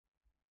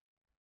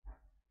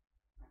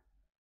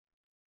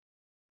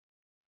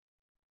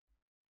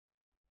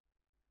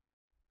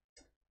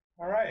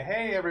All right,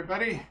 hey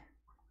everybody,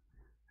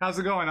 how's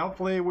it going?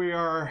 Hopefully we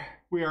are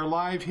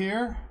live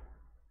here.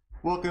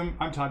 Welcome,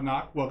 I'm Todd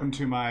Nauck. Welcome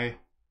to my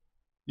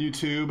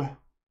YouTube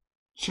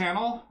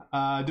channel.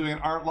 Doing an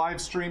art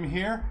live stream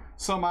here.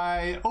 So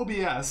my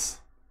OBS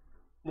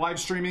live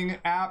streaming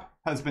app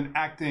has been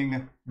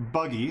acting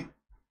buggy,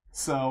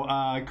 so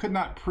I could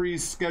not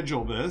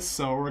pre-schedule this.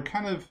 So we're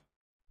kind of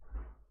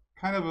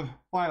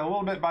flying a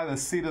little bit by the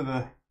seat of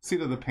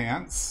the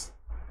pants.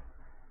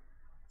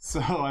 So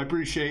I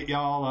appreciate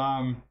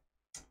y'all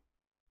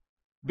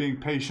being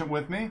patient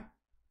with me.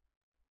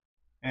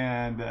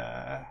 And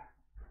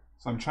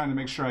so I'm trying to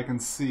make sure I can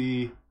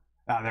see.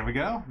 There we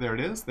go. There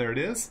it is. There it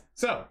is.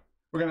 So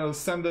we're going to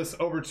send this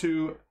over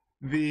to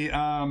the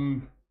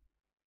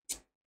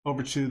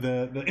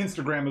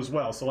Instagram as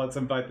well. So let's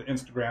invite the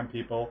Instagram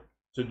people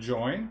to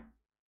join.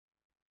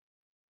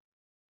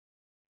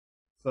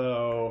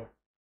 So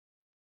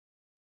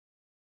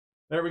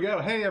there we go.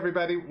 Hey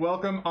everybody,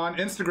 welcome on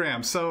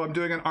Instagram. So I'm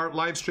doing an art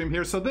live stream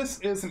here. So this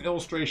is an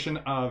illustration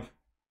of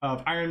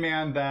Iron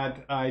Man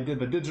that I did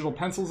the digital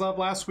pencils of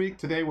last week.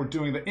 Today we're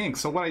doing the ink.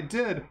 So what I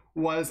did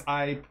was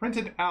I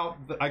printed out,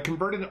 I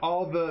converted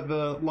all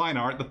the line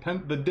art,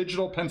 the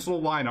digital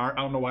pencil line art.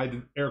 I don't know why I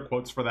did air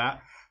quotes for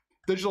that.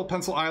 Digital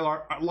pencil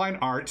line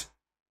art,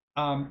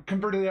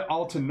 converted it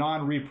all to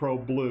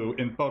non-repro blue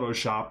in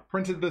Photoshop.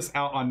 Printed this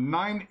out on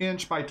 9"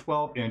 by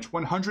 12"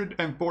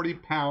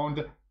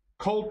 140-pound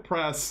cold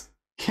press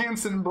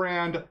Canson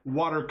brand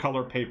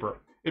watercolor paper.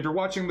 If you're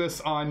watching this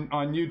on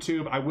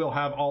YouTube, I will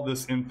have all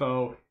this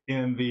info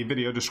in the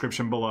video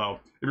description below.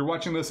 If you're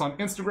watching this on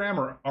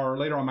Instagram or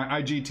later on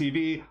my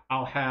IGTV,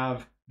 I'll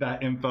have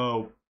that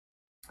info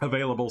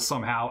available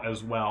somehow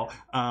as well,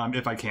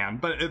 if I can.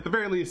 But at the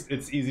very least,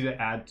 it's easy to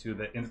add to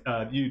the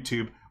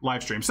YouTube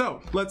live stream.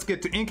 So let's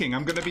get to inking.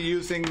 I'm going to be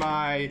using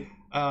my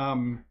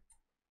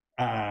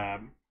how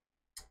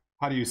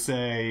do you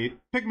say,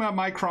 Pigma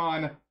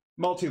Micron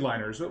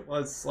multi-liners.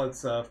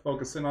 Let's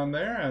focus in on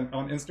there and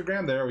on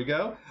Instagram. There we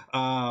go.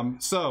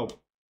 So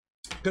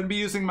going to be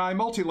using my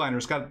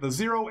multi-liners. Got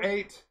the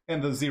 08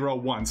 and the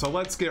 01. So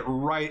let's get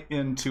right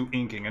into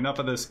inking. Enough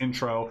of this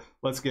intro.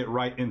 Let's get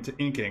right into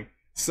inking.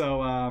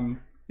 So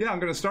yeah, I'm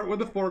going to start with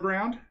the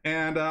foreground,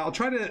 and I'll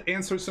try to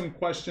answer some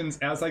questions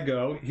as I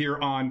go here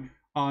on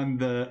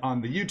the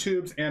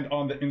YouTubes and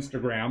on the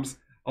Instagrams.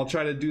 I'll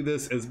try to do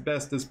this as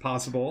best as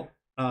possible.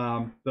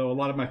 Though a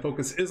lot of my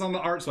focus is on the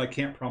art, so I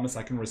can't promise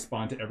I can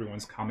respond to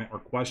everyone's comment or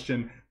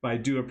question, but I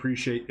do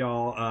appreciate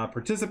y'all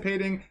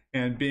participating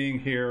and being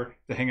here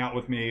to hang out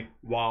with me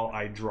while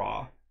I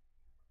draw,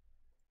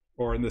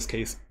 or in this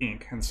case,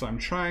 ink. And so I'm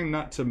trying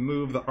not to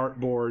move the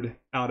artboard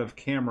out of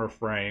camera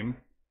frame,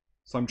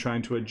 so I'm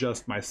trying to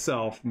adjust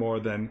myself more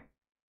than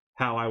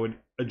how I would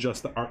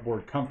adjust the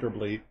artboard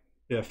comfortably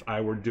if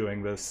I were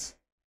doing this,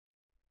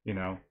 you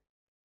know,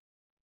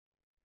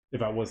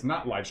 if I was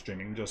not live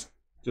streaming, just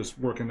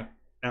working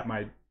at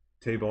my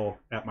table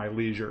at my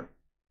leisure.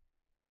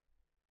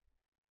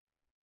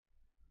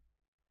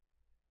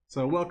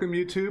 So welcome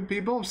YouTube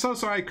people. I'm so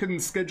sorry I couldn't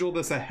schedule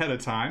this ahead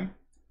of time.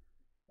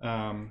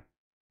 I'm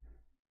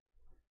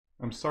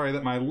sorry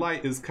that my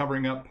light is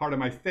covering up part of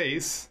my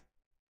face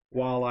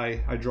while I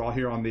draw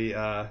here on the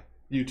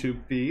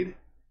YouTube feed.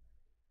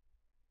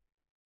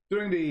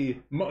 Doing the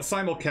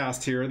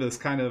simulcast here, this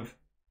kind of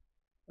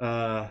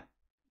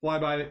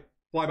fly-by-night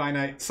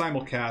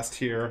simulcast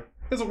here,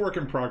 is a work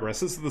in progress.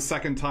 This is the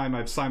second time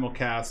I've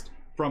simulcast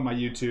from my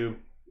YouTube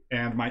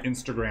and my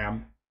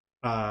Instagram.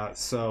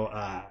 So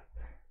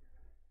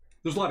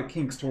there's a lot of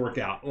kinks to work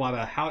out. A lot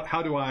of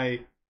how do I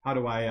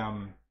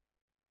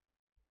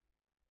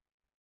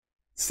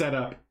set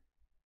up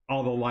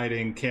all the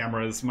lighting,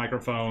 cameras,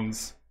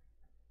 microphones,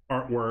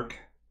 artwork,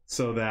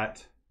 so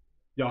that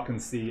y'all can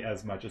see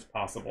as much as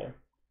possible.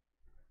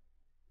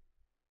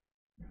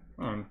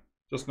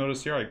 Just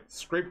noticed here I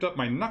scraped up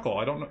my knuckle.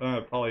 I don't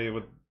know, probably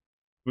with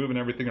moving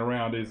everything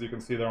around, as you can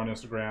see there on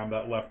Instagram,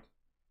 that left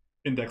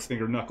index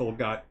finger knuckle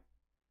got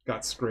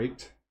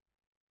scraped.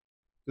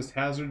 Just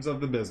hazards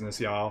of the business,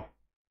 y'all.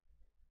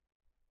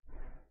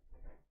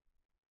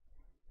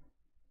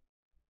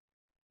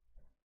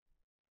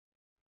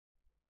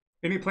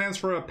 Any plans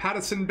for a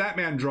Pattinson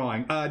Batman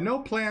drawing? No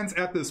plans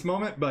at this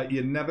moment, but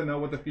you never know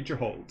what the future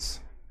holds.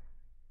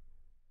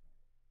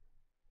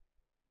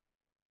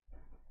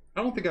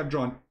 I don't think I've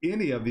drawn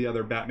any of the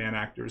other Batman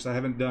actors. I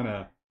haven't done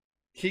a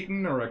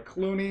Keaton or a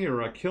Clooney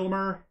or a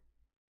Kilmer.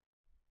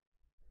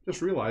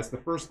 Just realized the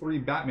first three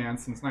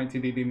Batmans since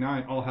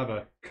 1989 all have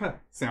a K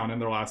sound in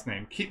their last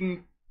name.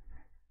 Keaton,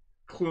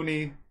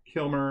 Clooney,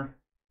 Kilmer,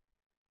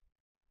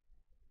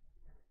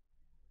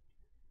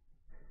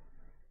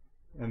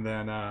 and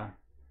then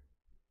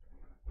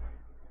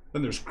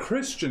there's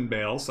Christian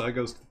Bale, so that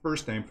goes to the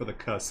first name for the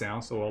K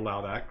sound, so we'll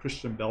allow that.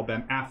 Christian Bale.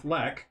 Ben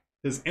Affleck,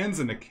 his ends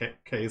in a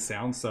K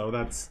sound, so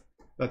that's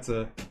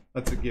a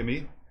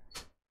gimme.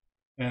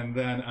 And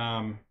then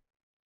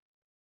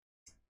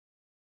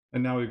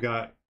and now we've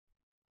got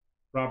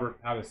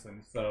Robert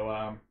Pattinson.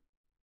 So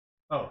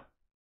oh,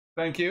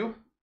 thank you.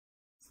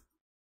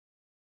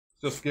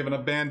 Just given a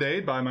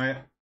band-aid by my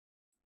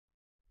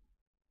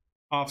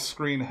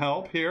off-screen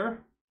help here.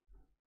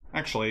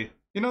 Actually,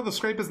 you know, the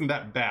scrape isn't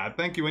that bad.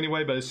 Thank you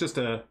anyway, but it's just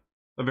a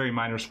very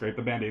minor scrape.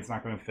 The band-aid's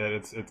not going to fit.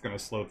 It's going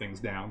to slow things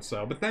down.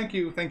 So, but thank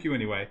you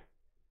anyway.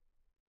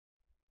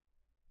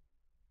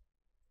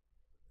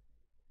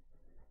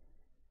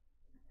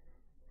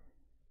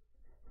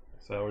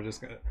 So we're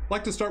just gonna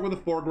like to start with the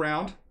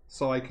foreground,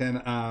 so I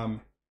can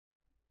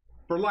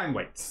for line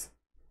weights,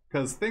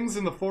 because things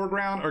in the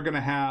foreground are going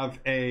to have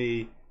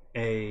a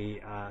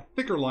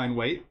thicker line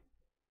weight,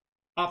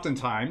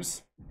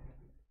 oftentimes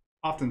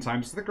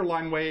thicker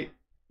line weight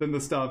than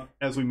the stuff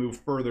as we move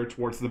further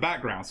towards the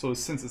background. So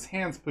since his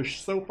hands push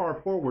so far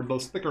forward,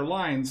 those thicker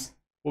lines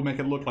will make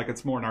it look like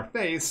it's more in our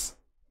face,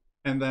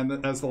 and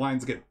then as the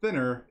lines get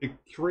thinner, it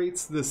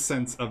creates this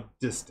sense of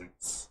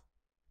distance.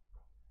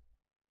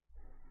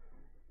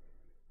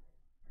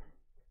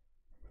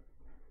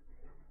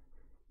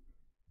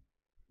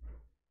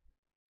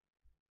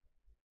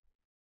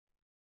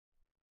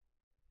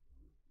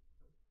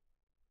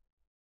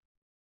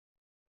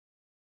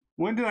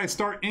 When did I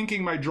start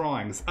inking my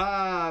drawings?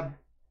 I've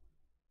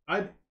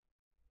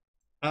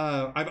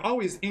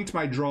always inked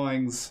my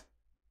drawings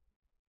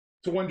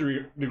to one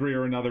degree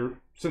or another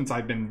since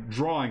I've been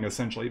drawing,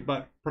 essentially.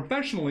 But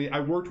professionally, I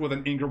worked with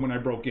an inker when I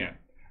broke in.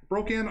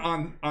 Broke in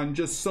on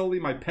just solely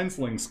my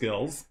penciling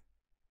skills,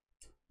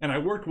 and I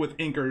worked with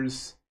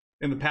inkers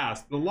in the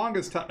past. The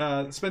longest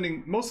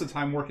spending most of the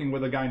time working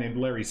with a guy named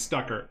Larry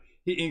Stucker.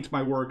 He inked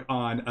my work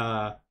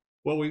on.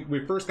 Well,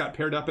 we first got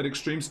paired up at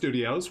Extreme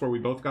Studios, where we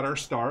both got our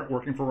start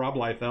working for Rob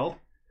Liefeld.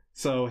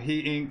 So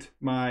he inked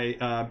my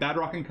Bad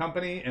Rockin'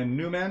 Company and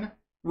Newman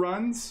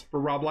runs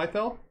for Rob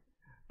Liefeld.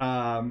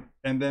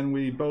 And then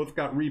we both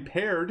got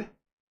repaired,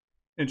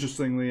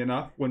 interestingly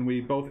enough, when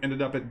we both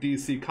ended up at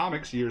DC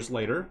Comics years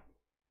later.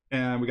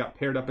 And we got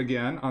paired up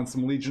again on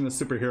some Legion of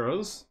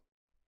Superheroes.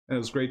 And it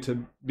was great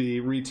to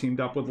be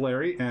re-teamed up with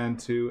Larry, and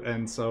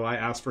so I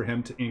asked for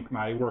him to ink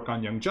my work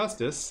on Young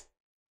Justice.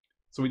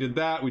 So we did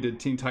that. We did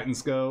Teen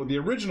Titans Go, the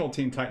original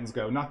Teen Titans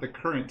Go, not the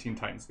current Teen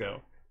Titans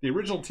Go. The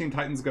original Teen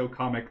Titans Go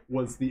comic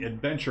was the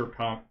adventure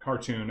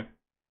cartoon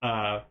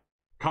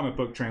comic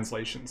book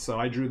translation. So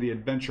I drew the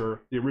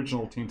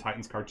original Teen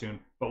Titans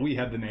cartoon, but we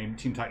had the name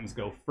Teen Titans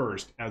Go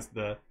first as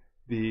the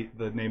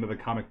name of the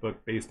comic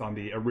book based on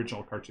the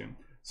original cartoon.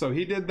 So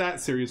he did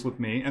that series with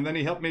me, and then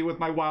he helped me with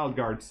my Wild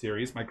Guard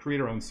series, my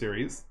creator-owned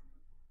series.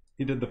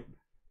 He did the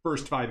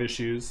first 5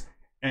 issues,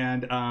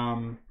 and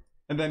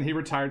then he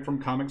retired from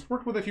comics,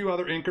 worked with a few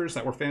other inkers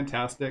that were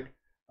fantastic.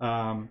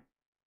 And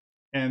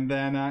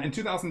then in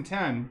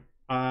 2010,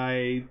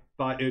 I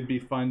thought it would be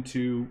fun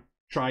to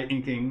try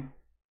inking,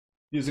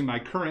 using my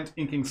current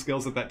inking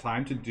skills at that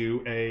time, to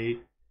do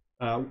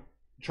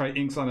try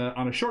inks on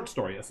a short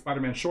story, a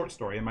Spider-Man short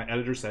story. And my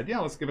editor said, yeah,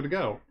 let's give it a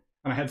go.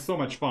 And I had so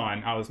much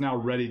fun. I was now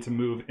ready to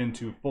move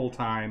into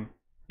full-time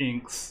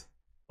inks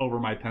over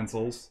my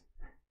pencils.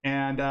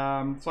 And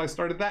so I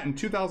started that in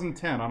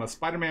 2010 on a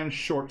Spider-Man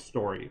short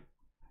story.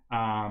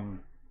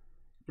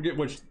 Forget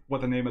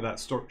what the name of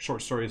that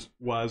short story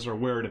was or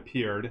where it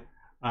appeared.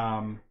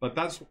 But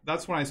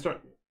that's when I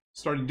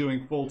started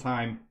doing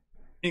full-time,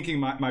 inking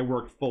my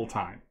work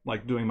full-time,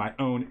 like doing my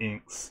own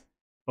inks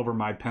over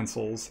my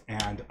pencils.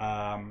 And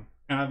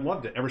I've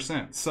loved it ever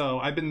since. So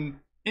I've been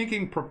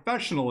inking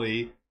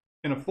professionally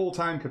in a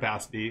full-time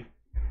capacity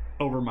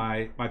over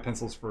my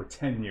pencils for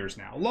 10 years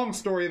now. Long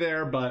story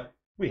there, but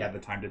we had the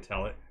time to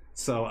tell it.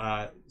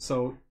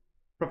 So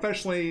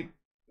professionally,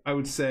 I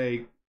would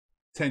say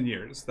 10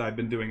 years that I've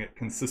been doing it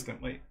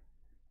consistently.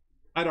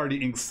 I'd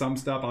already inked some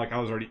stuff, like I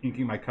was already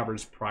inking my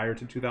covers prior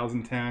to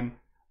 2010,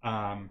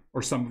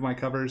 or some of my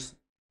covers,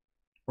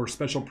 or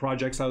special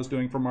projects I was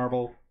doing for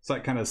Marvel. So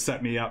that kind of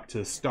set me up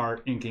to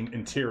start inking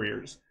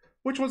interiors,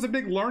 which was a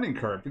big learning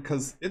curve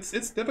because it's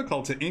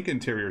difficult to ink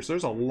interiors.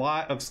 There's a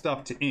lot of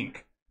stuff to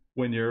ink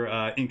when you're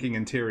inking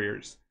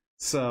interiors.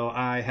 So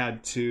I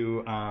had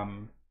to, I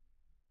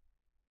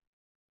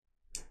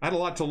had a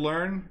lot to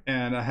learn,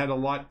 and I had a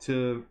lot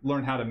to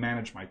learn how to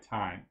manage my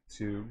time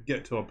to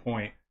get to a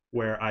point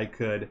where I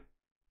could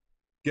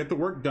get the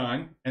work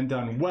done and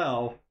done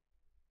well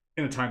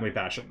in a timely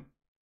fashion.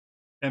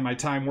 And my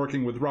time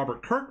working with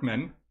Robert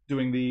Kirkman,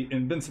 doing the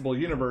Invincible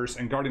Universe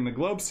and Guarding the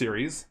Globe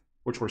series,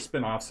 which were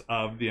spin-offs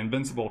of the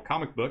Invincible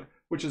comic book,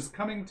 which is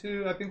coming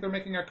to, I think they're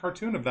making a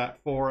cartoon of that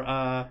for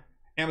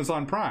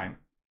Amazon Prime,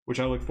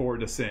 which I look forward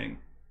to seeing.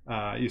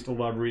 I used to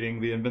love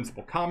reading the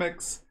Invincible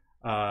comics.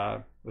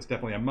 It was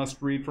definitely a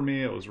must-read for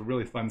me. It was a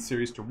really fun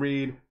series to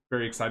read.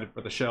 Very excited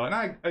for the show. And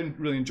I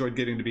really enjoyed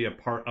getting to be a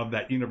part of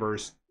that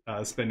universe,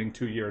 spending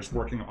 2 years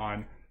working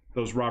on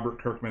those Robert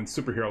Kirkman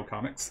superhero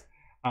comics.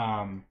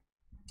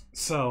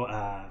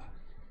 So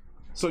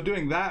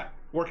doing that,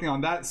 working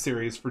on that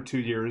series for 2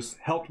 years,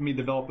 helped me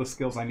develop the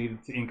skills I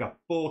needed to ink a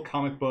full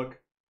comic book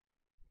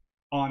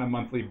on a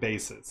monthly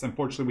basis.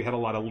 Unfortunately, we had a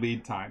lot of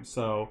lead time.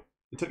 So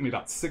it took me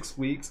about 6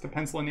 weeks to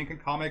pencil and ink a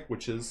comic,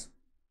 which is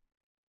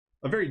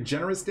a very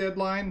generous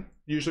deadline.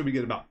 Usually we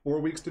get about 4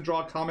 weeks to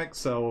draw a comic.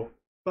 So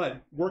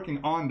But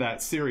working on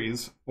that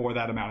series for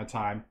that amount of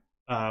time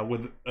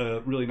with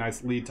a really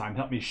nice lead time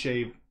helped me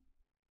shave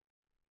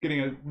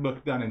getting a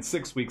book done in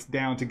 6 weeks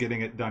down to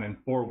getting it done in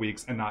 4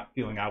 weeks, and not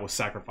feeling I was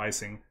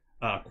sacrificing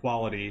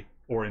quality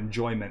or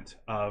enjoyment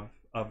of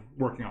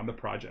working on the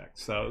project.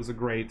 So it was a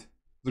great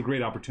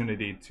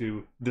opportunity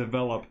to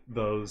develop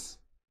those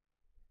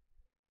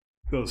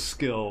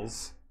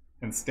skills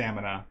and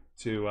stamina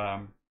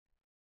to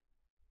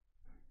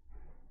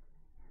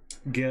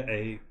get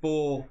a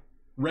full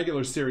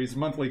regular series,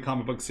 monthly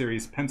comic book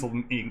series, penciled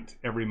and inked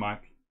every month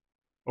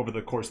over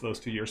the course of those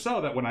 2 years. So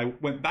that when I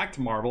went back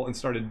to Marvel and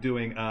started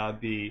doing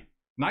the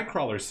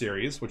Nightcrawler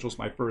series, which was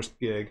my first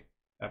gig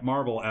at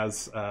Marvel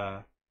as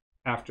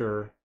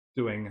after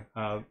doing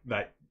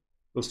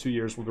those 2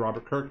 years with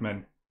Robert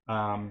Kirkman,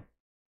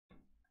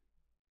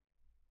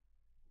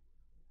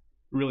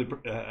 really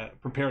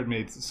prepared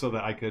me so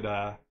that I could,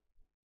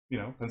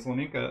 pencil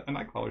and ink a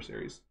Nightcrawler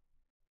series,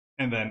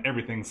 and then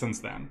everything since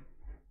then.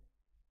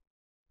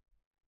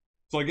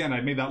 So again,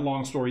 I made that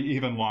long story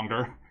even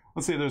longer.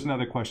 Let's see if there's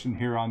another question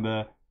here on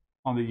the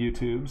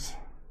YouTubes.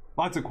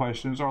 Lots of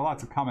questions, or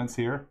lots of comments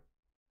here.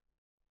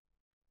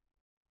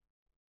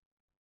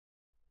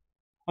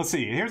 Let's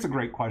see, here's a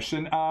great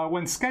question.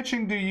 When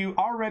sketching, do you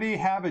already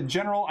have a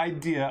general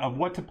idea of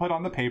what to put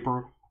on the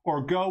paper,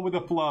 or go with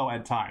the flow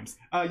at times?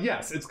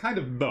 Yes, it's kind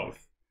of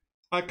both.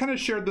 I kind of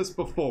shared this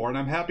before, and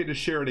I'm happy to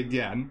share it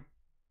again.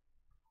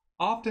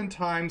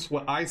 Oftentimes,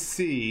 what I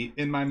see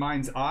in my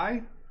mind's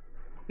eye,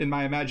 in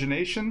my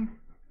imagination,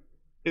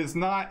 is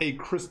not a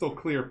crystal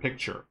clear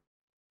picture.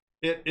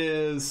 It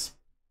is,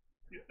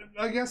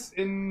 I guess,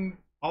 in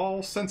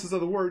all senses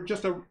of the word,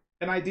 just an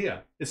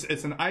idea.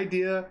 It's an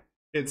idea.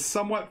 It's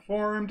somewhat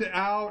formed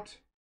out.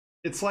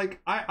 It's like,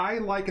 I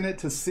liken it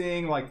to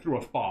seeing like through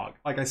a fog.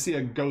 Like I see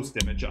a ghost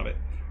image of it.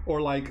 Or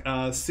like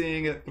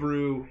seeing it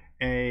through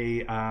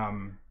a, let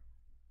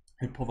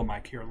me pull the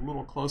mic here a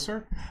little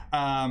closer.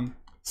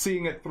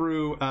 Seeing it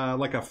through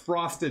like a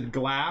frosted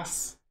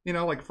glass,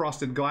 like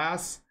frosted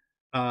glass.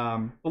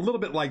 A little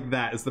bit like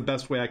that is the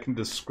best way I can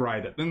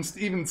describe it. And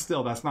even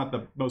still, that's not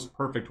the most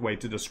perfect way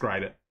to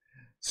describe it.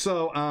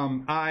 So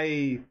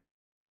I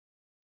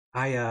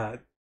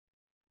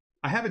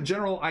have a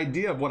general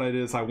idea of what it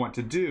is I want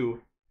to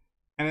do,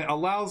 and it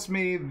allows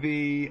me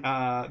the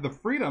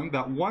freedom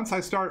that once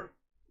I start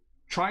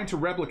trying to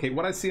replicate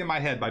what I see in my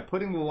head by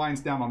putting the lines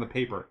down on the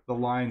paper, the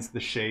lines,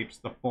 the shapes,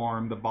 the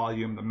form, the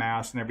volume, the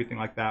mass, and everything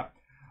like that.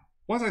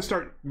 Once I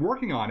start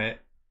working on it,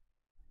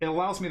 it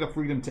allows me the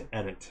freedom to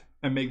edit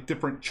and make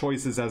different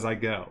choices as I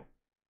go,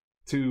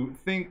 to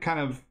think, kind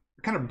of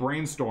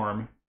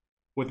brainstorm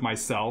with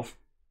myself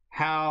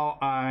how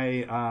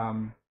I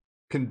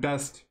can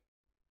best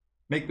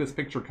make this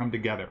picture come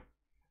together.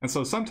 And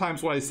so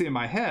sometimes what I see in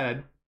my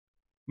head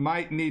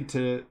might need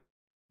to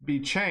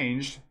be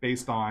changed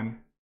based on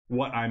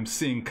what I'm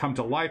seeing come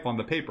to life on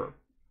the paper.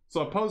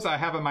 So suppose I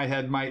have in my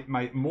head might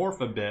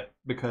morph a bit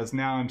because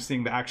now I'm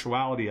seeing the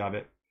actuality of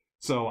it.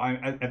 So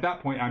at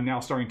that point, I'm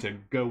now starting to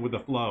go with the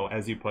flow,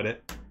 as you put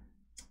it,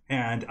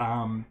 and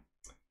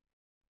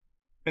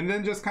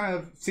then just kind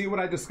of see what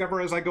I discover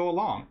as I go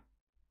along,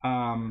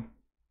 and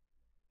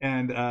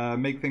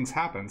make things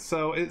happen.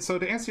 So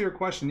to answer your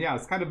question, yeah,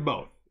 it's kind of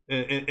both.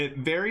 It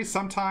varies.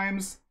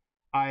 Sometimes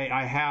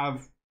I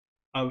have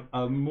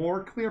a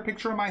more clear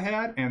picture in my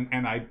head,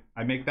 and I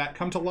make that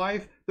come to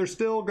life. There's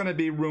still going to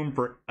be room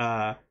for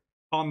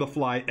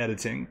on-the-fly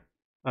editing.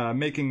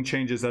 Making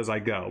changes as I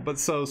go. But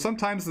so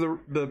sometimes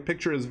the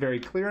picture is very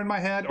clear in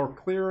my head, or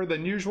clearer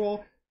than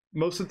usual.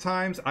 Most of the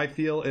times I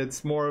feel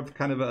it's more of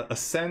kind of a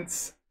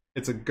sense.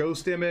 It's a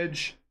ghost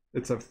image.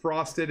 It's a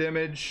frosted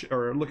image,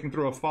 or looking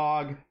through a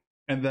fog.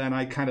 And then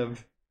I kind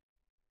of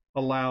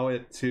allow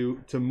it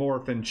to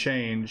morph and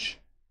change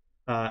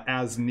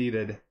as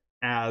needed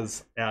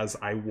as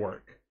I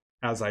work,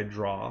 as I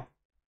draw.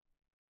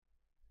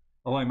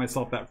 Allowing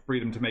myself that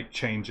freedom to make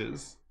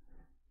changes.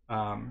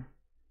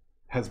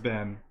 Has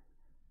been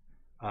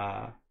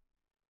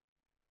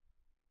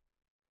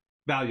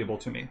valuable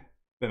to me,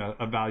 been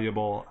a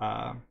valuable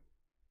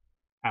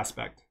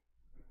aspect.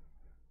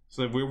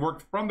 So if we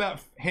worked from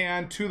that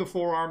hand to the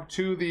forearm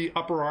to the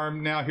upper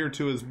arm, now here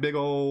to his big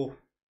old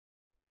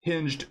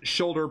hinged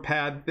shoulder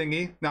pad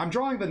thingy. Now I'm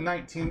drawing the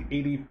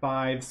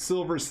 1985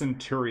 Silver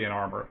Centurion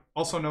armor,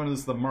 also known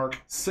as the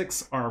Mark VI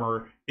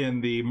armor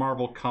in the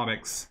Marvel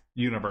Comics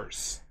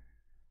universe.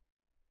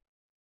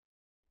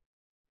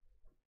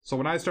 So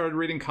when I started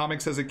reading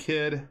comics as a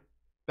kid,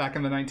 back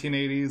in the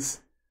 1980s,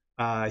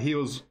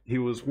 he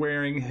was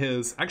wearing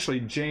his,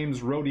 actually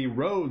James Rhodey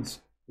Rhodes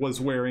was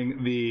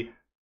wearing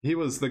he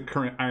was the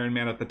current Iron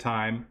Man at the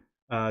time.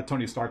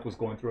 Tony Stark was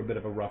going through a bit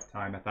of a rough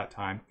time at that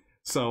time.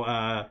 So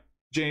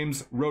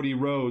James Rhodey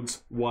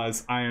Rhodes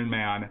was Iron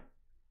Man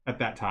at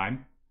that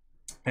time.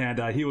 And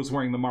he was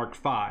wearing the Mark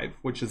V,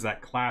 which is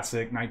that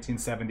classic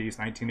 1970s,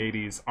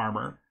 1980s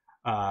armor,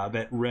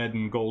 that red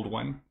and gold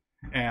one.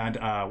 And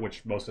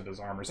which most of his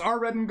armors are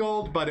red and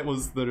gold, but it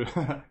was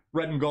the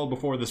red and gold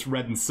before this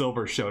red and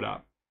silver showed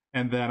up.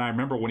 And then I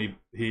remember when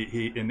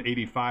he in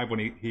 '85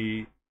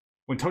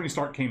 when when Tony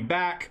Stark came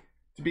back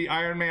to be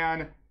Iron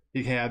Man,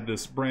 he had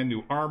this brand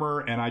new armor,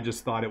 and I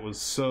just thought it was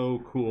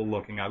so cool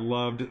looking. I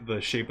loved the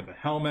shape of the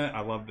helmet.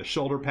 I loved the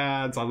shoulder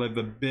pads. I loved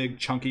the big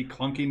chunky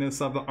clunkiness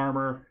of the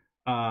armor.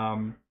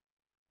 I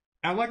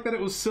like that it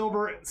was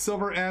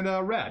silver and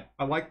red.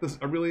 I like this.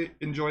 I really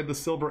enjoyed the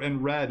silver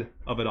and red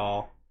of it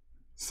all.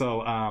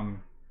 So I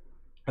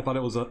thought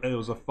it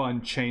was a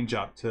fun change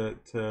up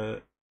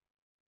to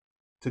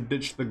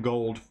ditch the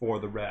gold for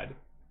the red,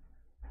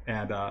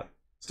 and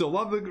still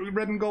love the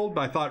red and gold, but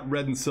I thought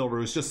red and silver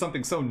was just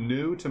something so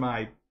new to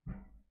my,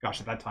 gosh,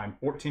 at that time,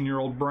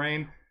 14-year-old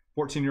brain,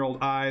 14-year-old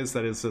eyes,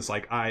 that is just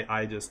like,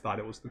 I just thought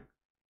it was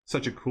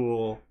such a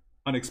cool,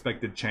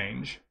 unexpected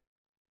change.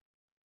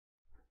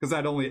 Because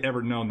I'd only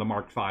ever known the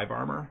Mark V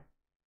armor.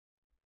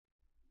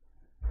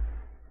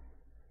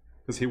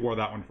 Because he wore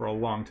that one for a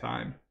long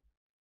time.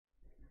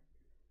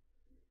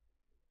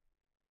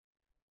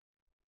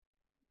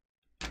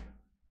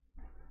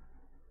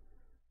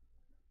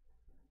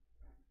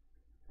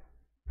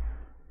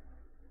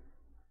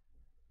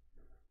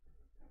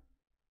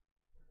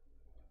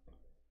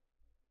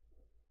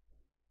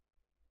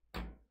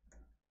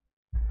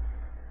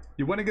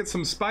 You want to get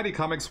some Spidey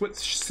comics? What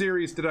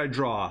series did I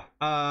draw?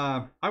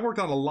 I worked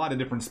on a lot of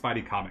different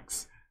Spidey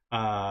comics.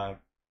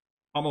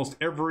 Almost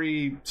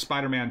every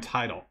Spider-Man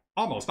title.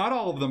 Almost, not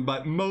all of them,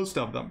 but most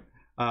of them.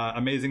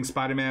 Amazing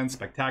Spider-Man,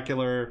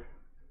 Spectacular,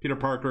 Peter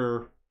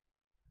Parker,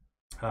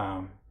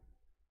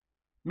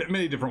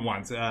 many different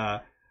ones.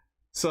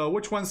 So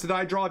which ones did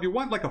I draw? If you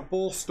want like a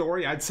full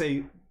story, I'd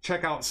say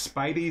check out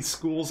Spidey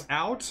School's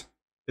Out.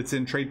 It's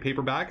in trade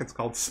paperback. It's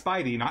called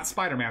Spidey, not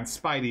Spider-Man,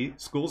 Spidey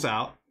School's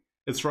Out.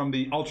 It's from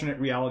the alternate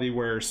reality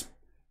where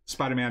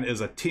Spider-Man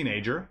is a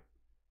teenager.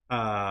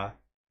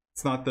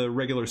 It's not the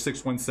regular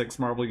 616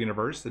 Marvel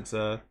universe. It's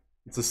a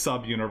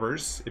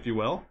sub-universe, if you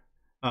will.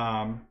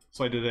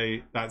 So I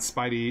did that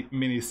Spidey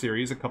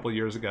miniseries a couple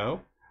years ago.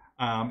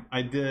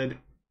 I did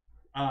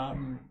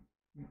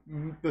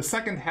the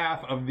second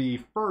half of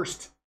the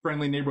first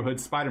Friendly Neighborhood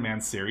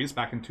Spider-Man series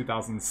back in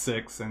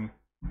 2006 and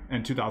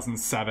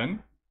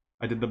 2007.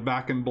 I did the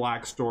Back in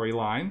Black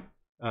storyline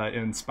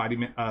in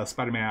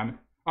Spider-Man.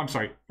 I'm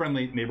sorry,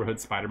 Friendly Neighborhood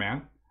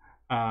Spider-Man.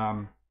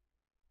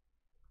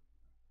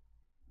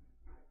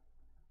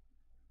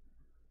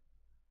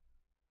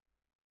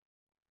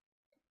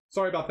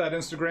 Sorry about that,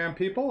 Instagram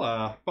people.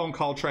 Phone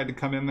call tried to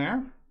come in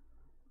there.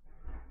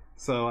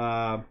 So,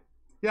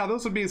 yeah,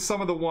 those would be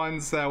some of the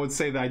ones that I would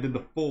say that I did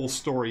the full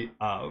story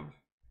of.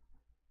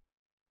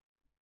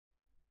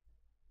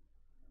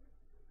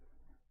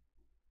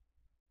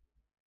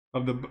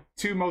 Of the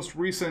two most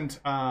recent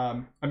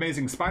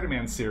Amazing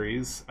Spider-Man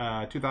series,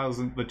 the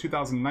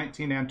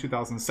 2019 and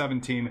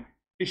 2017,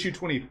 issue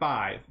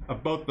 25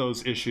 of both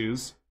those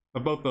issues,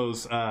 of both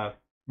those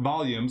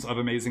volumes of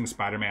Amazing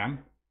Spider-Man.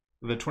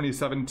 The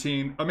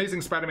 2017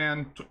 Amazing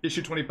Spider-Man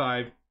issue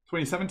 25,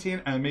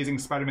 2017, and Amazing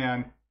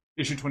Spider-Man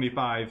issue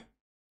 25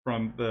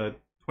 from the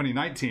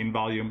 2019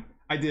 volume.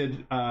 I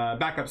did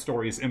backup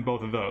stories in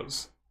both of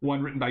those.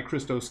 One written by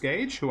Christos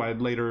Gage, who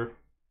I'd later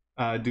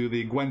do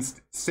the Gwen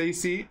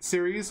Stacy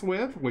series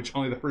with, which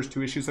only the first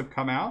 2 issues have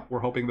come out. We're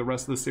hoping the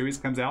rest of the series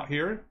comes out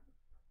here.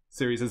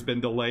 Series has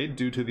been delayed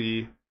due to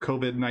the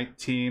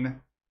COVID-19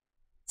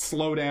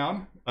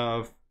 slowdown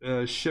of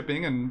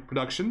shipping and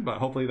production, but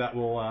hopefully that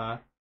will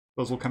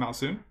those will come out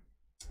soon.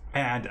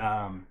 And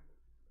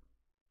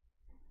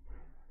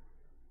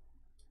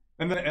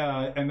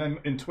then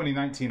in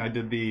 2019 I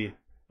did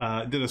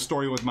a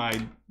story with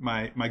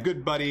my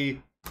good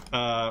buddy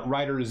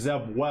writer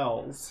Zeb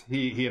Wells.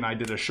 He and I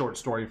did a short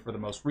story for the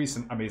most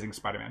recent Amazing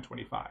Spider-Man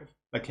 25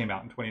 that came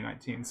out in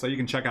 2019. So you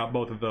can check out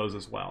both of those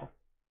as well.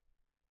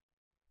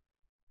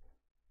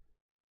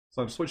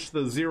 So I've switched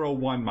to the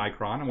 01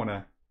 micron. I want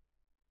to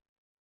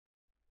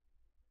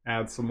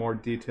add some more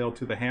detail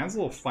to the hands, a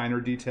little finer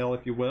detail,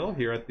 if you will,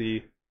 here at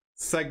the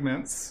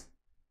segments,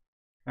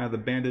 the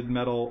banded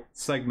metal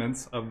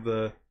segments of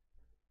the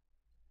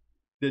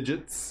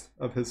digits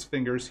of his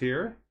fingers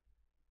here.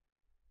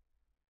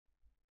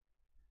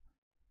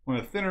 I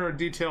want a thinner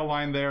detail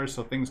line there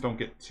so things don't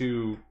get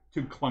too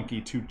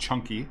clunky, too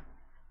chunky.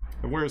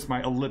 And where's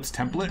my ellipse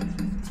template?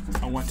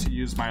 I want to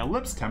use my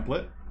ellipse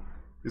template,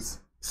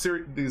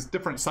 these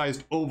different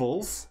sized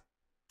ovals,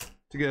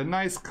 to get a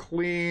nice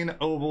clean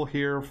oval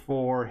here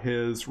for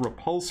his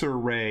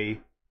repulsor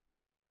ray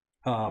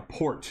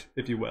port,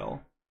 if you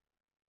will.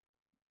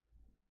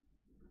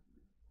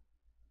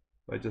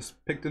 So I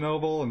just picked an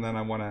oval, and then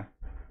I want to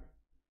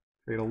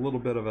create a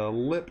little bit of a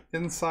lip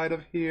inside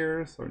of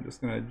here, so I'm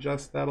just going to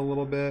adjust that a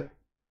little bit.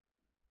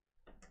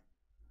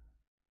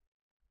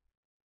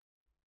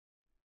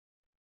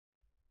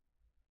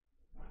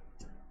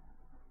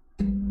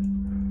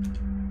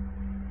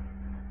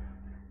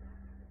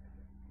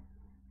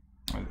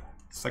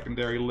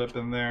 Secondary lip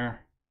in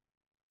there.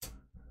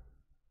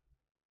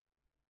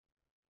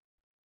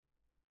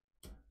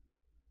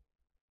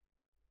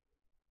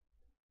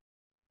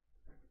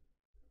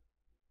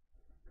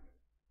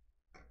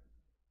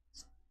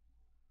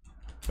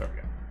 There we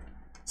go.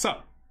 So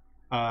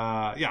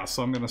Yeah,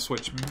 so I'm going to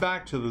switch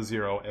back to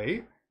the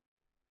 08.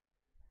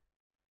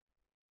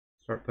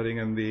 Start putting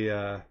in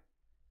the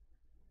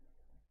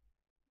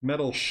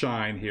metal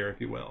shine here,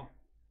 if you will.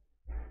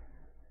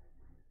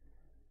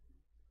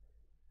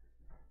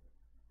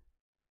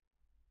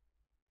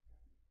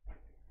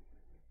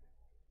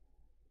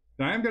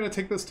 Now I'm going to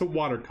take this to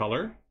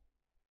watercolor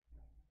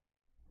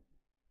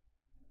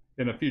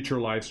in a future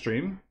live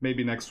stream,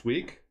 maybe next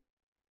week.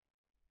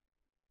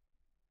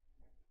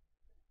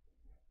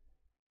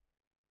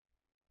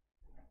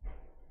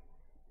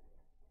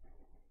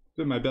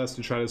 Doing my best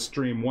to try to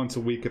stream once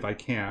a week if I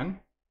can.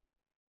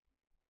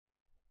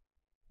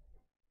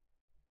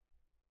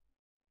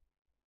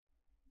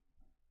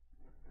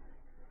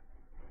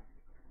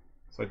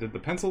 So I did the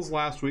pencils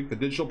last week, the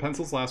digital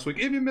pencils last week.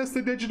 If you missed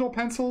the digital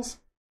pencils,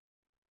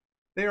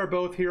 they are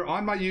both here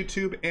on my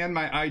YouTube and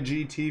my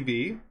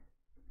IGTV.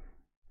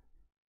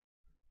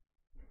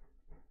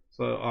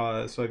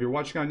 So if you're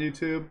watching on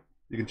YouTube,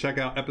 you can check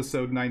out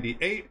episode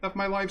 98 of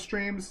my live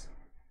streams.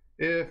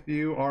 If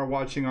you are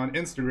watching on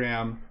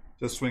Instagram,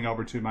 just swing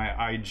over to my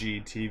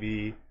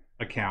IGTV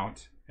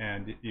account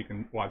and you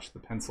can watch the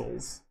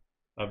pencils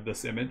of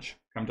this image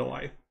come to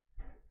life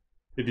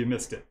if you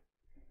missed it.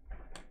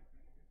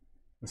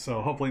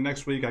 So hopefully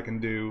next week I can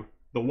do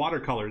the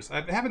watercolors.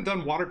 I haven't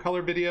done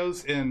watercolor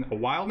videos in a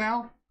while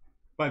now,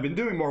 but I've been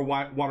doing more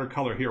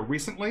watercolor here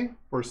recently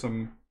for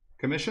some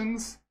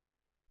commissions,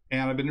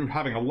 and I've been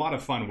having a lot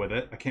of fun with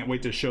it. I can't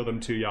wait to show them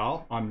to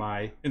y'all on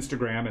my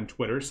Instagram and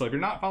Twitter. So if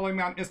you're not following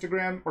me on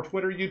Instagram or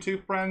Twitter,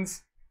 YouTube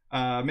friends,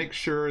 make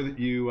sure that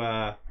you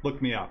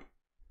look me up.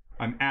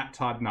 I'm at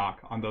Todd Nauck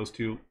on those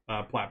two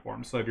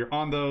platforms. So if you're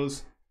on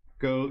those,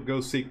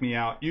 go seek me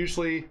out.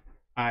 Usually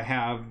I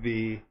have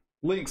the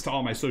links to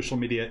all my social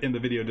media in the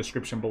video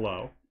description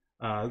below.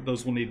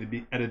 Those will need to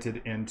be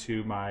edited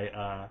into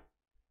my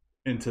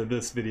into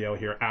this video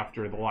here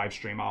after the live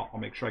stream. I'll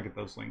make sure I get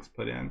those links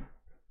put in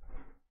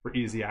for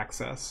easy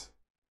access.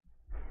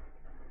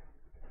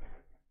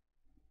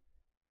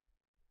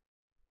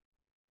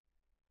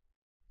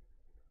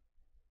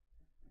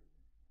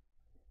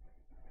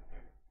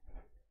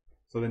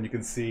 So then you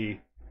can see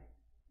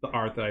the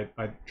art that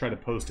I try to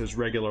post as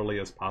regularly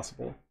as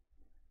possible.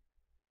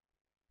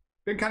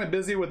 Been kind of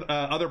busy with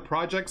other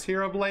projects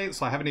here of late,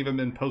 so I haven't even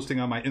been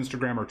posting on my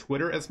Instagram or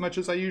Twitter as much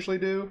as I usually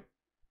do.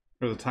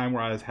 There was a time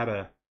where I had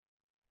a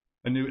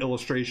new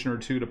illustration or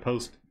two to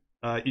post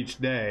each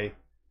day,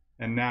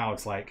 and now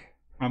it's like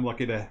I'm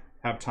lucky to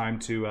have time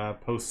to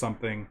post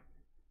something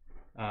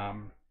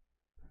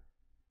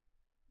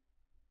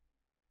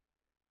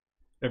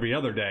every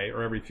other day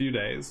or every few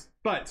days.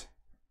 But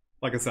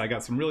like I said,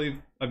 I've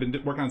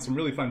been working on some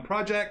really fun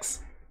projects.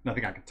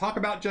 Nothing I can talk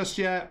about just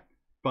yet.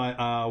 But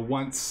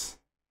once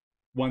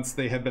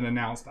they have been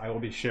announced, I will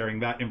be sharing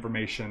that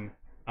information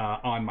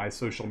on my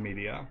social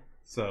media.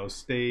 So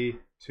stay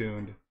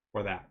tuned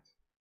for that.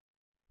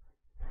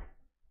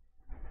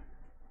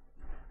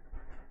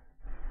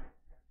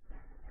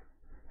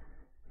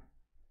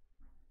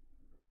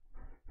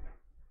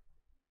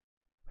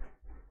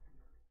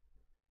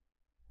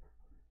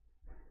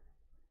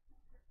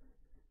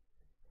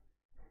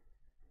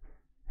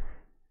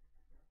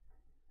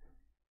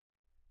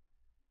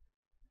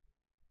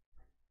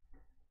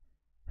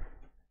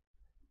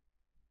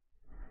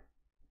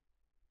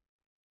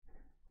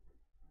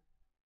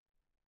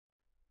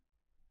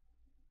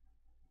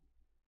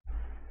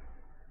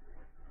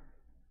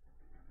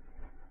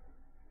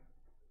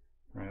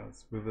 All right,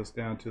 let's move this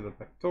down to the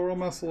pectoral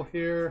muscle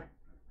here.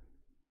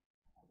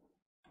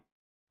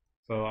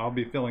 So I'll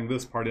be filling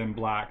this part in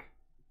black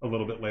a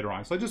little bit later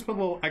on. So I just put a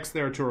little X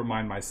there to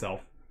remind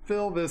myself.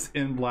 Fill this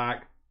in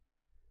black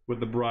with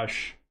the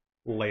brush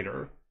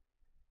later.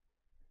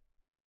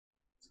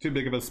 It's too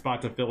big of a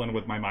spot to fill in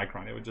with my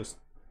micron. It would just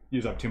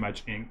use up too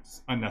much ink.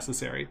 It's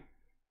unnecessary.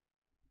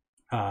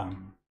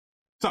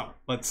 So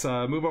let's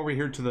move over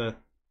here to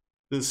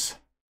this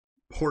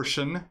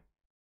portion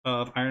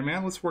of Iron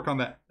Man. Let's work on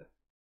that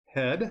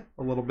head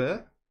a little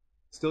bit.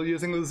 Still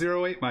using the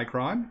 08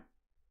 micron.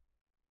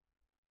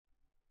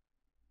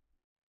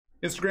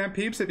 Instagram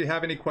peeps, if you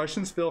have any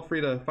questions, feel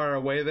free to fire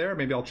away there.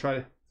 Maybe I'll try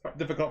to. It's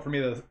difficult for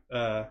me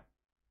to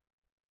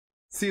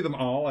see them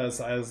all as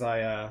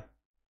I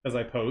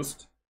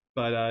post,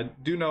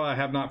 but do know I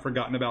have not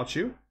forgotten about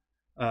you.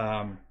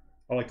 I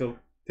like to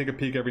take a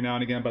peek every now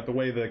and again, but the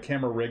way the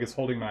camera rig is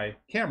holding my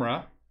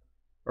camera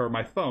or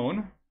my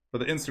phone for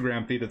the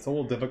Instagram feed, it's a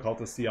little difficult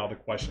to see all the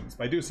questions.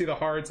 But I do see the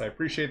hearts. I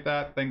appreciate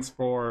that. Thanks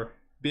for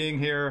being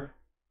here.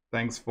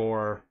 Thanks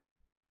for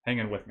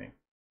hanging with me.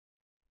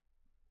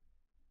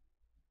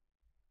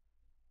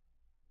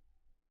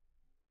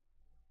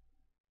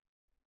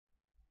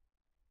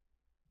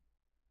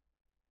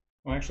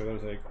 Oh, actually,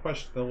 there's a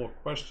question, the little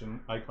question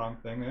icon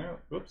thing there.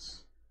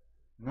 Oops,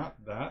 not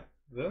that.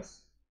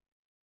 This.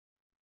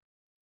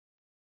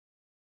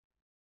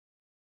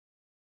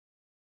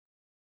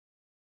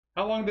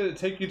 How long did it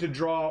take you to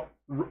draw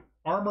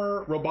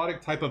armor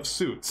robotic type of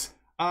suits?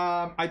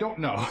 I don't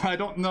know. I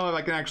don't know if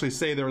I can actually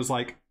say there was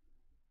like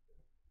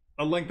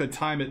length of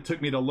time it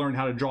took me to learn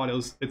how to draw.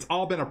 It's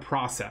all been a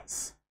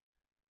process.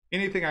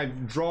 Anything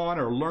I've drawn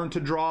or learned to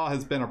draw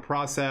has been a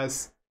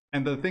process,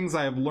 and the things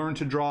I have learned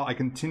to draw, I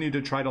continue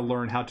to try to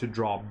learn how to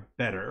draw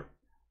better.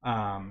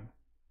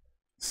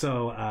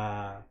 So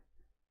I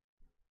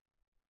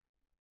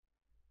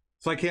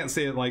can't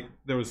say it like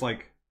there was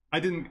like I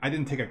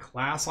didn't take a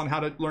class on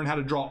how to learn how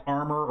to draw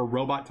armor or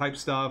robot type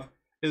stuff.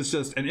 It's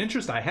just an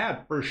interest I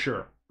had for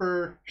sure,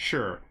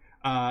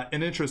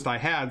 an interest I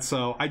had.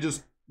 So I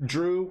just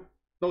drew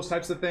those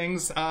types of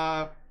things.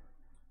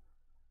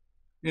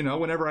 You know,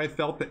 whenever I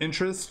felt the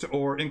interest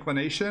or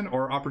inclination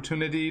or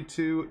opportunity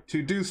to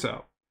do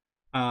so.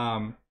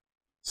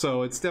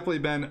 So it's definitely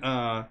been,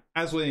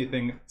 as with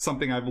anything,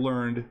 something I've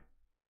learned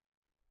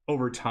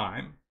over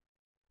time.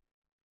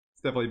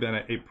 It's definitely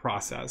been a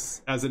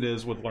process, as it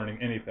is with learning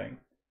anything.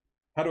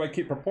 How do I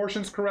keep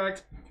proportions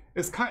correct?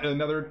 It's kind of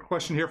another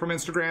question here from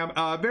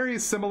Instagram. Very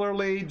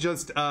similarly,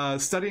 just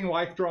studying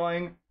life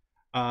drawing,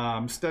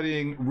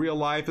 studying real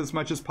life as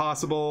much as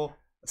possible,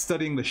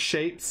 studying the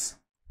shapes,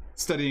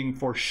 studying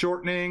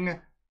foreshortening,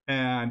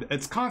 and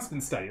it's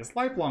constant study. It's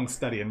lifelong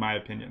study, in my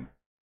opinion.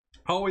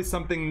 Always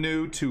something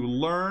new to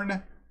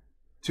learn,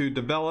 to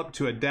develop,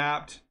 to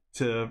adapt,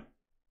 to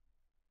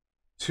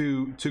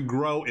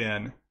grow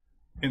in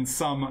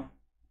some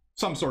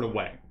sort of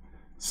way.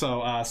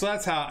 So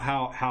that's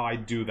how I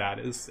do that,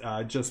 is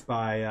just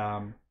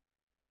by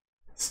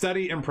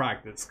study and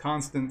practice,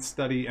 constant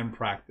study and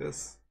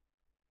practice.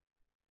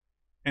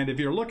 And if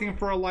you're looking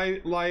for a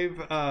life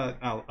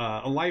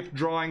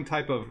drawing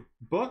type of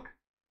book,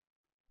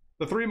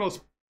 the three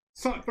of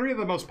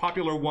the most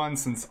popular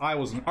ones since I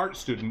was an art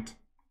student,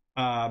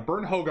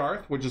 Burn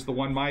Hogarth, which is the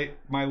one my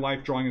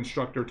life drawing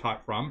instructor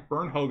taught from.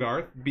 Burn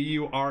Hogarth,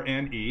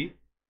 B-U-R-N-E,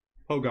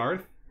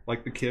 Hogarth,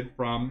 like the kid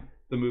from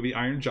the movie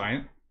Iron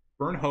Giant.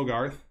 Burn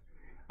Hogarth,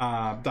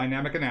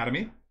 Dynamic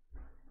Anatomy.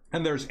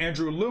 And there's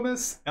Andrew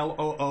Loomis,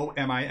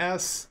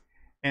 L-O-O-M-I-S,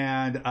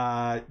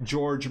 and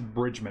George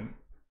Bridgman.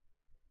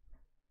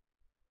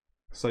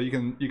 So you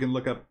can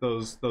look up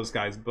those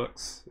guys'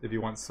 books if you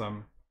want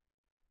some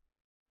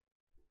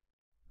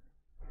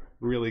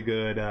really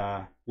good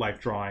life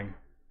drawing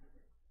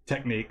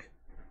technique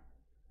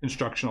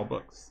instructional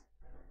books.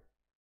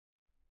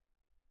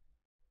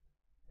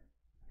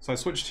 So I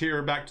switched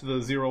here back to the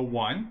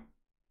 0-1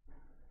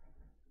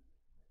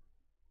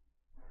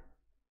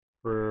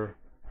 for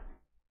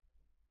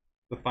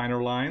the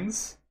finer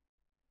lines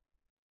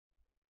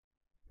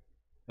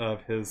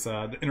of his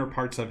the inner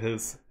parts of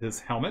his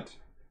helmet.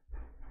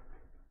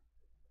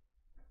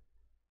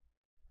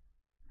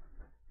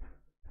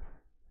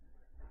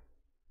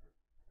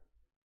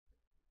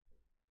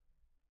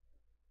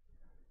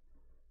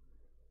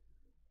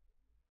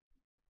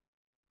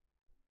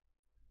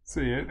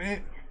 See,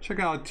 check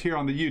out here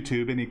on the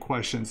YouTube any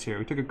questions here.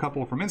 We took a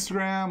couple from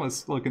Instagram.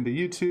 Let's look into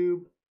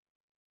YouTube.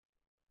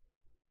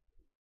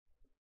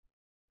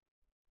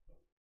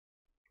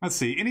 Let's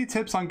see, any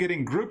tips on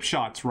getting group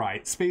shots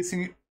right?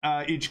 Spacing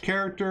each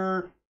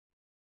character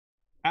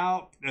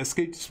out,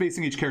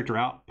 spacing each character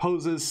out,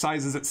 poses,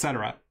 sizes,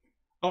 etc.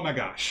 Oh my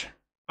gosh,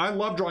 I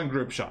love drawing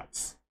group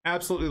shots.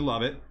 Absolutely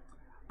love it.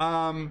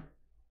 I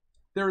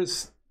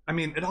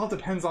mean, it all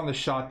depends on the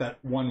shot that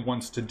one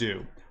wants to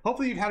do.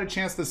 Hopefully you've had a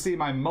chance to see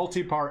my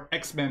multi-part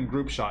X-Men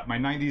group shot, my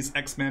 90s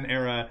X-Men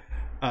era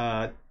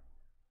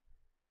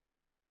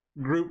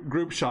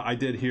group shot I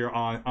did here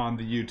on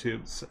the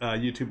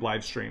YouTube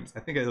live streams. I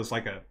think it was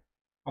like a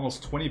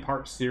almost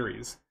 20-part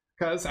series,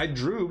 because I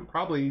drew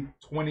probably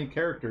 20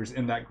 characters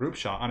in that group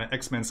shot on an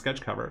X-Men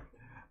sketch cover.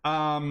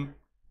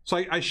 So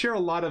I share a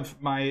lot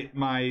of my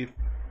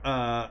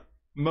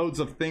modes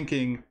of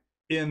thinking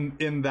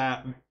in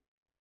that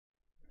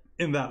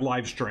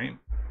live stream.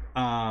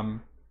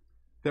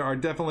 There are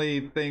definitely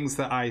things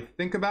that I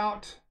think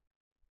about,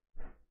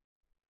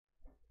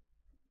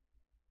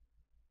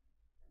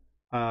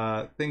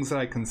 things that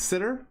I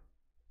consider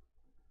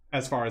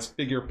as far as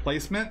figure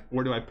placement.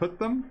 Where do I put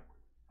them?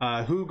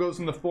 Who goes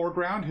in the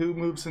foreground? Who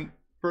moves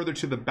further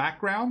to the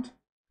background?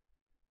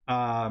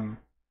 I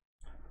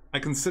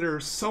consider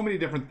so many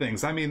different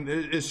things. I mean,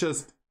 it's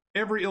just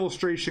every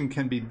illustration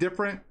can be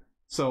different,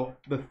 so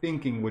the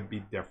thinking would be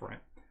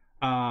different.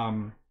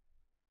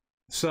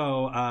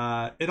 So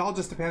it all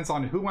just depends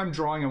on who I'm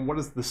drawing and what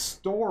is the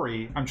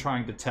story I'm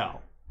trying to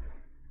tell.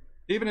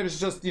 Even if it's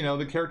just, you know,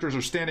 the characters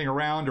are standing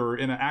around or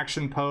in an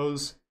action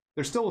pose,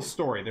 there's still a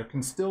story. There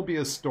can still be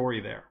a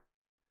story there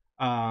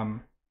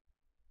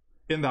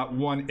in that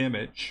one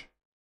image,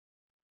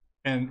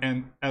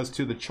 and as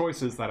to the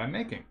choices that I'm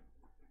making.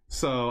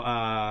 So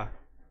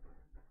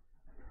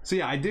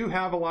yeah, I do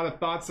have a lot of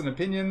thoughts and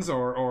opinions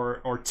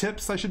or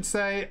tips, I should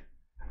say,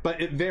 but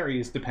it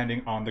varies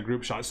depending on the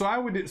group shot. So I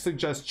would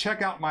suggest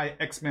check out my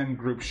X-Men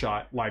group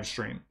shot live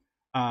stream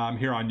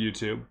here on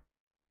YouTube.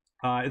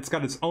 It's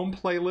got its own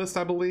playlist,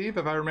 I believe,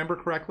 if I remember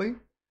correctly,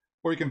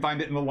 or you can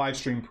find it in the live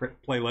stream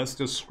playlist.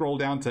 Just scroll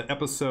down to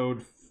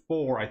episode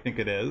 4, I think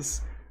it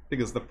is. I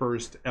think it's the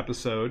first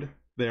episode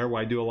there,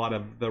 where I do a lot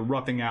of the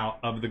roughing out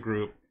of the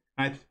group.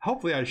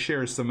 hopefully I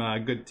share some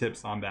good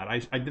tips on that.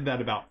 I did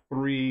that about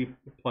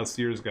 3+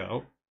 years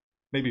ago,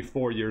 maybe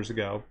 4 years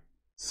ago.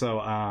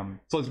 So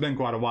so it's been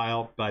quite a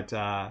while, but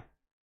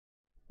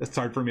it's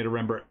hard for me to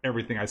remember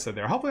everything I said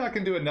there. Hopefully I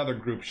can do another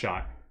group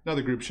shot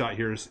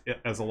here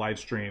as a live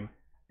stream,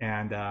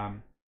 and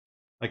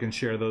I can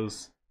share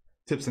those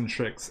tips and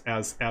tricks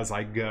as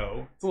I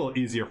go. It's a little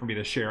easier for me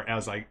to share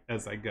as I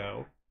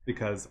go,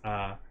 because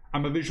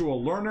I'm a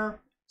visual learner,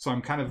 so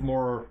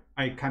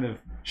I kind of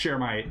share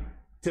my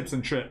tips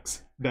and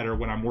tricks better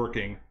when I'm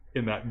working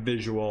in that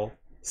visual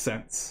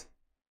sense.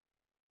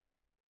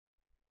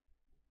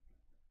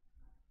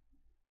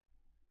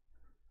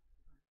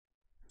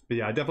 But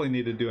yeah, I definitely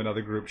need to do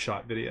another group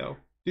shot video.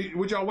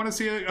 Would y'all want to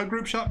see a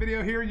group shot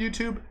video here,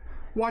 YouTube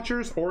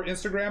watchers or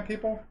Instagram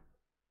people?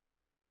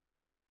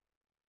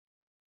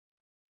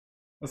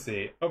 Let's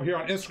see. Over here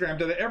on Instagram,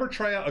 did I ever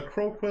try out a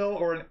Crow Quill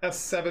or an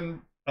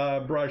S7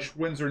 brush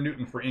Winsor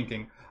Newton for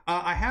inking?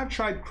 I have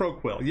tried Crow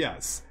Quill,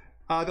 yes.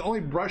 The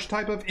only brush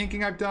type of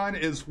inking I've done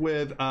is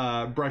with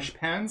brush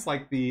pens,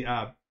 like the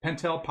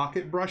Pentel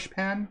Pocket brush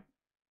pen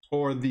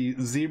or the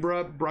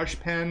Zebra brush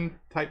pen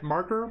type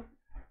marker.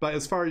 But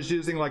as far as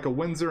using like a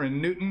Winsor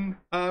and Newton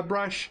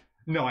brush,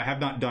 no, I have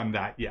not done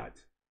that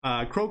yet.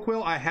 Crow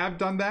Quill, I have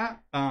done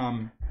that.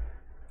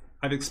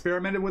 I've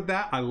experimented with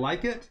that. I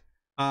like it.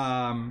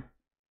 I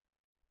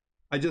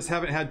just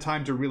haven't had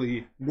time to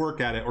really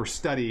work at it or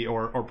study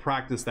or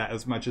practice that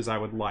as much as I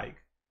would like.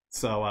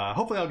 So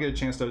hopefully I'll get a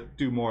chance to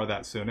do more of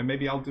that soon, and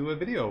maybe I'll do a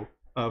video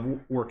of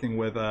working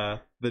with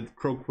the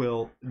Crow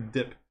Quill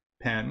dip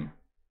pen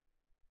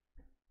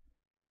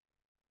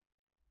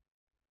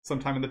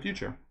sometime in the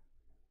future.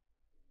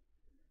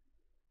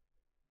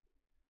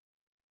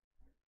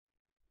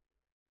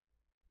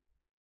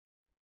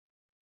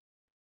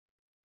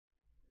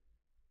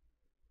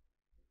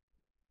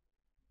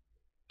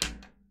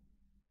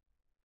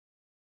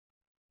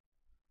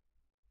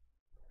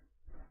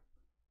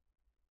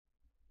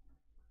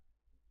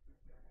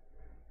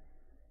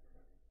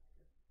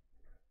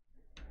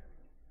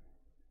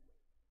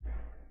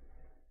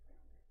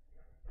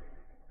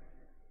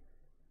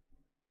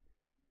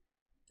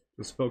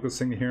 Just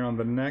focusing here on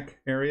the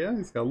neck area.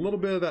 He's got a little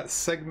bit of that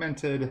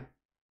segmented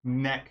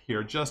neck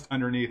here, just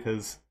underneath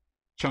his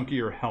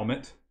chunkier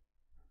helmet.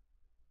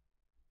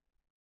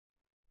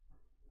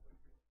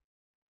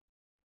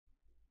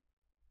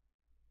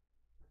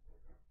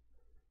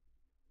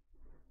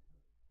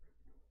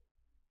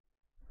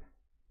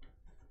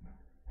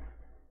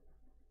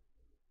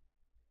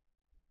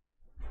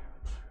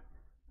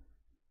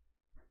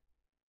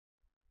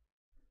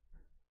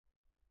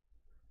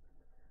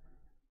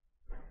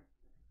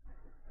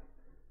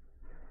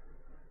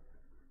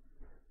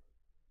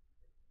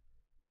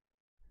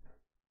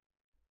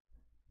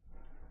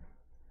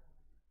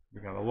 We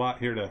got a lot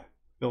here to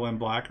fill in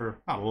black, or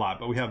not a lot,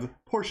 but we have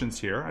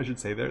portions here, I should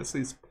say. There's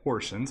these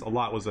portions. A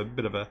lot was a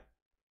bit of a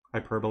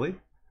hyperbole.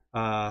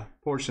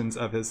 Portions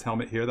of his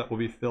helmet here that will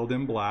be filled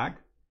in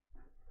black,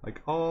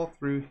 like all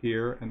through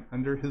here and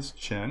under his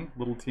chin,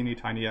 little teeny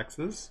tiny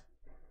X's.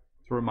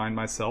 To remind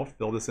myself,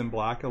 fill this in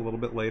black a little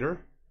bit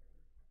later.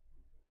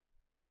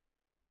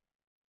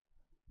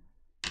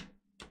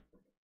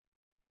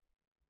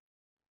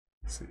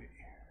 Let's see.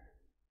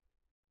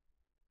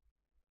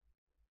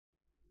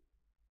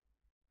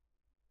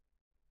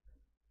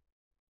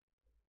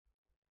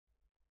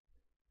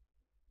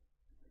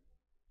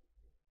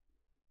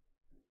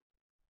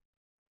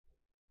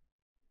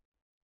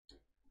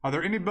 Are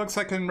there any books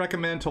I can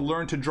recommend to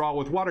learn to draw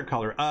with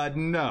watercolor?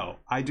 No,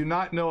 I do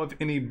not know of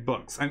any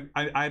books.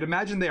 I'd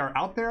imagine they are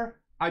out there.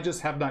 I just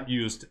have not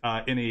used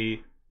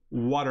any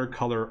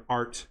watercolor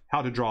art,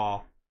 how to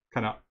draw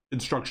kind of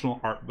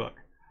instructional art book.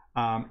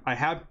 I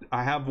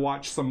have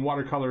watched some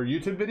watercolor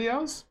YouTube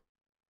videos,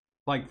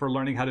 like for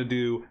learning how to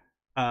do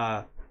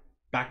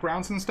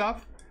backgrounds and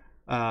stuff,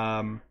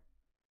 and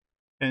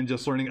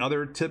just learning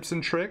other tips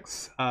and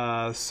tricks.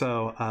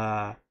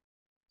 So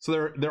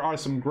there are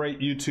some great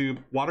YouTube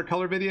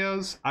watercolor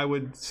videos. I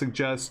would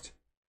suggest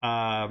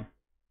checking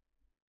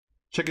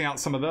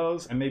out some of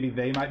those, and maybe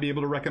they might be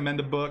able to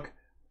recommend a book.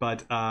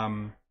 But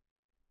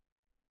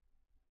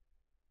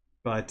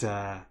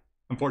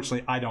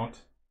unfortunately, I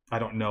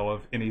don't know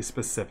of any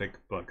specific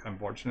book.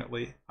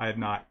 Unfortunately, I have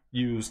not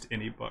used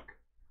any book.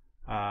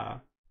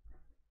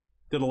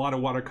 Did a lot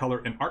of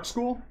watercolor in art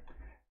school,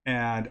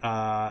 and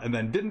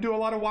then didn't do a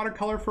lot of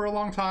watercolor for a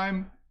long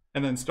time,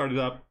 and then started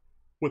up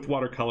with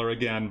watercolor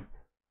again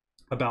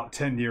about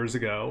 10 years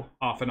ago,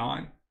 off and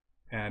on.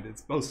 And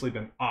it's mostly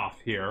been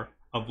off here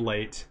of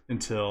late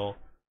until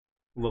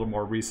a little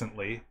more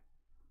recently.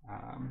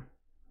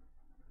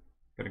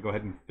 Gonna go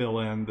ahead and fill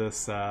in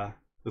this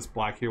this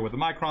black here with a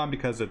micron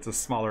because it's a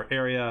smaller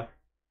area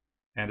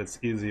and it's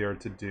easier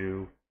to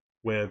do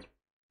with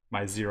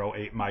my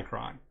 0.8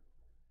 micron.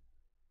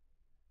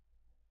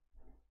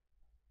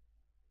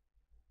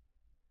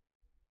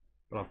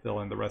 But I'll fill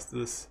in the rest of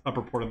this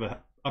upper part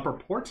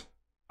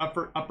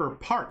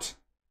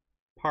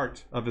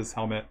of his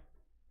helmet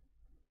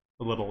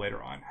a little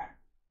later on.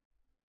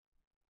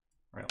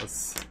 All right,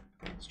 let's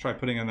Let's try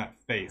putting in that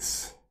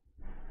face.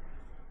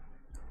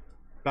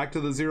 Back to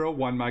the 0.1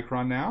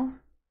 micron now.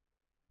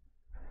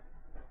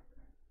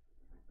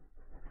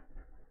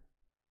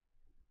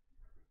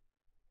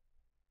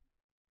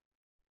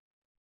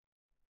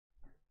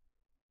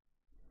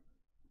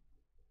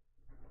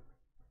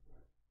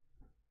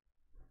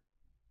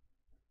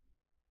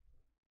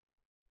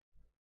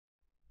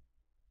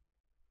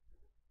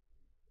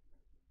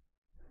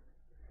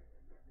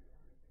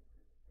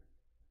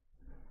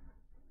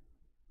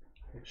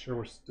 Make sure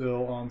we're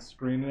still on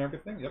screen and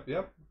everything.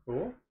 Yep,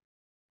 cool.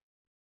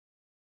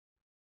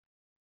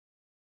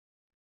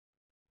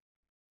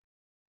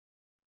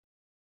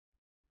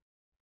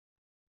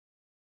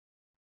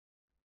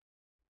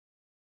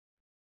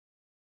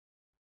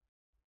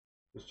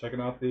 Just checking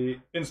out the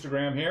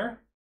Instagram here.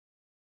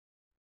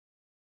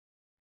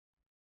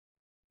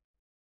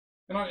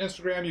 And on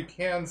Instagram, you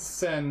can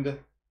send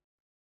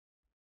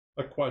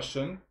a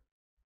question.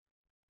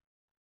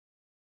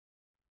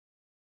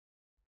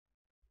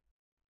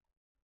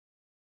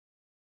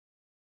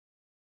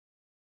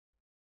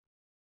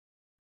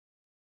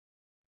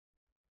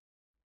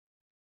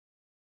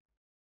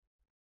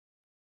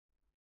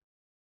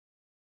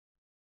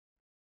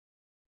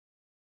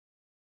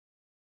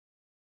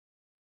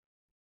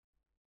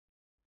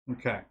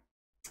 Okay,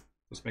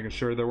 just making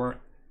sure there weren't,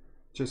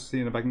 just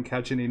seeing if I can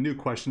catch any new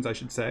questions, I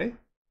should say.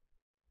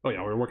 Oh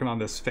yeah, we're working on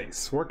this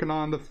face. Working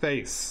on the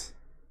face.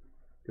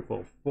 Get a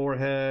little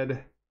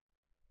forehead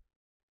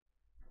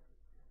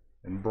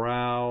and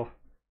brow.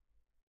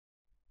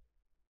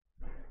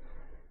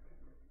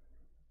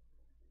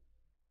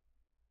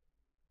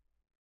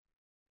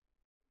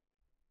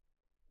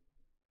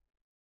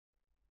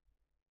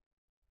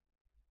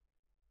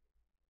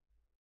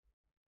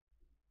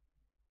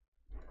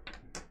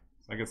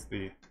 I guess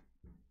the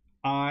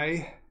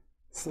eye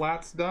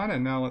slat's done,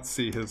 and now let's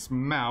see his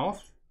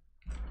mouth.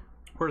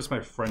 Where's my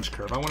French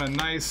curve? I want a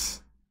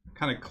nice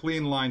kind of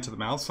clean line to the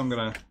mouth, so I'm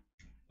gonna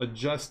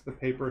adjust the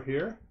paper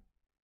here.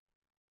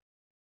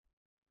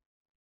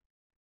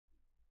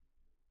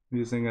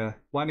 Using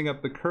lining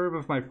up the curve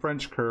of my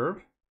French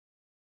curve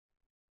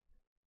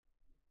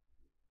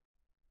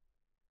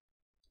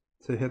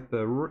to hit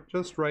the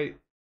just right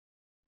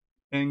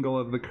angle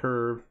of the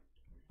curve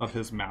of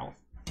his mouth.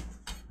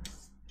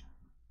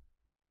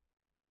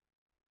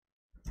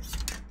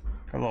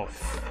 A little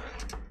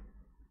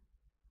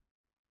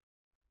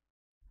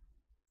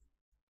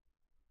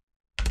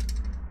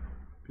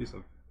piece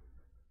of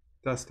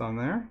dust on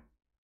there. I want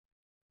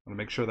to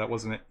make sure that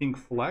wasn't an ink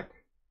fleck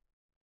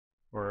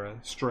or a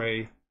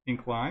stray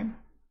ink line.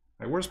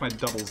 All right, where's my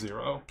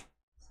 00?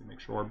 Let's make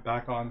sure we're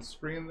back on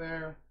screen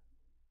there.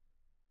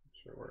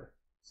 Make sure we're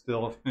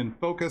still in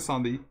focus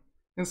on the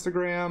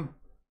Instagram.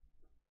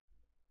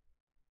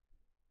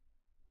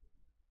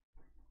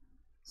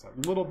 So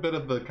a little bit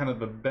of the kind of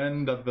the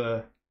bend of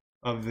the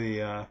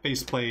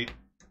faceplate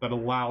that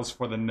allows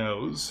for the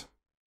nose.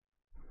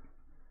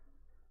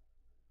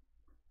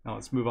 Now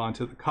let's move on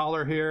to the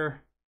collar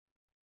here.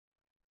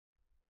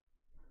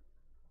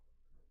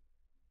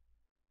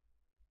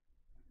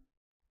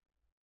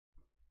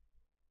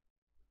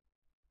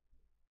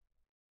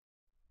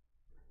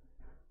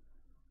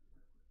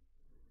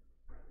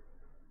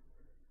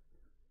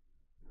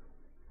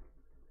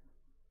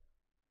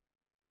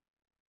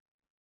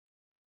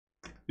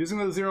 Using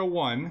the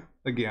 01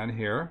 again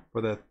here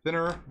for the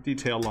thinner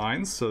detail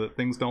lines so that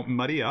things don't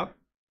muddy up.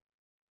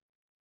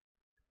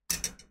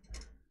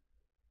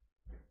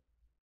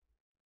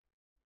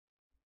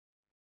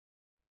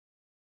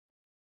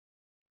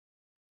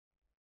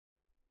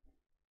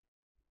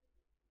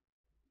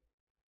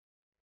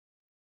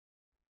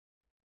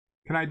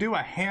 Can I do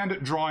a hand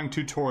drawing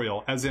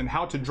tutorial, as in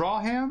how to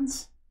draw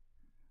hands?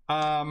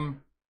 Yeah,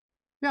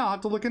 I'll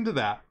have to look into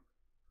that.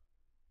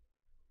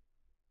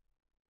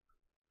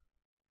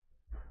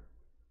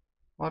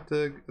 I'll have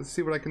to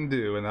see what I can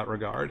do in that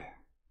regard.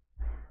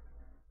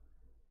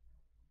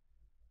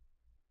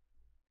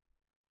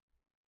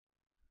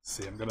 Let's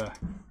see, I'm gonna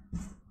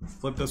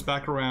flip this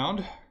back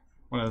around. I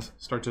want to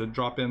start to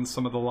drop in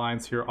some of the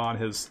lines here on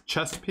his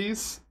chest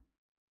piece.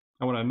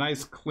 I want a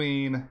nice,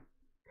 clean,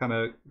 kind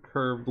of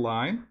curved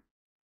line.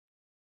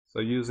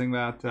 So using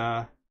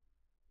that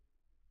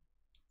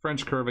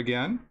French curve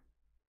again.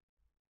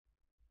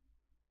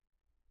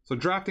 So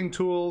drafting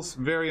tools,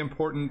 very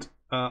important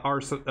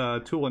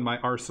tool in my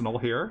arsenal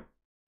here.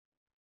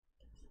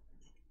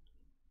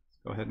 Let's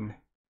go ahead and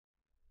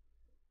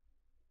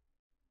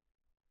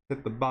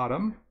hit the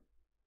bottom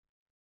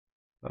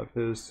of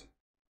his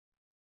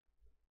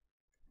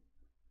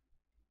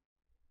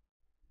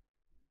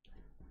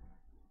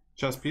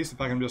chest piece. In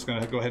fact, I'm just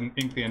going to go ahead and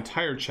ink the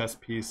entire chest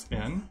piece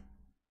in.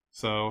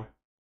 So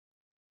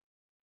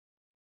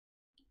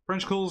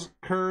French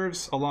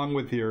curves along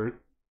with your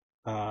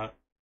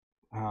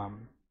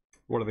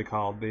what are they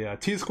called? The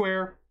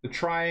T-square, the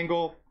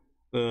triangle,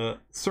 the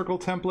circle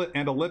template,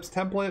 and ellipse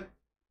template.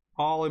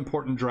 All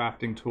important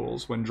drafting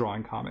tools when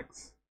drawing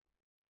comics.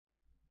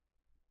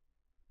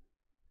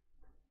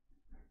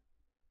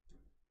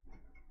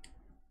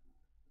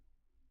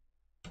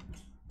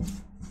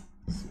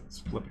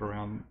 flip it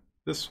around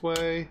this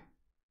way.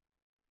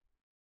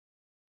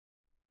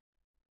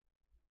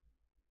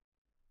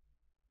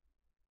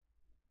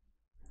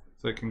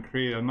 So it can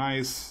create a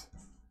nice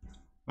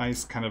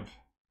kind of,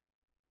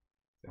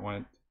 I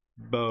want to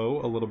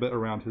bow a little bit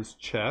around his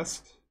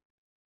chest.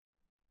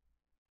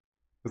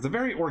 It's a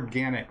very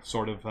organic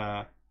sort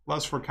of,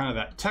 less for kind of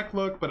that tech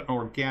look, but an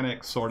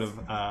organic sort of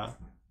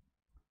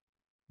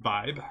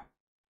vibe.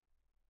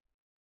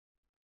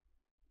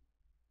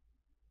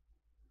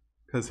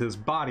 Because his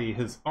body,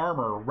 his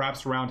armor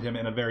wraps around him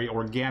in a very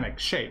organic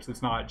shape.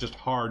 It's not just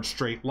hard,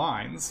 straight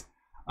lines.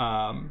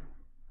 So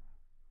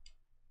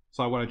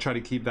I want to try to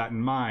keep that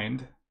in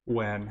mind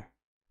when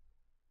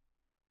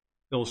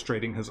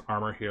illustrating his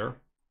armor here.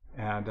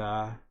 And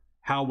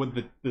how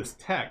would this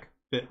tech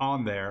fit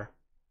on there?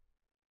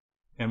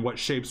 And what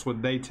shapes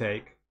would they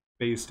take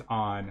based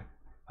on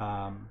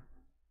the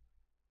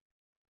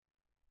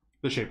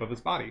shape of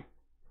his body?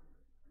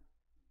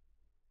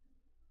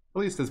 At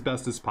least as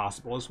best as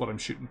possible is what I'm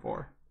shooting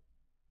for.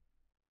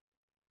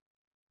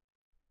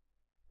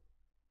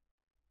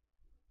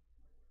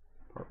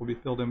 Part will be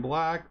filled in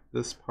black.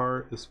 This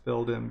part is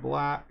filled in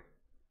black.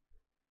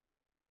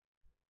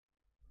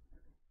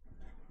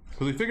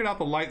 Because we figured out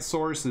the light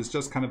source is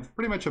just kind of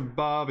pretty much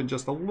above and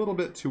just a little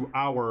bit to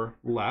our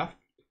left.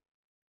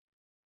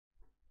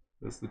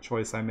 This is the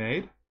choice I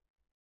made.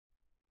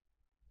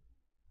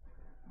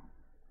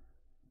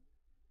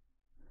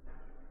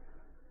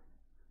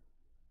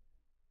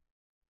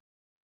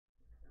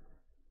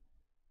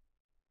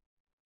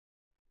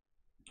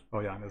 Oh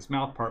yeah, and his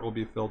mouth part will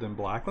be filled in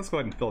black. Let's go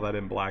ahead and fill that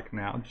in black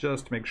now,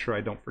 just to make sure I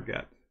don't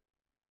forget.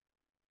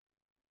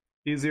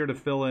 Easier to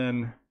fill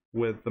in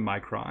with the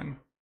Micron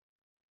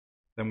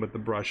than with the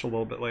brush a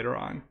little bit later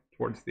on,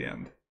 towards the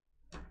end.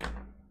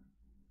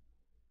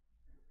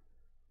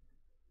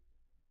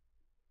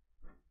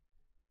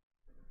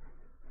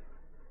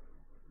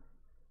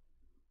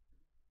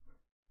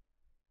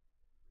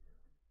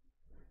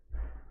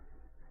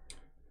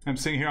 I'm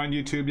seeing here on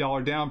YouTube, y'all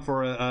are down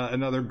for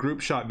another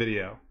group shot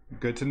video.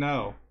 Good to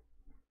know.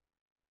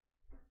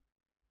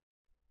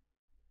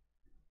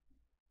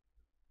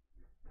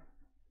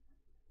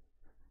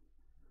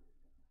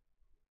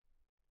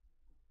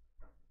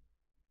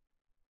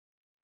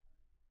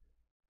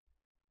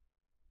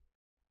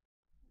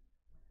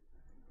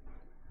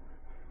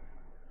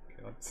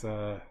 Okay, let's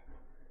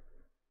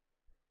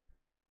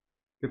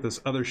get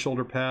this other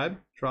shoulder pad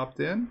dropped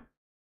in.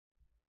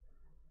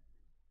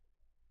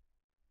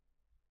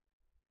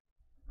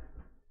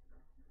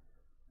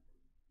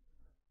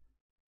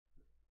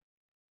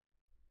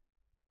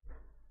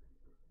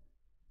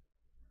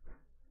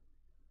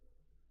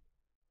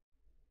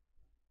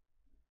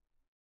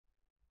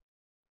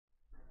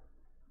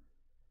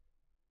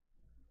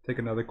 Take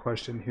another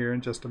question here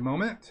in just a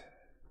moment.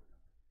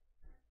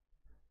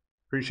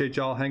 Appreciate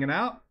y'all hanging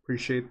out.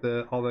 Appreciate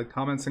all the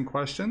comments and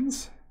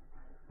questions.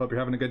 Hope you're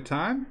having a good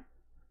time.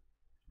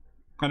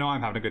 I know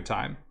I'm having a good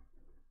time.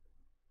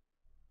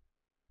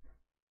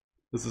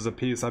 This is a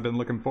piece I've been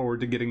looking forward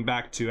to getting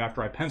back to.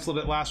 After I penciled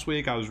it last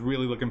week, I was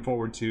really looking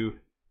forward to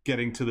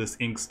getting to this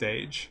ink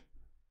stage.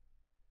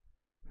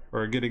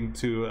 Or getting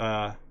to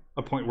a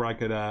point where I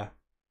could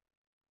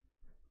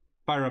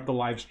fire up the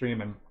live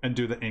stream and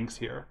do the inks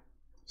here.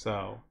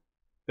 So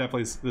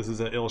definitely this is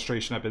an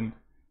illustration I've been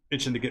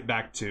itching to get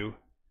back to.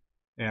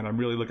 And I'm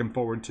really looking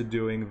forward to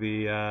doing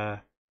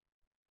the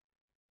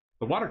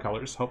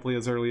watercolors, hopefully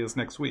as early as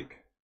next week.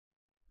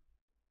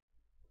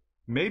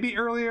 Maybe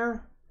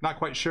earlier, not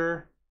quite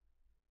sure.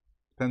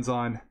 Depends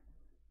on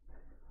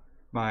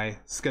my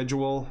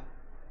schedule.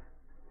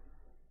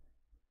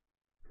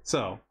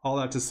 So, all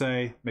that to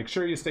say, make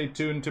sure you stay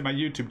tuned to my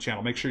YouTube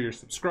channel. Make sure you're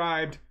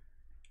subscribed.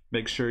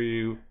 Make sure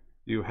you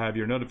have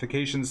your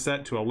notifications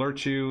set to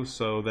alert you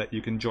so that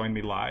you can join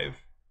me live.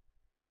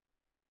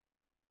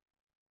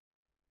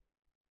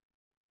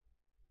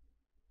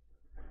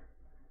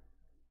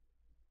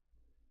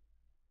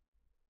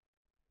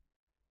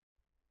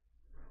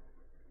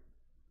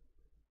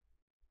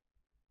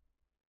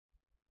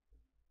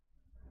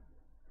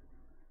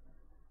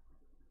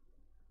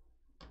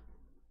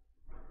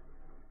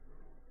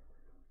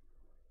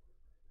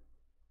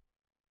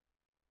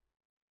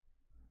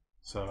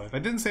 So if I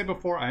didn't say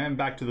before, I am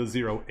back to the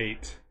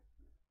 0.8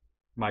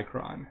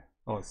 micron.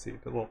 Oh, let's see,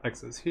 the little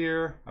X's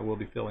here. I will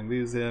be filling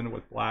these in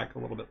with black a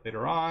little bit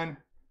later on.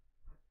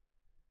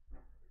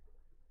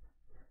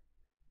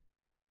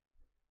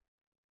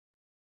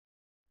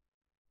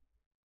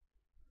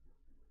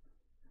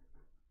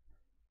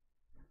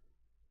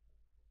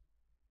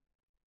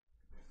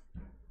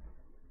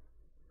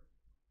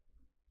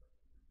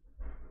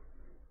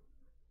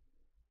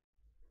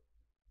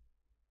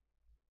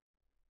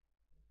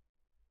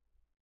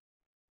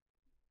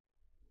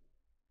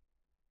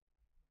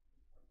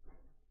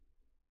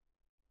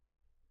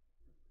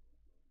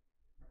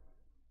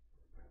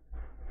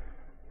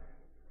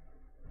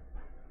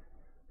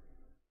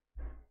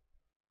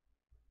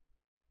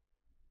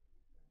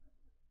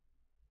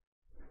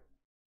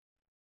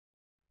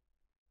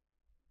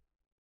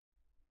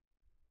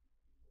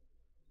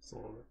 Just a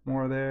little bit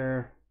more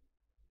there.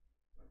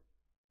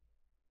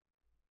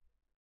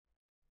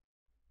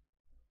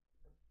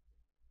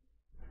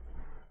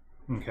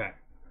 Okay.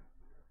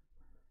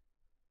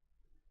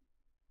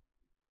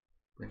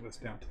 Bring this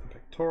down to the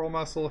pectoral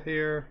muscle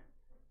here.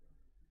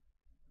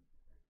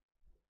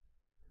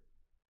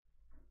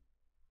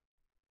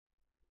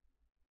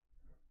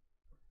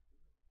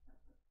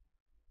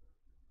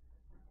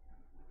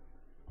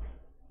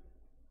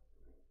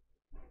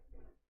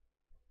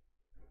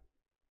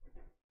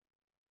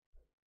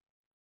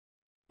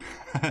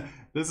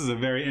 This is a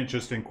very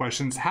interesting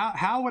question.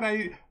 How would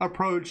I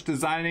approach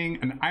designing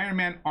an Iron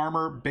Man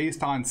armor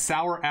based on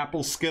sour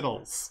apple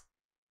Skittles?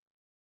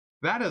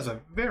 That is a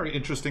very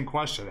interesting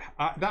question.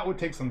 That would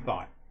take some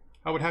thought.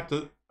 I would have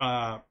to,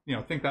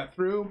 think that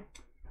through.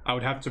 I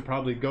would have to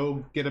probably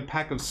go get a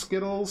pack of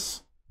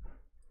Skittles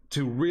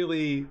to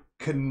really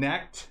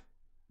connect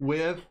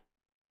with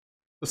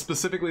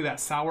specifically that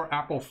sour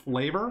apple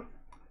flavor.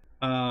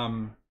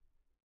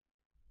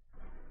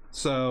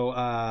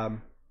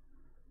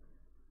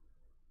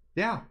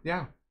 Yeah,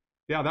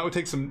 that would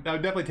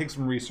definitely take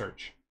some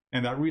research,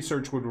 and that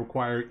research would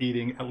require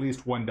eating at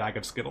least one bag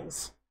of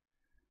Skittles.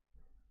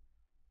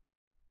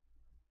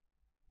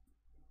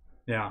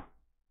 Yeah.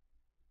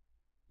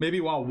 Maybe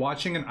while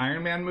watching an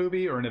Iron Man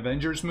movie or an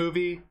Avengers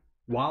movie,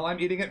 while I'm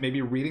eating it,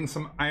 maybe reading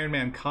some Iron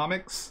Man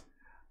comics,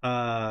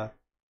 to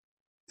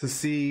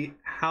see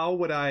how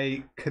would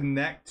I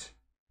connect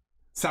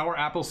sour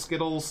apple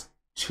Skittles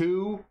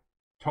to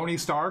Tony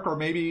Stark, or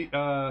maybe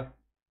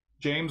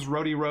James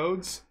Rhodey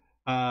Rhodes.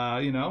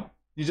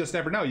 You just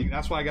never know.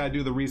 That's why I got to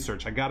do the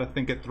research. I got to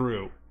think it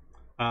through,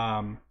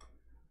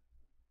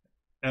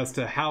 as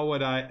to how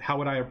would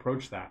I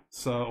approach that.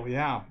 So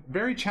yeah,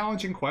 very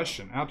challenging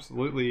question.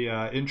 Absolutely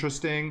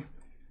interesting.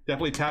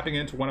 Definitely tapping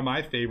into one of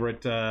my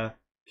favorite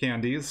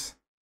candies.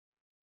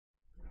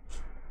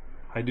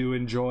 I do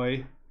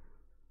enjoy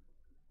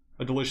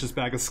a delicious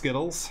bag of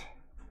Skittles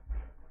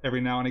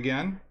every now and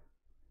again.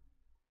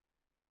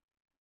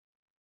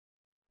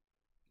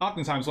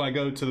 Oftentimes when I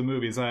go to the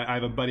movies, I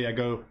have a buddy I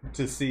go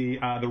to see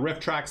the Riff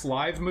Tracks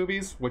Live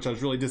movies, which I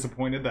was really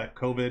disappointed that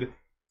COVID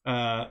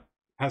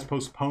has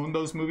postponed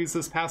those movies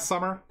this past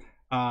summer.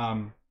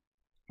 I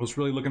was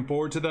really looking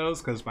forward to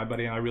those because my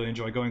buddy and I really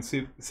enjoy going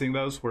seeing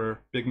those. We're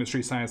big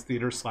Mystery Science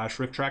Theater /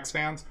 Riff Tracks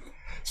fans.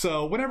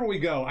 So whenever we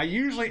go, I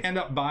usually end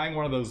up buying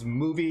one of those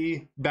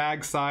movie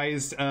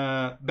bag-sized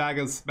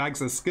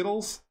bags of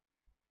Skittles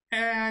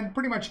and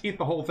pretty much eat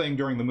the whole thing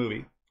during the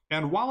movie.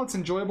 And while it's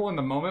enjoyable in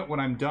the moment, when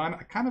I'm done,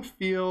 I kind of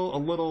feel a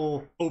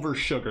little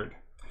over-sugared.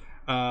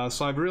 So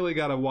I've really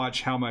got to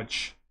watch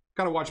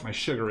my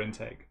sugar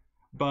intake.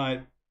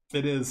 But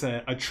it is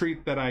a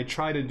treat that I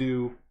try to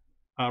do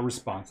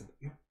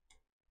responsibly.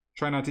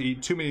 Try not to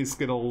eat too many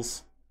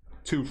Skittles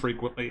too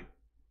frequently.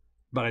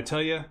 But I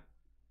tell you,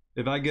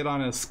 if I get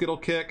on a Skittle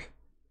kick,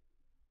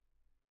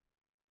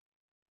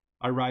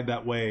 I ride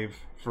that wave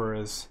for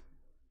as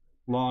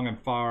long and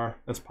far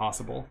as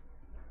possible.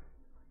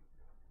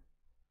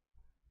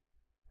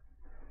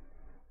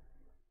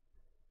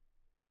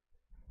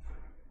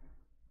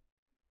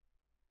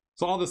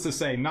 So all this to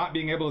say, not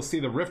being able to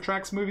see the Riff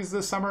Tracks movies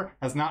this summer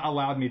has not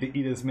allowed me to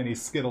eat as many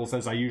Skittles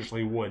as I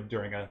usually would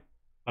during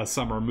a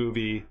summer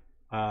movie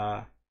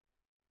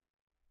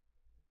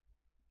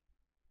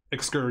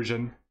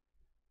excursion.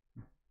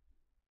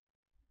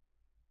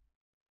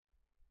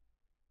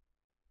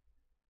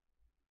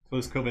 So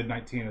this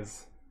COVID-19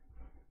 is,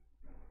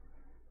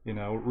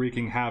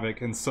 wreaking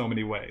havoc in so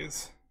many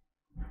ways.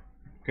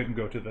 Couldn't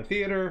go to the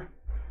theater,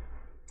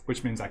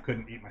 which means I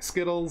couldn't eat my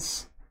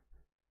Skittles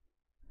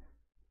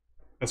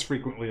as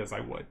frequently as I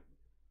would,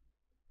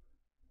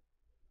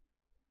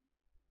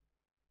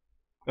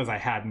 as I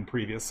had in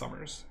previous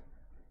summers.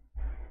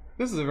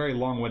 This is a very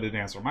long-winded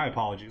answer. My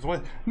apologies.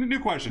 What?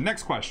 New question.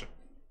 Next question.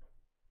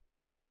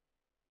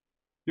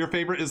 Your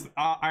favorite is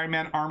Iron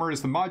Man armor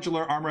is the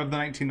modular armor of the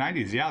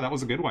 1990s. Yeah, that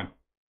was a good one.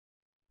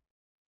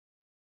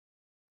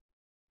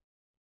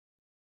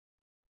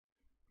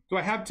 Do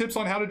I have tips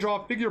on how to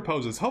draw figure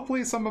poses?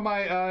 Hopefully some of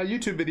my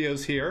YouTube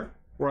videos here,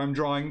 where I'm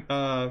drawing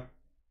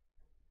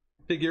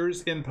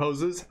figures in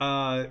poses,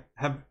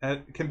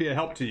 can be a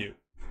help to you.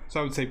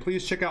 So I would say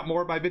please check out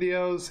more of my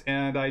videos,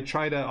 and I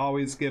try to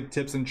always give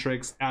tips and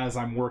tricks as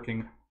I'm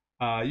working,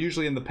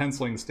 usually in the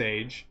penciling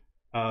stage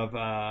of,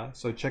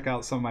 so check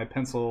out some of my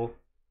pencil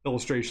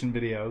illustration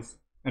videos,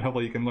 and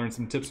hopefully you can learn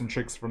some tips and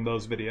tricks from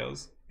those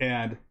videos.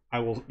 And I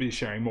will be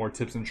sharing more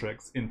tips and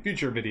tricks in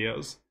future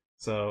videos,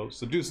 so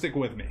do stick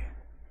with me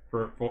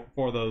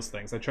for those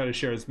things. I try to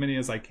share as many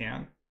as I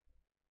can.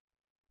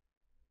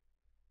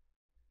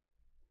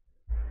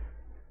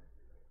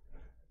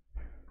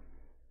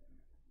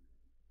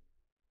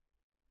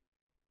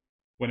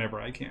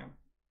 Whenever I can.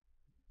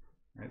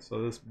 All right,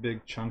 so this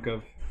big chunk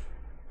of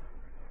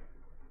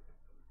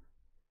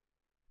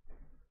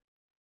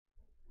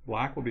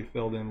black will be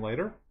filled in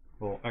later.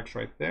 A little X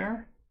right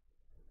there.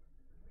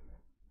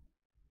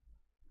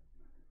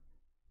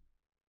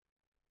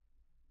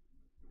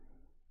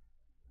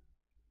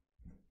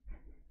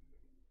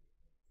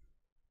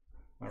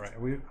 right,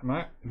 am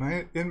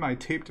I in my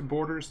taped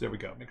borders? There we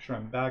go. Make sure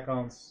I'm back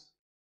on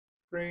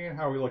screen.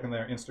 How are we looking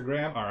there?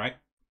 Instagram. All right.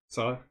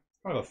 So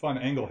kind of a fun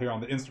angle here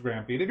on the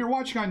Instagram feed. If you're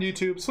watching on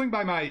YouTube, swing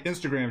by my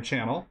Instagram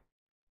channel,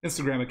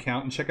 Instagram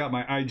account, and check out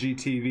my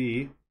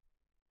IGTV.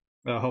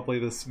 Hopefully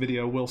this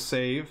video will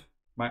save.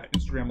 My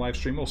Instagram live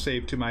stream will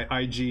save to my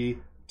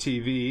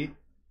IGTV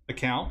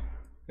account,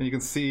 and you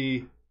can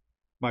see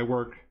my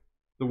work,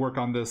 the work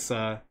on this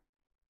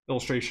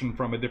illustration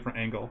from a different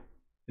angle.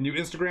 And you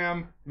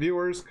Instagram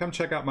viewers, come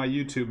check out my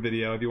YouTube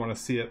video if you want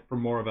to see it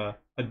from more of a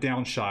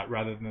down shot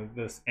rather than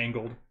this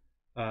angled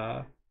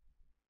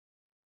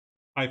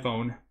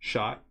iPhone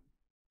shot.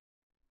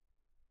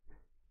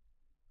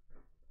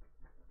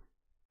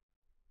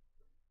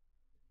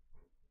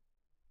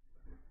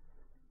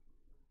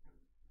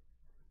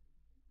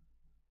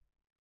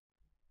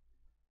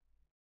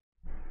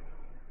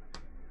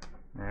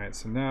 All right,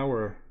 so now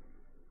we're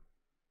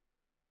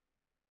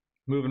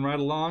moving right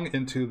along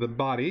into the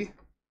body.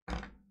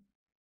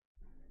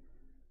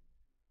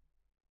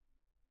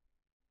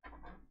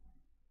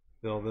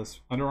 Fill this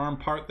underarm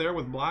part there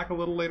with black a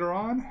little later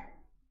on.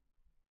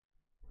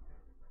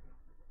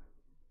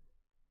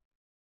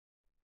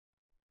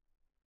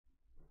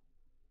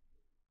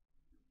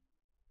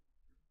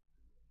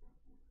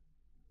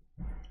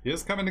 It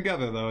is coming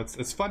together though.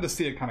 It's fun to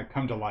see it kind of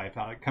come to life,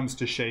 how it comes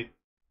to shape.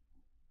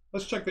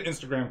 Let's check the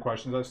Instagram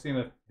questions. I've seen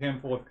a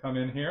handful have come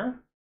in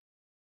here.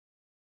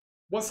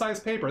 What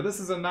size paper? This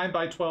is a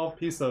 9x12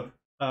 piece of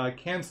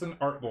Canson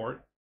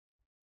artboard.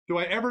 Do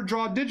I ever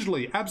draw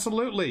digitally?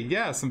 Absolutely,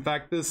 yes. In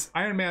fact, this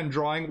Iron Man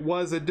drawing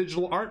was a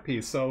digital art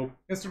piece. So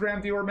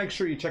Instagram viewer, make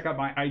sure you check out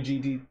my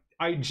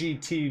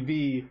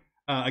IGTV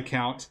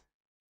account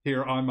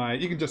here on my,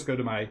 you can just go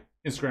to my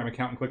Instagram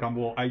account and click on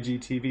the little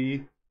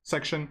IGTV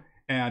section,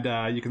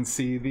 and you can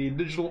see the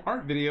digital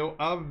art video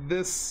of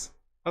this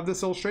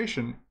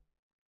illustration.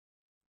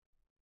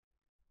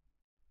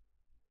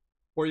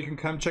 Or you can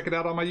come check it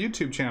out on my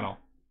YouTube channel.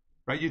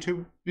 Right,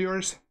 YouTube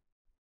viewers?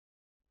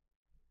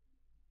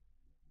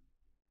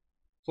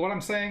 So what I'm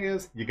saying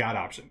is, you got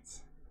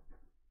options.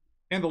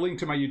 And the link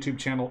to my YouTube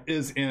channel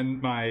is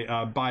in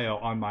my bio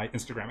on my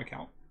Instagram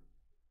account.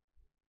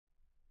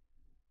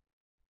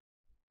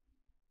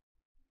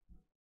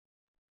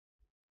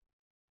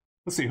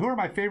 Let's see, who are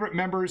my favorite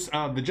members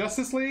of the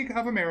Justice League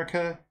of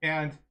America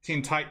and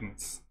Teen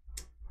Titans?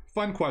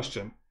 Fun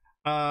question.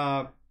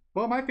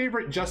 Well, my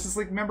favorite Justice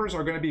League members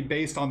are going to be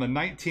based on the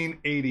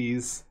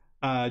 1980s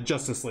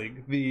Justice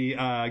League, the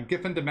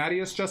Giffen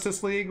DeMatteis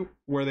Justice League,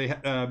 where they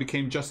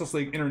became Justice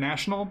League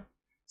International.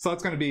 So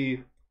that's going to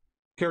be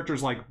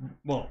characters like,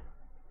 well,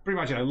 pretty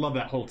much I love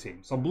that whole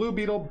team. So Blue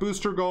Beetle,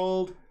 Booster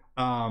Gold,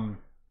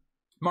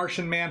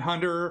 Martian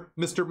Manhunter,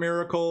 Mr.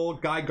 Miracle,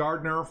 Guy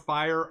Gardner,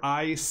 Fire,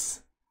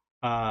 Ice,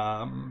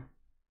 Wally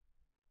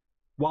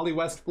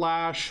West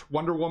Flash,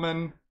 Wonder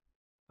Woman,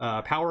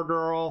 Power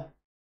Girl,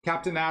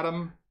 Captain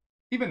Atom,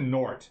 even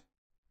Nort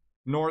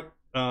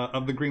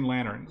of the Green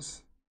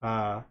Lanterns.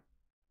 I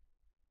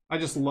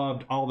just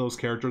loved all those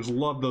characters,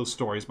 loved those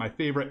stories. My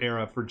favorite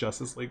era for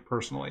Justice League,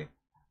 personally.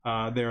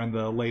 There in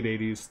the late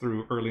 80s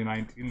through early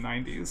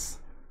 1990s,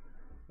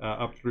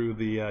 up through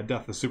the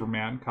Death of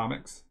Superman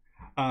comics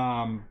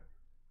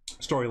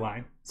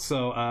storyline.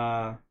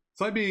 So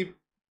that'd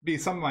be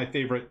some of my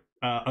favorite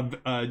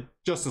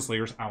Justice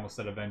Leaguers. I almost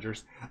said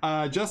Avengers.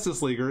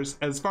 Justice Leaguers.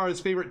 As far as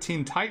favorite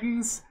Teen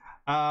Titans,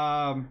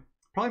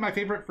 probably my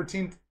favorite for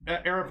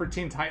era for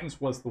Teen Titans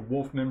was the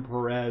Wolfman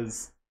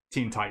Perez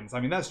Teen Titans. I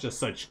mean, that's just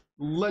such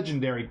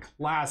legendary,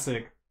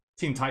 classic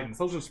Teen Titans.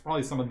 Those are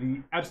probably some of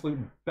the absolute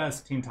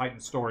best Teen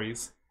Titans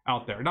stories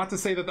out there. Not to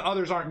say that the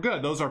others aren't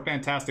good. Those are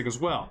fantastic as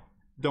well.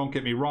 Don't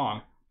get me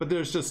wrong. But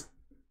there's just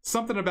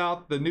something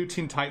about the new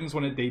Teen Titans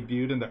when it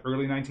debuted in the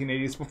early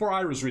 1980s, before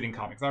I was reading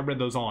comics. I read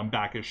those all on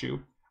back issue.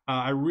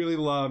 I really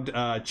loved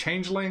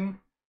Changeling,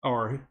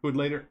 or who would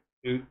later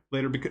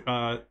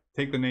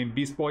take the name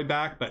Beast Boy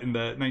back, but in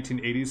the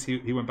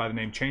 1980s he went by the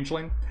name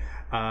Changeling.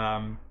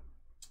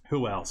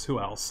 Who else?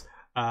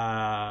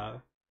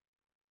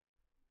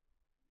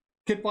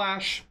 Kid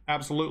Flash,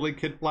 absolutely.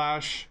 Kid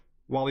Flash,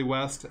 Wally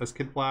West as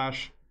Kid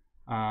Flash,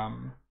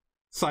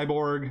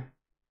 Cyborg,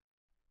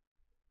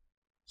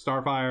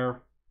 Starfire.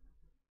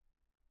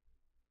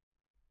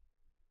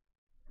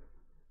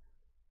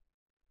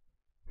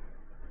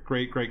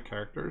 Great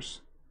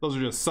characters. Those are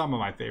just some of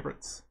my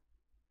favorites.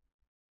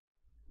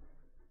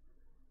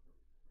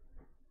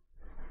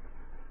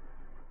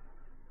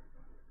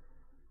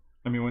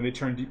 I mean, when they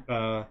turned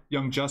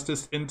Young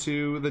Justice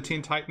into the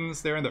Teen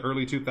Titans there in the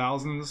early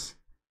 2000s,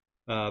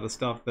 the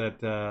stuff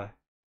that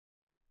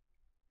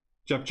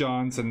Jeff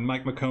Johns and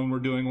Mike McCone were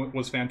doing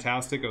was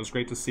fantastic. It was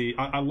great to see.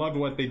 I loved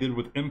what they did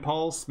with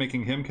Impulse,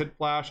 making him Kid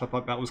Flash. I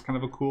thought that was kind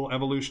of a cool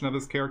evolution of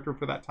his character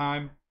for that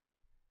time.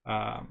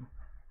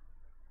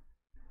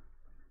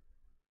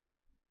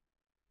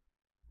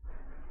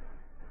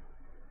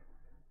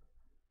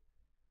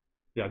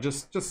 Yeah,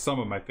 just some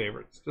of my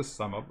favorites. Just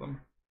some of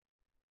them.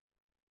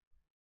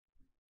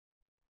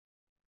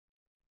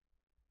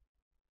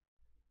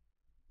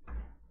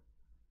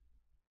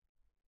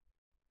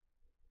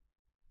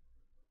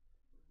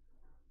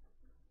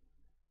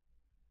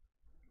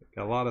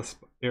 Got a lot of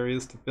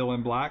areas to fill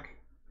in black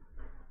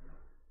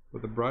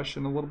with a brush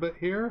and a little bit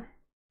here.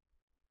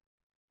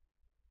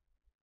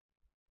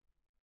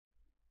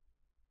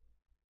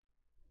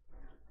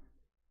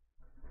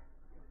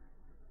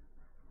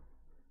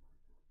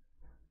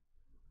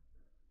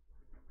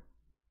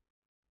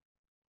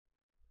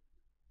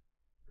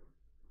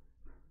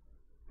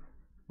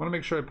 I want to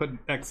make sure I put an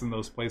X in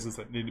those places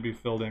that need to be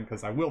filled in,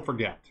 because I will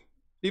forget.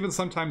 Even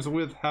sometimes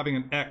with having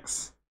an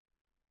X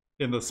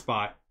in the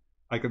spot,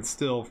 I can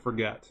still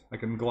forget. I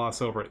can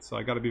gloss over it, so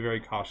I got to be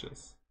very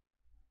cautious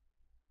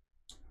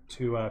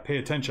to pay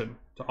attention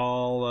to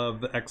all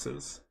of the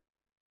X's.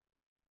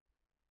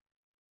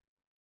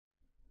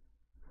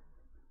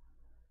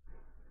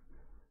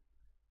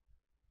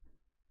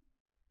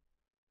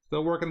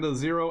 Still working the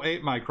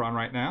 0.8 micron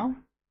right now.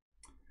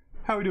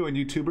 How are we doing,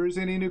 YouTubers?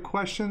 Any new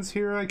questions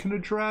here I can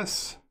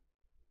address?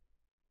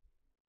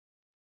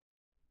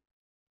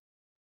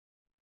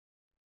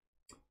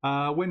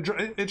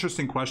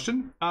 Interesting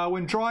question.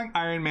 When drawing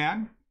Iron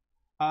Man,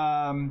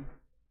 sorry,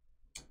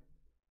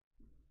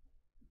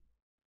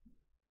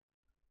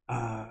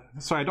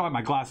 I don't have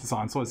my glasses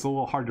on, so it's a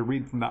little hard to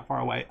read from that far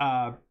away.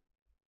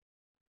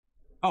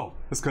 Oh,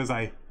 that's because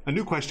a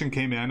new question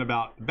came in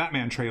about the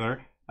Batman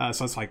trailer.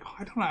 So it's like,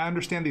 I don't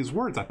understand these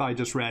words I thought I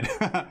just read.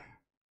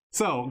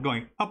 So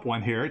going up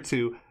one here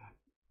to,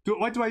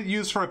 what do I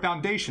use for a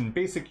foundation?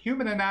 Basic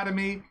human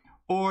anatomy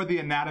or the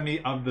anatomy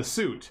of the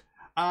suit?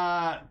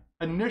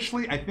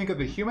 Initially, I think of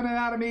the human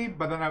anatomy,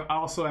 but then I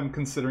also am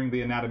considering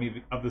the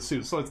anatomy of the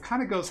suit. So it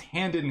kind of goes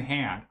hand in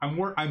hand.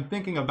 I'm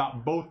thinking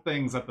about both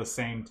things at the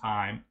same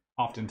time,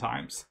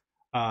 oftentimes,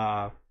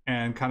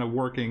 and kind of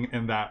working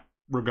in that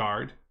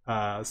regard.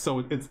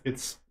 So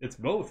it's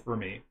both for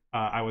me.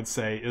 I would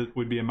say it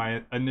would be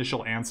my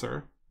initial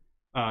answer.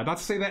 Not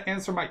to say that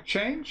answer might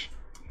change,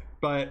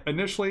 but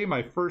initially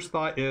my first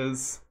thought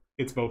is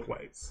it's both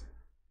ways.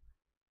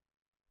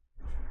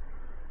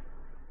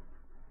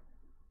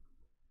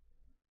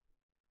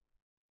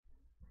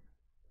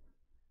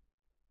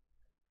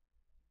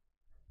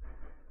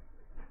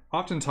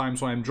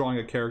 Oftentimes when I'm drawing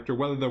a character,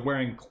 whether they're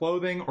wearing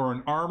clothing or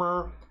an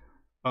armor,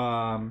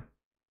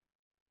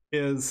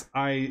 is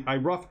I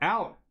rough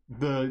out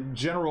the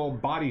general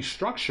body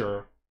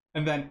structure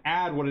and then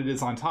add what it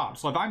is on top.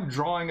 So if I'm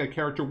drawing a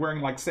character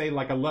wearing, like, say,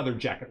 like a leather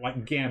jacket,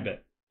 like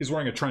Gambit, he's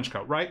wearing a trench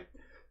coat, right?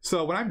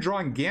 So when I'm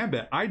drawing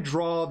Gambit, I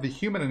draw the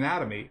human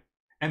anatomy,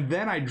 and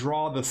then I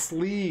draw the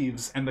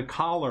sleeves and the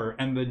collar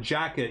and the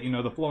jacket, you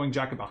know, the flowing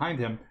jacket behind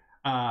him,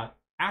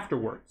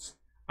 afterwards.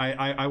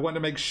 I want to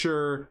make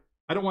sure,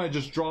 I don't want to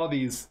just draw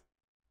these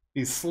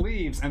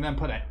sleeves and then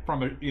put it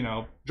from a, you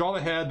know, draw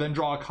the head, then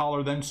draw a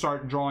collar, then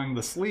start drawing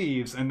the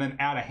sleeves, and then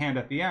add a hand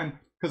at the end,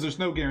 because there's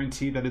no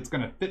guarantee that it's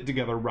going to fit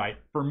together right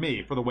for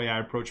me, for the way I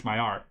approach my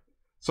art.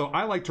 So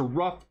I like to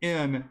rough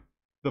in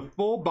the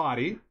full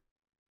body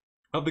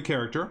of the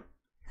character,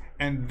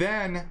 and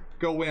then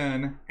go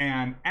in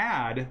and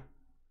add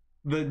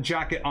the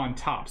jacket on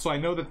top. So I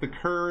know that the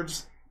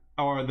curves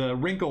or the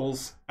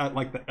wrinkles at,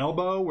 like, the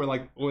elbow, where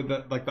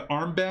the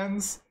arm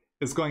bends,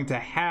 is going to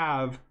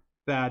have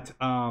that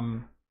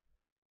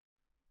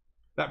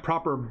that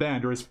proper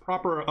bend, or as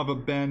proper of a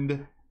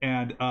bend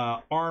and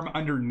arm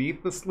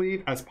underneath the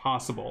sleeve as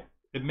possible.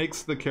 It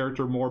makes the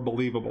character more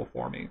believable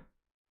for me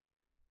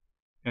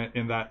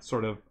in that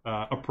sort of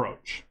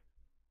approach.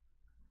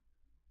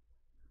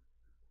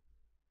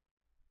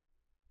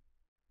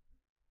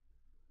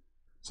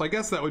 So I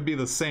guess that would be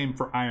the same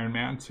for Iron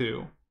Man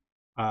too,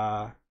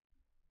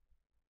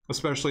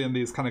 especially in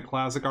these kind of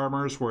classic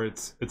armors where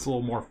it's a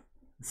little more,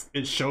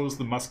 it shows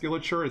the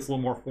musculature, it's a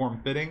little more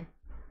form-fitting.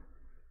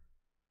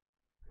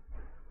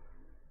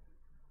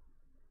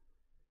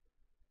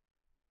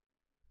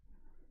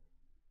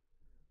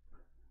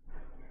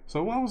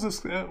 So what was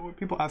this?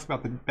 People ask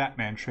about the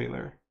Batman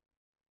trailer.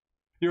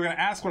 You were going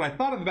to ask what I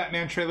thought of the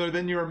Batman trailer,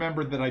 then you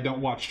remembered that I don't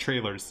watch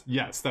trailers.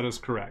 Yes, that is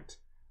correct.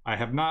 I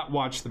have not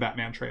watched the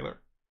Batman trailer.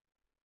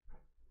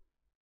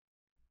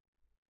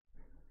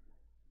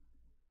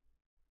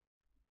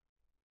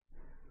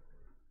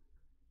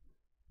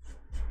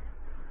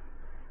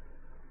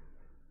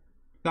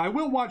 Now I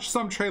will watch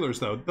some trailers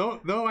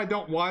though I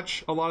don't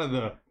watch a lot of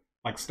the,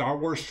 like, Star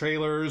Wars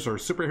trailers or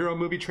superhero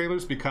movie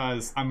trailers,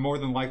 because I'm more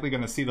than likely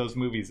going to see those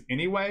movies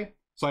anyway,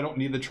 so I don't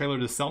need the trailer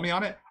to sell me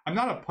on it. I'm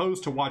not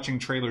opposed to watching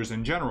trailers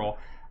in general,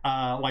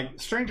 like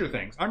Stranger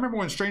Things. I remember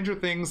when Stranger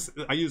Things,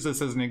 I use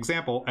this as an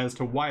example as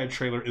to why a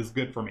trailer is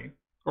good for me,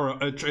 or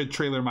a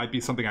trailer might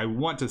be something I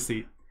want to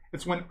see.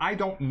 It's when I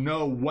don't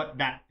know what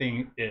that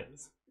thing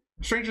is.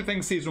 Stranger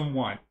Things season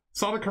 1,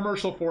 saw the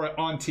commercial for it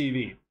on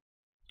TV.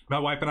 My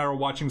wife and I were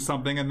watching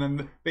something, and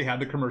then they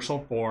had the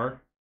commercial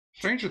for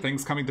Stranger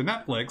Things coming to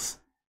Netflix,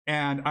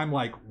 and I'm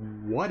like,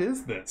 what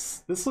is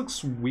this? This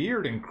looks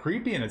weird and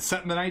creepy, and it's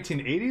set in the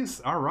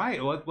 1980s? All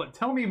right,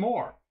 tell me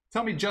more.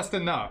 Tell me just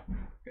enough.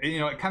 You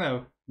know, it kind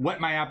of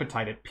whet my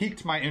appetite. It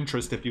piqued my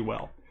interest, if you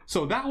will.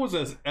 So that was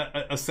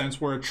a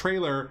sense where a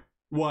trailer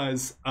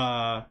was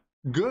a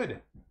good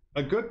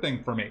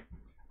thing for me.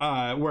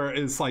 where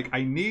it's like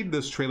I need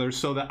this trailer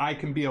so that I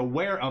can be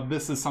aware of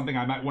this is something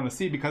I might want to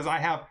see, because I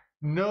have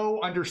no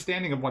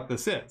understanding of what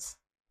this is.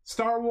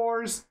 Star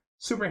Wars,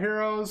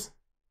 superheroes,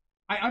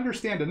 I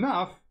understand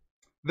enough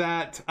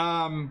that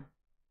that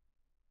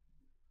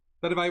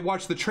if I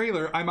watch the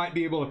trailer, I might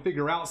be able to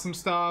figure out some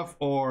stuff,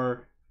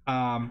 or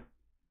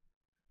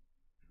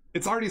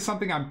it's already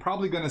something I'm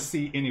probably going to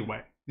see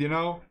anyway, you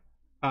know?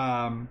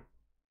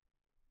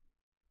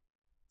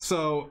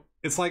 So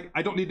it's like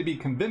I don't need to be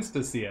convinced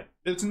to see it.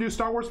 If it's a new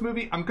Star Wars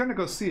movie, I'm going to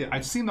go see it.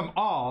 I've seen them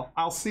all.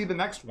 I'll see the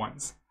next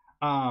ones.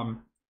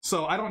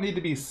 So I don't need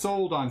to be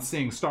sold on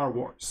seeing Star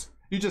Wars.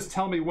 You just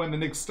tell me when the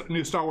next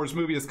new Star Wars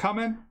movie is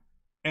coming,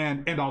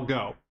 and I'll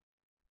go.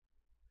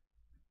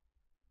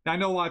 Now, I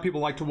know a lot of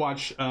people like to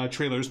watch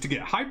trailers to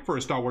get hyped for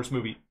a Star Wars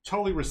movie.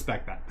 Totally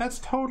respect that. That's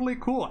totally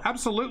cool.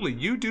 Absolutely.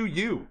 You do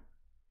you.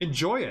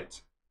 Enjoy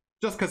it.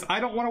 Just because I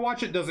don't want to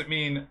watch it doesn't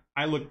mean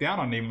I look down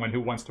on anyone who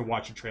wants to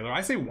watch a trailer.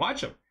 I say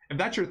watch them. If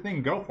that's your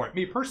thing, go for it.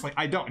 Me personally,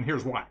 I don't, and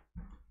here's why.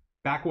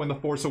 Back when The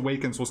Force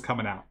Awakens was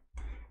coming out,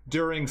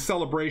 during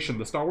Celebration,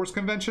 the Star Wars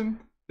convention,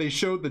 they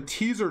showed the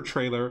teaser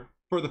trailer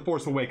for The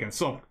Force Awakens.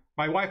 So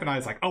my wife and I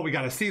was like, oh, we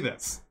got to see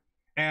this.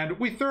 And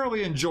we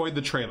thoroughly enjoyed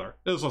the trailer.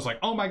 It was like,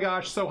 oh my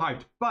gosh, so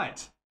hyped.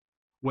 But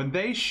when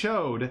they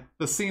showed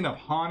the scene of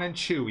Han and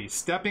Chewie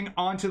stepping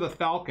onto the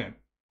Falcon,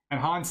 and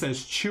Han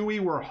says, Chewie,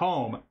 we're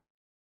home,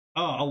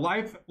 a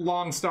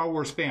lifelong Star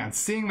Wars fan,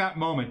 seeing that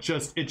moment,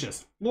 it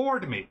just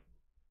floored me.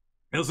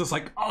 It was just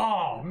like,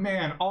 oh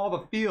man, all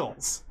the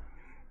feels.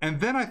 And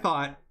then I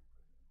thought,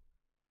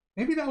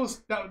 maybe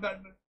those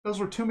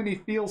were too many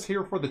feels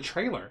here for the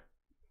trailer.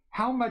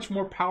 How much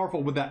more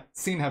powerful would that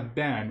scene have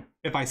been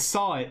if I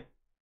saw it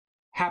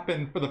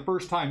happen for the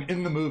first time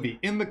in the movie,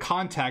 in the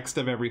context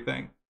of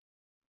everything?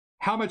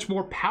 How much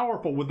more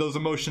powerful would those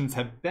emotions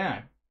have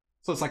been?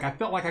 So it's like I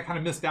felt like I kind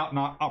of missed out on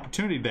an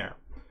opportunity there.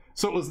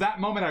 So it was that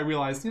moment I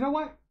realized, you know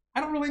what?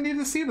 I don't really need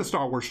to see the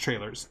Star Wars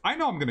trailers. I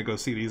know I'm going to go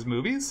see these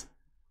movies.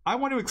 I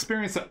want to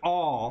experience it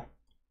all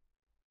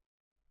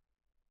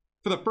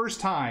for the first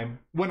time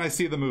when I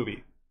see the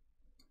movie.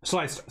 So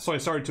I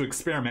started to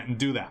experiment and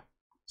do that.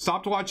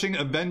 Stopped watching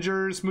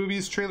Avengers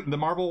movies, the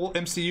Marvel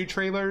MCU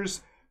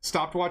trailers,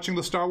 stopped watching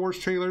the Star Wars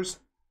trailers.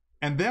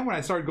 And then when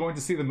I started going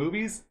to see the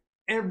movies,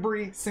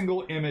 every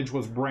single image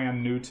was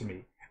brand new to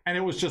me. And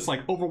it was just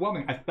like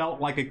overwhelming. I felt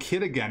like a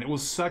kid again. It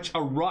was such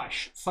a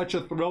rush, such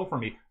a thrill for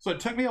me. So it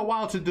took me a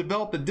while to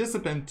develop the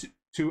discipline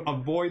to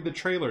avoid the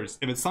trailers.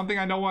 If it's something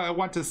I know I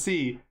want to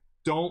see,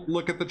 don't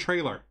look at the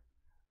trailer.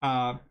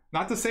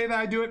 Not to say that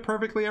I do it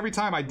perfectly every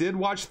time. I did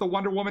watch the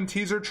Wonder Woman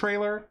teaser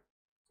trailer.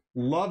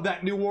 Love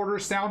that New Order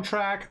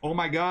soundtrack. Oh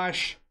my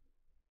gosh.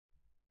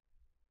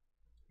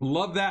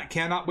 Love that.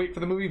 Cannot wait for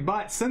the movie.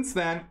 But since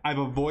then, I've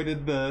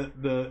avoided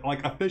the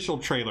like official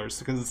trailers,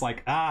 because it's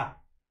like,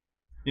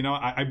 you know,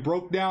 I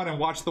broke down and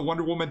watched the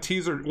Wonder Woman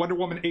teaser, Wonder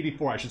Woman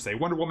 84, I should say,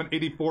 Wonder Woman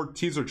 84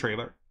 teaser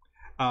trailer.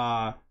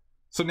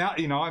 So now,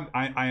 you know,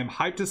 I am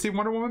hyped to see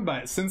Wonder Woman,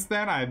 but since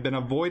then I've been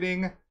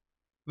avoiding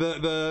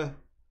the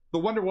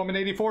Wonder Woman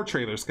 84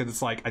 trailers, because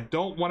it's like I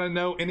don't want to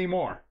know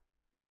anymore.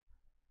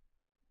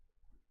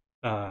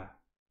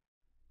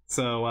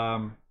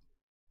 So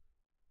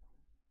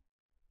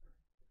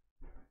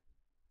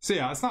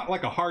yeah, it's not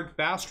like a hard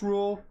fast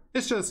rule.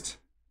 It's just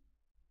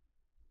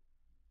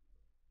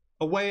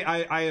a way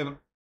I have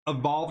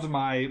evolved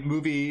my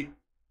movie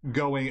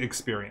going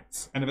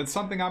experience. And if it's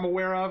something I'm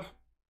aware of,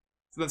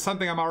 so that's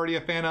something I'm already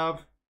a fan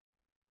of,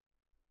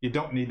 you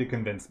don't need to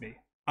convince me.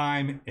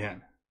 I'm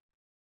in.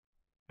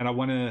 And I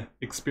want to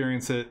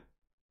experience it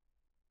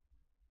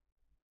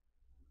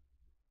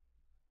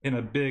in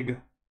a big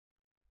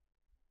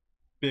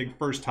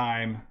first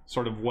time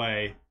sort of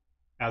way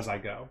as I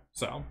go.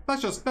 So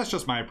that's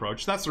just my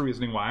approach. That's the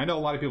reasoning why. I know a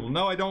lot of people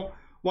know I don't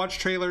watch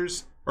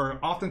trailers, or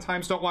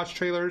oftentimes don't watch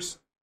trailers.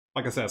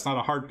 Like I said, it's not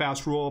a hard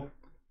fast rule,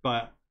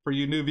 but for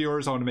you new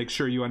viewers, I want to make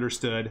sure you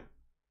understood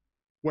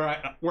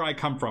where I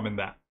come from in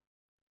that.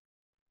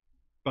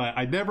 But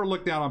I never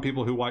look down on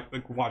people who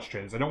watch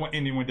trailers. I don't want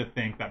anyone to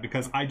think that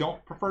because I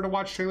don't prefer to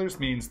watch trailers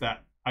means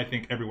that I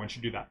think everyone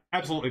should do that.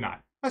 Absolutely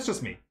not. That's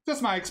just me.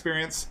 Just my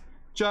experience.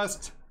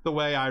 Just the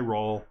way I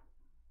roll.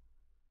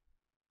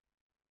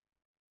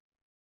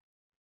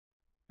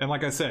 And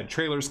like I said,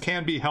 trailers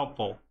can be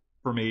helpful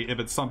for me if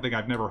it's something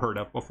I've never heard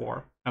of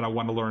before and I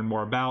want to learn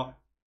more about.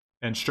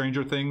 And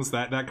Stranger Things,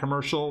 that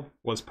commercial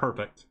was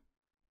perfect.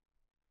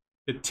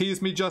 It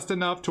teased me just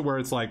enough to where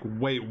it's like,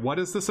 wait, what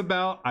is this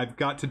about? I've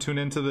got to tune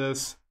into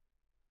this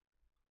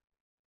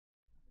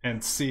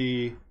and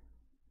see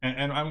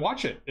and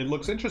watch it. It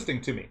looks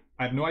interesting to me.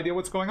 I have no idea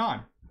what's going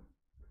on.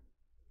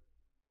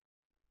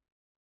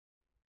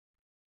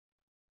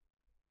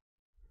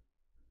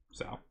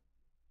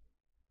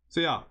 So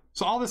yeah.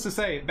 So all this to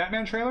say,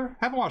 Batman trailer,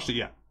 haven't watched it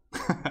yet.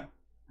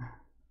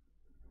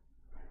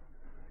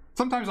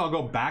 Sometimes I'll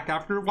go back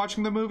after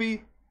watching the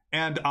movie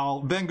and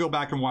I'll then go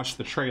back and watch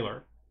the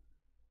trailer.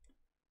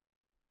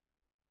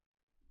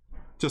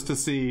 Just to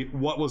see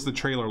what was the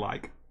trailer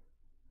like.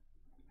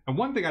 And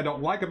one thing I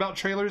don't like about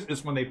trailers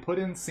is when they put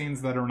in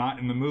scenes that are not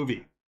in the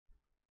movie,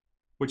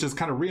 which is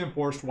kind of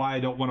reinforced why I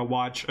don't want to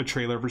watch a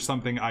trailer for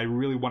something I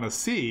really want to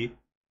see.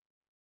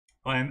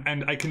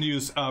 And I can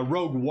use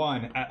Rogue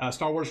One,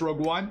 Star Wars Rogue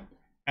One,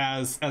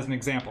 as an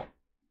example.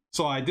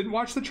 So I didn't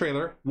watch the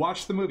trailer,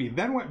 watched the movie,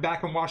 then went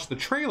back and watched the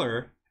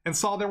trailer and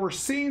saw there were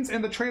scenes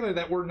in the trailer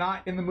that were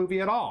not in the movie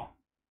at all.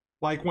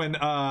 Like when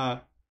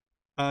Jyn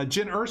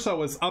Erso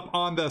was up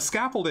on the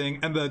scaffolding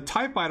and the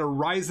TIE fighter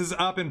rises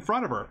up in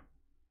front of her.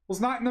 Was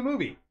not in the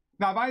movie.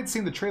 Now, if I had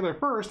seen the trailer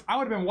first, I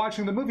would have been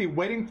watching the movie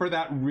waiting for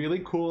that really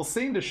cool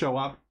scene to show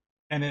up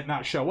and it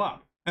not show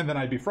up. And then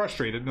I'd be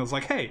frustrated and I was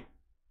like, hey,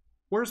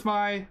 where's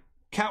my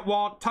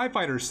catwalk TIE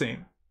fighter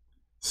scene?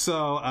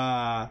 So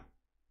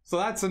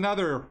that's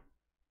another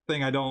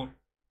thing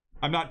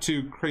I'm not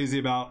too crazy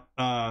about,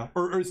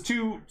 or it's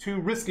too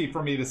risky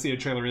for me to see a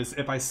trailer, is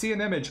if I see an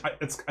image,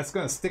 it's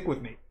going to stick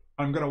with me.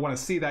 I'm going to want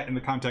to see that in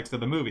the context of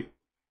the movie.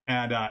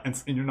 And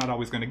you're not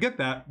always going to get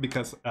that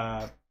because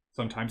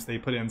sometimes they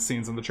put in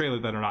scenes in the trailer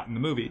that are not in the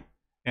movie.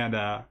 And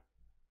I'm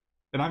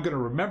going to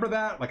remember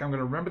that. Like, I'm going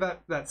to remember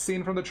that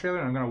scene from the trailer,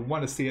 and I'm going to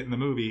want to see it in the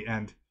movie.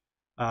 And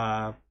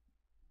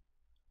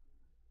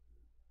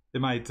it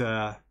might be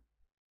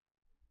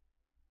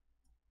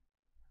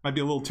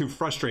a little too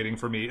frustrating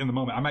for me in the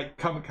moment. I might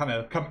come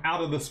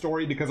out of the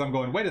story because I'm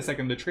going, wait a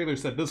second, the trailer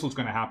said this was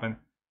going to happen,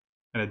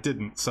 and it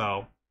didn't.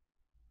 So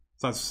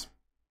that's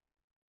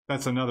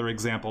another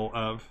example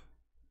of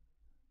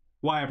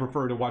why I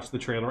prefer to watch the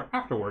trailer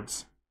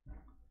afterwards.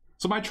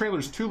 So my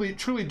trailers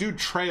truly do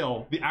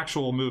trail the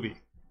actual movie.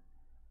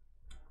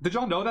 Did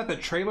y'all know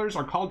that trailers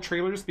are called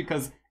trailers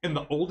because in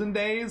the olden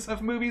days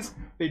of movies,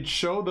 they'd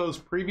show those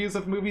previews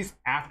of movies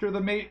after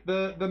the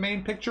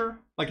main picture?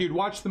 Like, you'd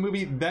watch the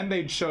movie, then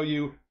they'd show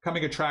you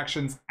coming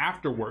attractions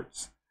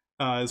afterwards,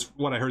 is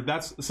what I heard.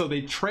 So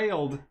they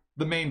trailed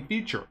the main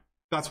feature.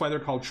 That's why they're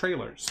called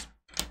trailers,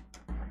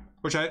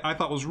 which I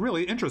thought was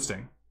really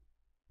interesting.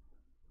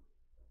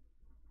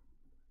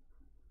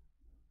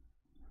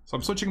 So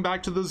I'm switching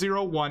back to the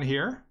 0-1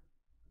 here,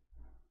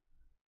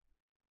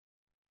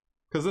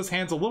 because this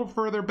hand's a little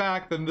further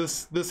back than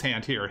this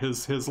hand here.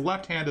 His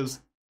left hand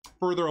is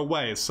further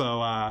away, so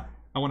I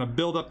want to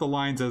build up the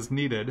lines as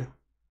needed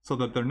so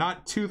that they're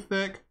not too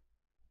thick.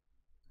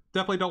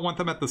 Definitely don't want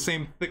them at the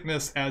same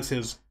thickness as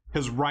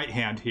his right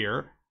hand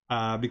here,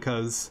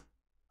 because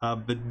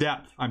of the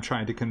depth I'm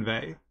trying to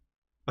convey.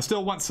 I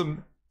still want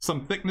some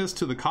thickness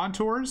to the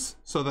contours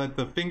so that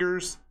the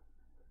fingers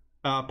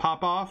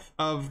pop off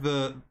of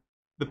the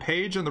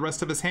page and the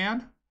rest of his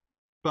hand,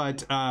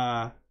 but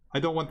I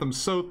don't want them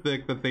so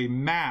thick that they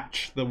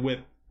match the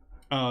width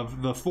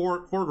of the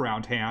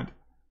foreground hand,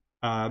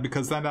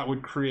 because then that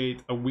would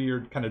create a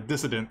weird kind of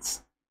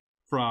dissonance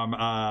from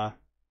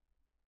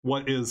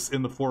what is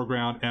in the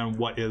foreground and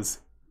what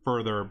is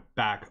further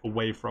back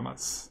away from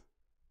us.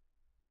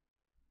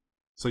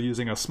 So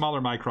using a smaller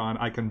micron,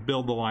 I can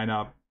build the line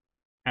up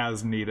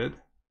as needed,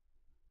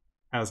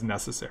 as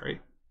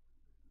necessary.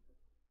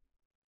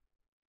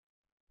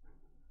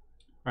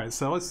 All right,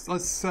 so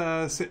let's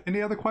see, any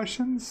other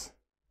questions?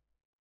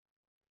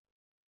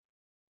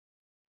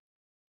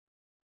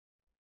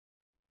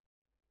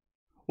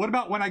 What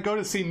about when I go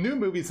to see new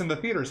movies in the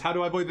theaters? How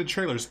do I avoid the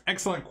trailers?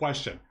 Excellent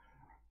question.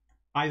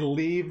 I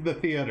leave the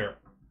theater.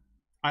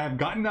 I have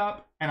gotten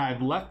up and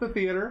I've left the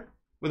theater.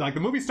 When, like, the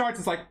movie starts,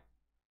 it's like,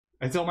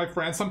 I tell my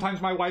friends,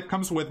 sometimes my wife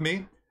comes with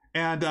me,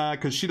 and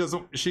because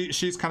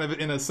she's kind of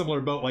in a similar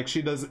boat. Like,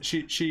 she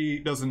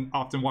doesn't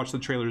often watch the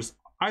trailers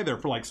either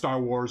for like Star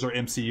Wars or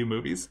MCU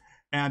movies,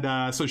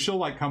 and so she'll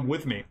like come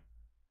with me,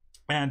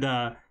 and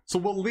so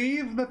we'll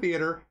leave the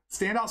theater,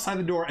 stand outside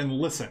the door, and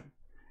listen.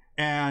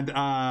 And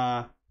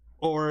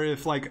or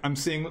if like I'm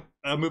seeing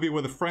a movie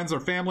with friends or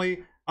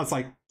family, I was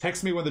like,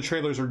 text me when the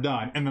trailers are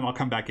done, and then I'll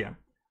come back in.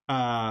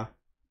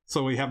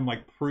 So we have them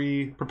like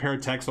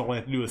pre-prepared text. All I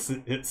have to do is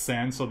hit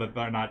send so that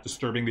they're not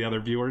disturbing the other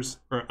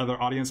viewers or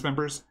other audience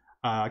members.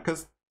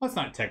 Because let's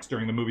not text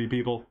during the movie,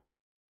 people.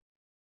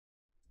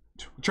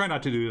 Try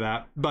not to do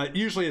that. But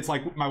usually it's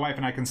like my wife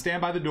and I can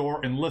stand by the door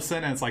and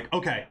listen, and it's like,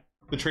 okay,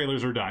 the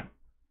trailers are done.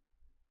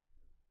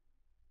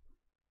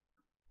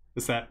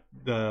 Is that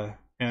the...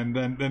 And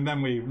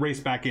then we race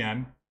back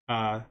in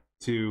for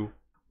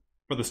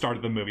the start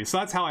of the movie. So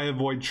that's how I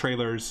avoid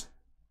trailers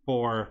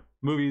for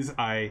movies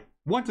I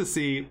want to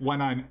see when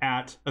I'm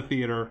at a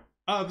theater,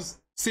 of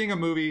seeing a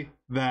movie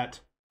that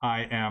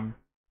I am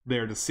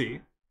there to see.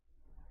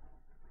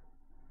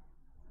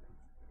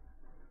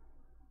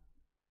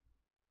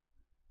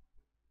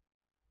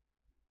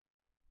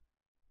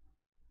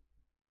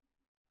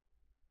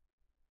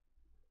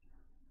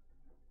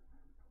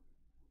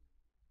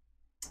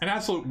 An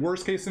absolute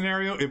worst case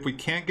scenario, if we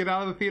can't get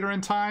out of the theater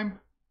in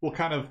time, we'll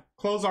kind of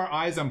close our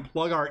eyes and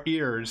plug our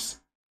ears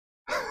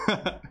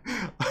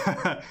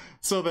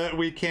so that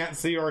we can't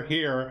see or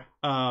hear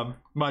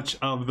much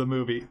of the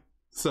movie.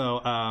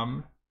 So,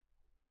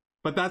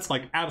 but that's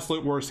like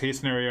absolute worst case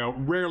scenario.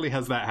 Rarely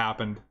has that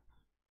happened,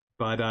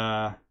 but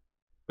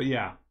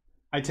yeah,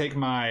 I take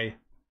my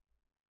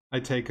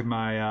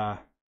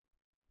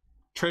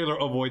trailer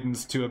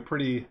avoidance to a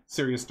pretty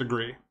serious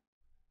degree.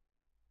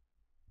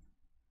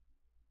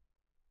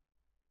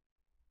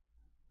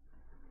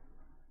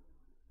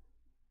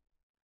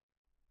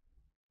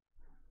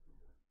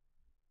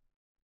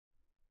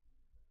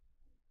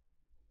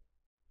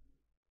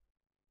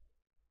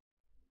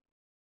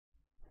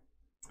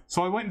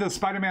 So I went into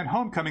Spider-Man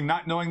Homecoming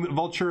not knowing that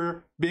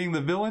Vulture being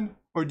the villain,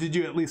 or did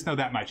you at least know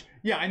that much?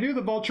 Yeah, I knew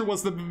the Vulture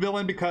was the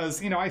villain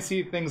because, you know, I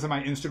see things in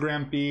my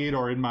Instagram feed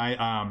or in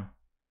my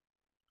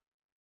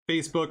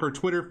Facebook or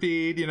Twitter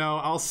feed, you know,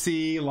 I'll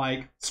see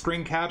like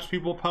screen caps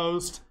people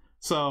post.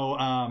 So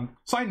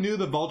so I knew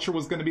the Vulture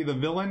was going to be the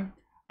villain.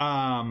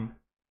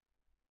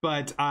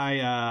 But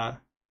I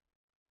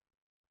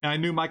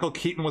knew Michael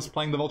Keaton was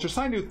playing the Vulture,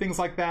 so I knew things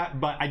like that,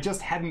 but I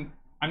just hadn't,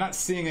 I'm not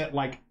seeing it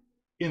like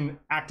in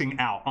acting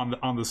out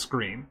on the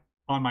screen,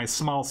 on my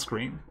small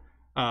screen.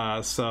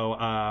 But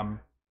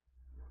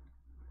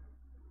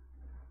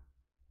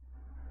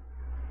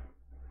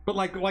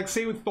like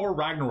say with Thor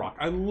Ragnarok,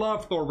 I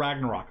love Thor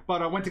Ragnarok,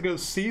 but I went to go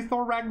see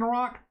Thor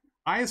Ragnarok.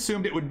 I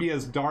assumed it would be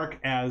as dark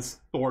as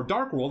Thor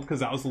Dark World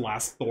because that was the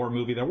last Thor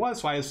movie there was,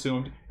 so I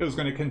assumed it was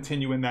going to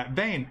continue in that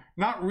vein,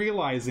 not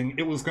realizing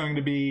it was going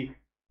to be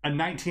a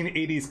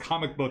 1980s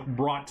comic book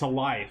brought to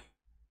life,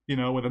 you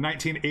know, with a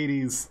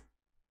 1980s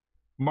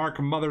Mark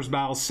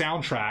Mothersbaugh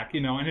soundtrack, you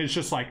know, and it's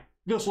just like,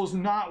 this was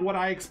not what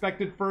I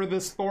expected for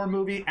this Thor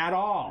movie at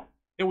all.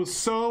 It was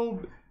so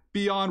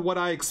beyond what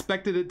I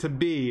expected it to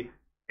be,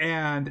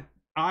 and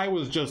I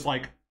was just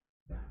like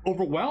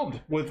overwhelmed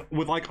with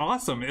like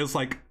awesome. It's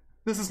like,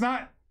 this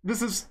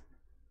is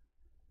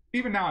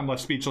even now I'm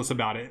left speechless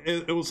about it.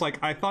 It was like,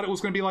 I thought it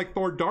was going to be like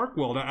Thor Dark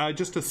World. I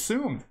just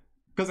assumed,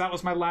 because that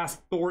was my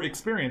last Thor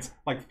experience,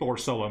 like Thor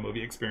solo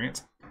movie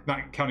experience,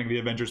 not counting the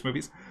Avengers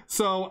movies.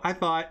 So I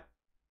thought,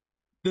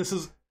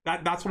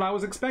 that's what I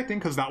was expecting,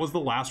 because that was the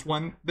last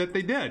one that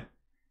they did.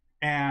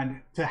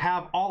 And to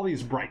have all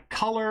these bright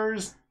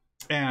colors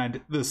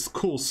and this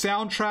cool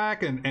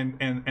soundtrack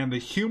and the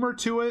humor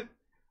to it,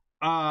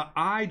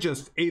 I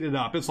just ate it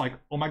up. It's like,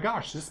 oh my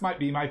gosh, this might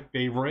be my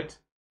favorite,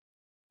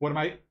 one of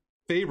my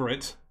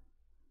favorite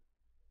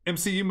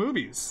MCU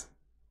movies,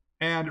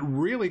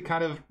 and really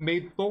kind of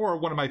made Thor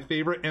one of my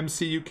favorite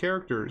MCU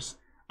characters.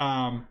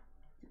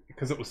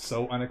 Because it was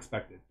so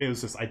unexpected. It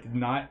was just, I did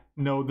not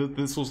know that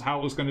this was how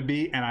it was going to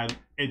be, and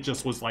it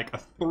just was like a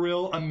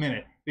thrill a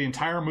minute. The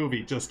entire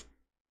movie, just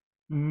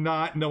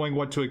not knowing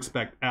what to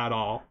expect at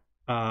all,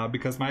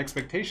 because my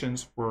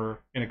expectations were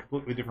in a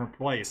completely different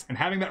place. And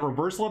having that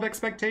reversal of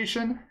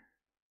expectation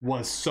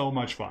was so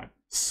much fun.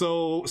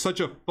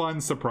 Such a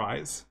fun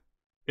surprise.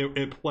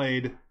 It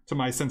played to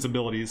my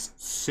sensibilities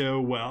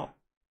so well.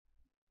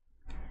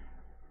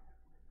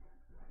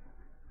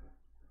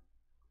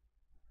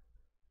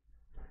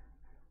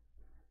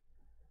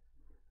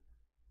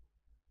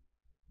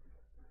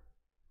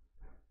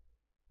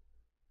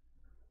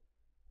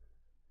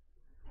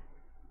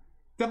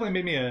 Definitely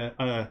made me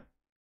a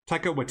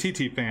Taika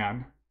Waititi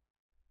fan.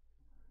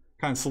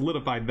 Kind of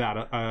solidified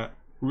that. I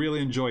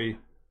really enjoy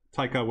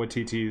Taika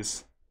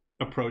Waititi's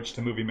approach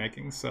to movie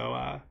making,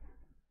 so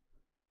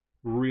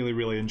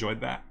really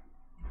enjoyed that.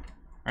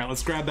 All right,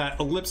 let's grab that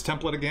ellipse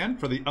template again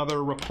for the other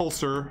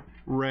repulsor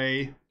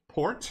ray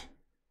port.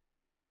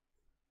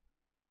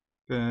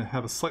 Gonna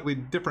have a slightly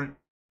different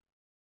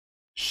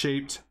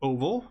shaped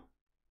oval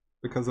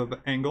because of the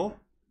angle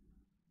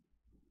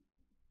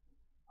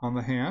on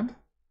the hand.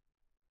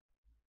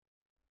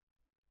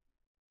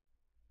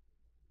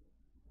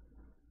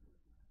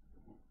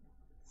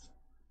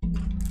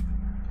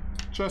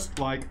 Just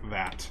like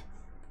that.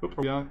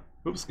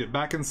 Oops, get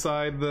back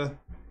inside the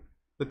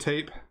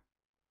tape.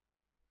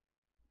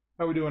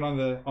 How are we doing on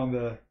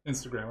the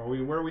Instagram? Are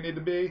we where we need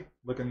to be?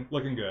 Looking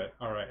good.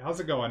 All right. How's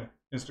it going,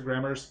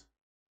 Instagrammers?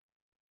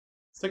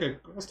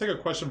 Let's take a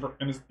question for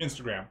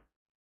Instagram.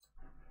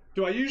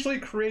 Do I usually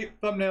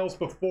create thumbnails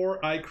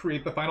before I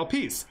create the final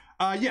piece?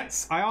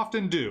 Yes, I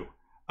often do.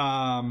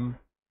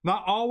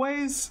 Not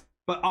always,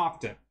 but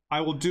often. I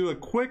will do a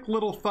quick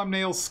little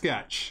thumbnail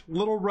sketch,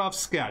 little rough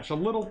sketch, a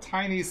little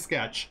tiny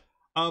sketch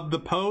of the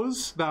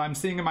pose that I'm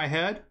seeing in my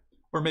head,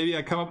 or maybe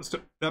I come up with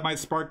that might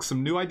spark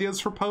some new ideas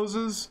for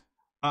poses,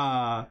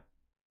 or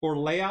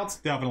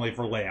layouts. Definitely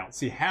for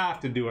layouts. You have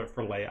to do it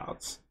for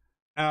layouts.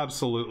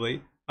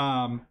 Absolutely.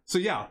 So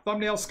yeah,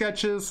 thumbnail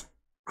sketches,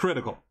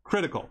 critical.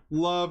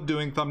 Love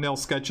doing thumbnail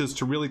sketches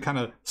to really kind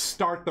of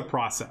start the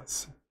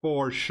process,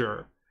 for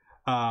sure.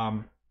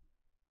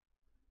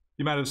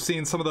 You might have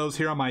seen some of those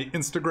here on my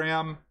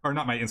Instagram, or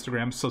not my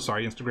Instagram, so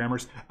sorry,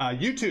 Instagrammers.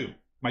 YouTube,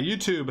 my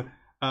YouTube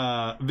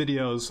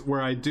videos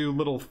where I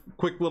do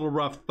quick little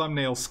rough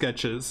thumbnail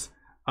sketches.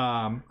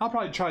 I'll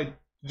probably try to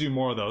do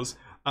more of those,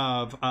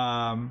 of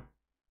kind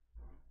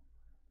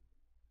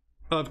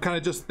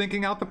of just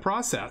thinking out the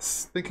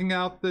process, thinking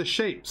out the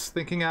shapes,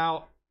 thinking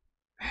out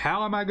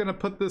how am I going to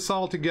put this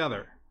all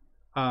together.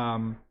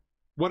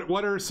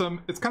 What are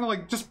some, it's kind of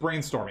like just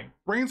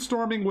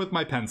brainstorming with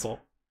my pencil.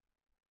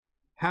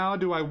 How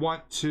do I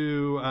want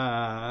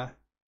to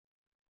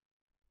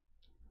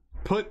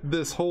put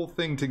this whole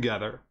thing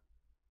together?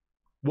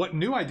 what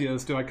new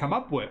ideas do I come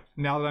up with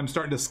now that I'm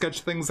starting to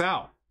sketch things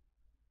out?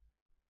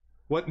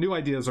 What new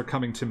ideas are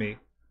coming to me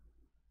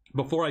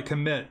before I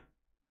commit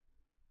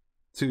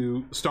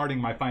to starting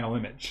my final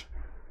image?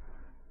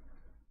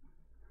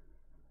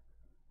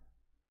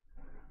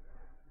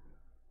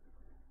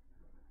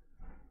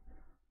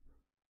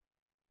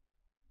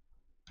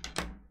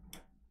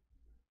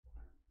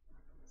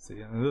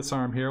 See, on this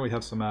arm here, we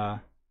have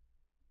some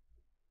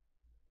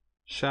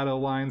shadow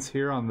lines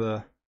here on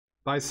the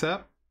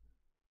bicep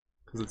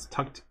because it's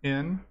tucked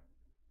in.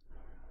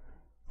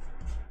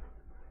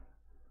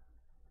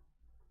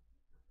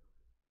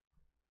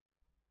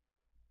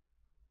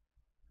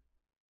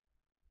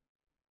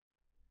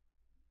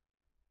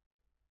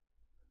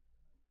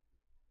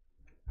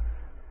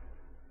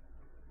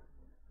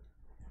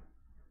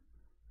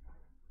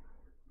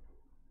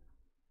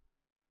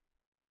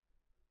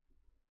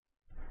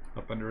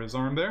 Up under his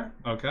arm there,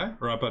 okay,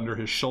 or up under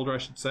his shoulder, I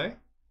should say. All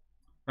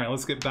right,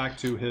 let's get back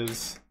to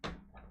his,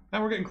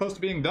 and we're getting close to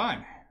being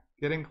done.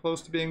 Getting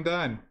close to being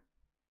done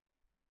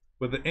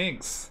with the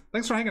inks.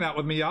 Thanks for hanging out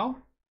with me, y'all.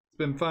 It's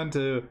been fun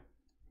to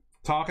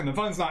talk, and the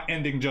fun's not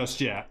ending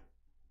just yet.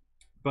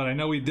 But I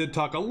know we did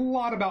talk a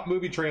lot about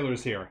movie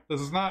trailers here.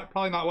 This is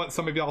probably not what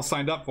some of y'all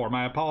signed up for,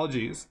 my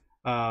apologies.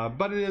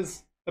 But it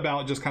is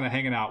about just kind of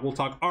hanging out. We'll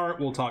talk art,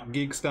 we'll talk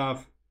geek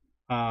stuff.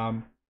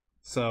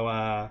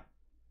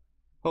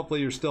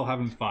 Hopefully you're still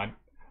having fun.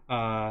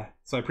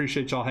 So I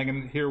appreciate y'all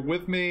hanging here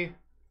with me.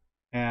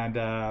 And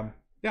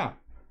yeah,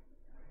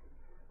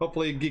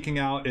 hopefully geeking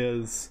out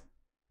is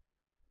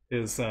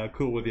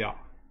cool with y'all.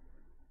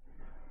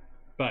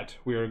 But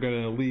we are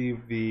going to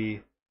leave the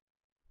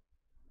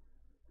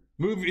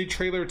movie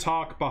trailer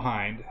talk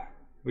behind.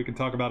 We can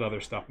talk about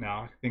other stuff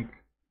now. I think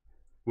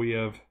we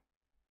have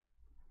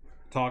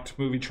talked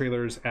movie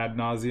trailers ad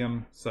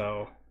nauseum.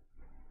 So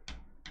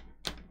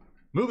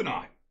moving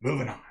on.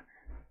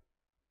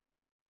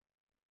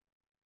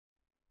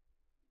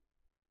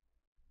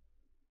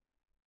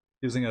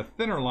 Using a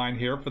thinner line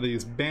here for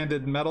these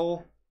banded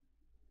metal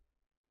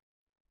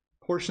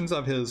portions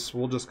of his,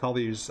 we'll just call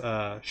these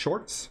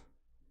shorts.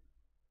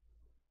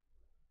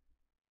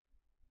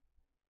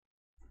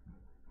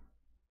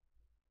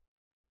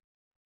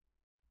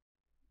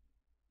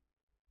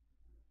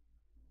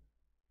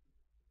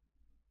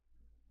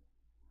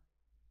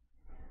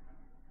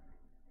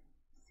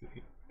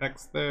 See,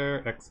 X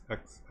there, X.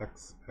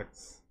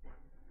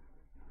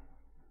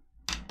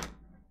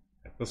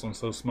 This one's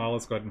so small,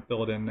 let's go ahead and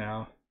fill it in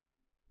now.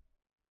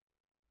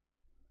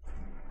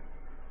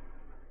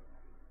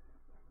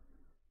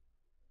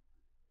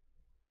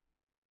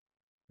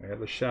 I have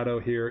the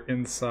shadow here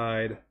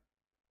inside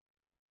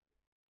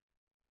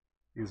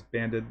these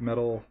banded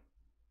metal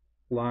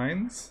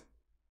lines.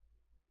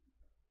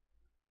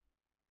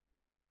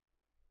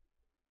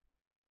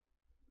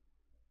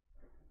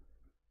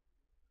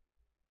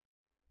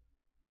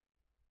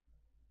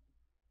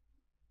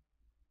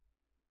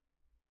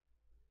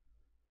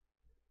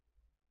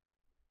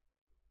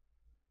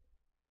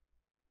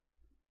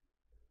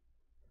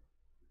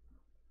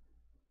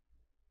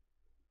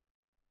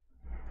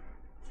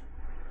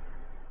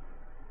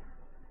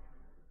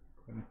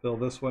 And fill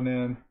this one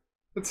in.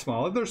 It's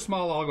small. If they're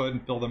small, I'll go ahead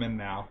and fill them in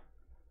now.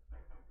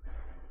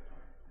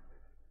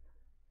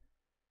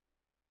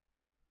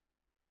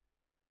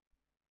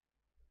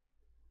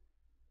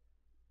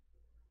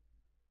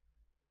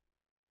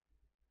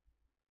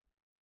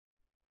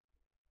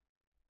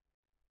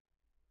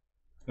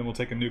 Then we'll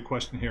take a new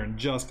question here in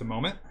just a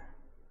moment.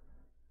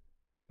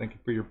 Thank you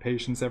for your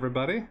patience,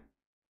 everybody.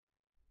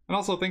 And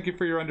also thank you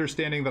for your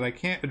understanding that I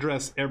can't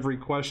address every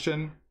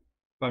question,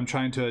 but I'm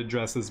trying to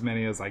address as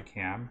many as I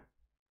can.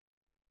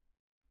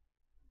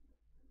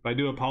 But I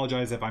do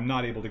apologize if I'm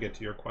not able to get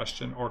to your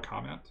question or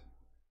comment.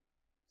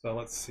 So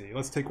let's see.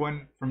 Let's take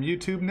one from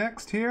YouTube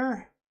next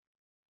here.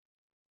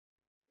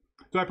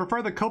 Do I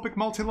prefer the Copic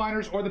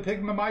multiliners or the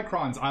Pigma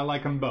Microns? I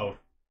like them both.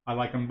 I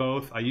like them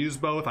both. I use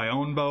both. I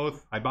own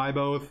both. I buy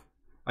both.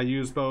 I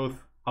use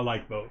both. I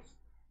like both.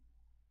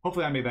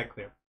 Hopefully I made that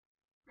clear.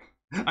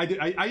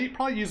 I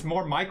probably use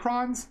more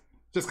Microns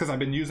just because I've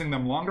been using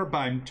them longer, but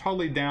I'm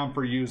totally down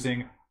for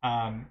using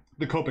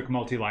the Copic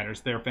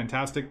multiliners. They're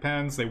fantastic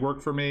pens. They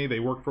work for me. They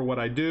work for what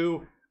I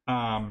do.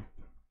 I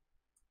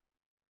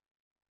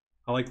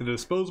like the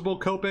disposable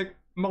Copic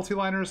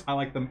multiliners. I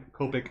like the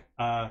Copic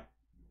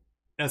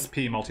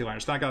SP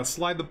multiliners. Now I gotta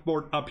slide the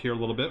board up here a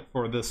little bit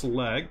for this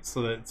leg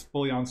so that it's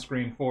fully on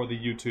screen for the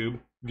YouTube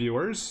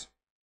viewers.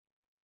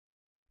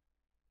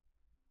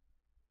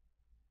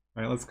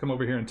 All right, let's come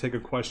over here and take a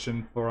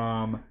question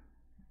from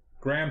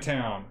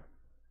Grahamtown.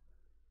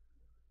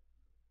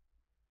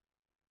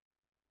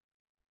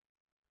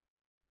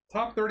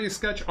 Top 30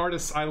 sketch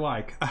artists I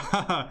like.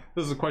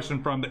 This is a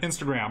question from the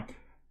Instagram.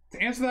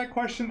 To answer that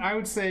question, I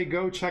would say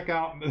go check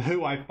out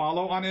who I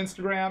follow on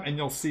Instagram, and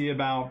you'll see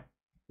about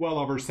well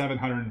over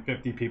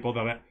 750 people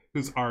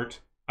whose art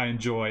I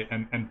enjoy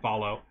and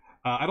follow.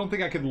 I don't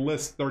think I could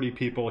list 30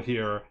 people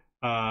here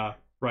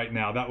right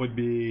now. That would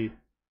be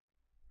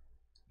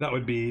that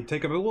would be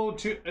take up a little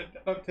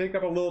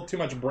too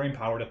much brain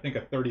power to think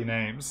of 30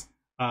 names.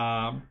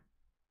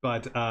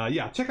 But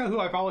yeah, check out who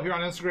I follow here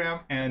on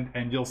Instagram,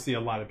 and you'll see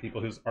a lot of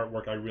people whose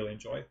artwork I really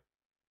enjoy.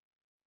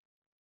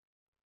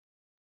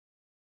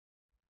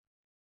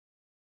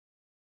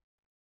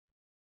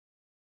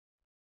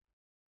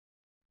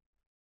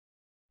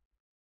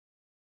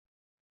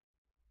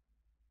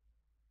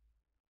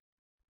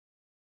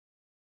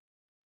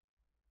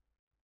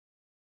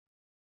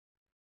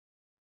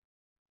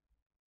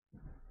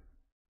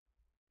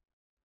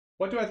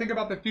 What do I think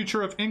about the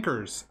future of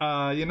inkers?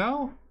 You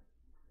know,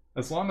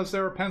 as long as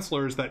there are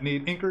pencilers that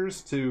need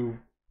inkers to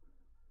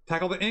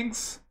tackle the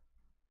inks,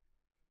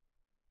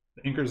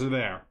 the inkers are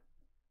there.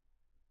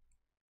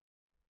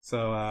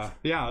 So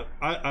yeah,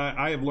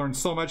 I have learned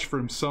so much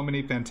from so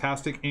many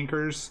fantastic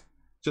inkers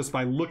just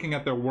by looking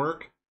at their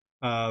work.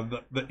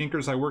 The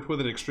inkers I worked with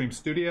at Extreme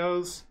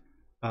Studios,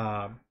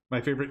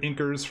 my favorite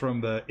inkers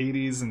from the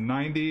 80s and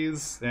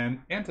 90s,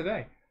 and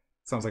today.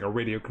 Sounds like a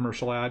radio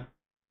commercial ad.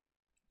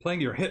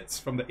 Playing your hits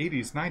from the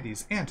 80s,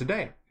 90s, and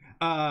today.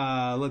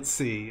 Let's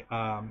see.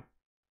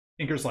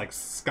 Inkers like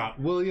Scott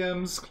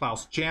Williams,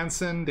 Klaus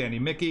Janson, Danny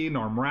Mickey,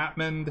 Norm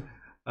Ratmond.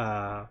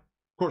 Of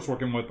course,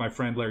 working with my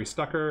friend Larry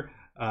Stucker,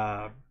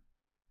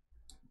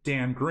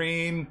 Dan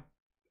Green,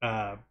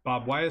 Bob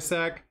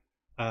Wyasek,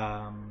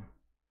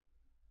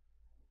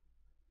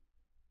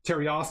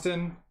 Terry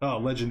Austin. Oh,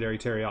 legendary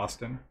Terry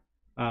Austin.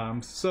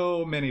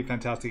 So many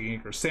fantastic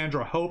inkers.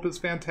 Sandra Hope is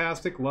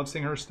fantastic. Love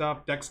seeing her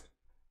stuff.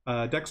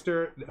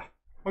 Dexter, I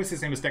always say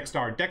his name is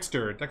Dexter.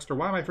 Dexter,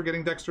 why am I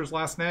forgetting Dexter's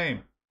last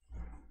name?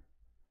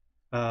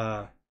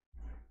 Yeah.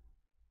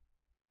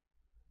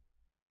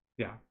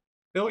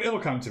 It'll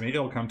come to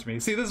me.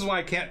 See, this is why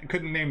I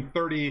couldn't name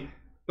 30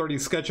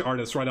 sketch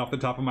artists right off the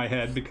top of my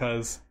head,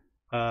 because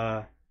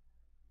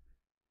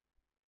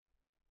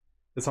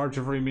it's hard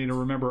for me to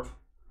remember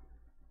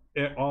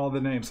all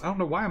the names. I don't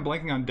know why I'm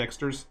blanking on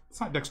Dexter's.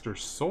 It's not Dexter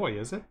Soy,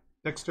 is it?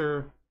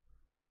 Dexter.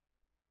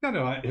 I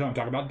know who I'm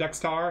talking about.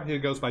 Dexter. He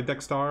goes by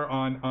Dexter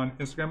on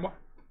Instagram.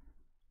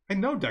 I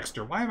know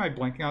Dexter. Why am I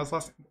blanking on his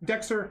last name?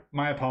 Dexter,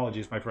 my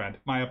apologies, my friend.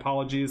 My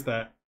apologies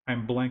that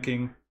I'm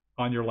blanking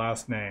on your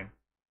last name.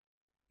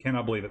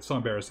 Cannot believe it. So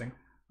embarrassing.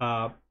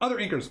 Other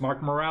inkers,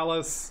 Mark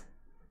Morales.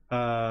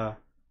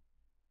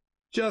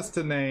 Just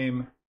to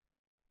name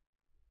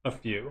a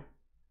few.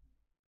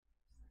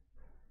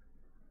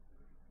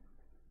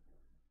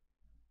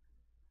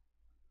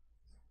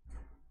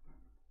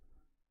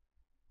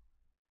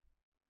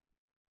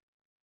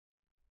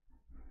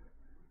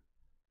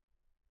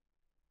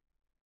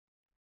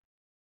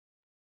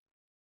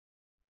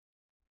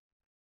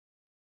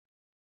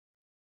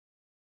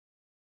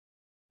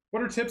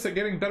 What are tips at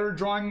getting better at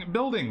drawing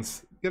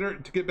buildings? To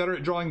get better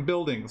at drawing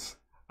buildings.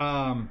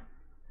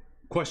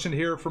 Question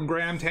here from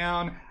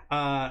Grahamtown.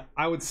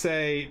 I would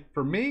say,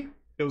 for me,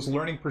 it was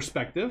learning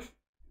perspective.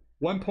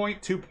 1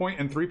 point, 2 point,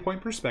 and 3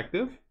 point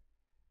perspective.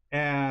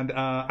 And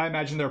I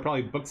imagine there are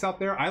probably books out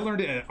there. I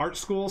learned it at art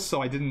school,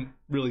 so I didn't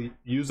really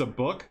use a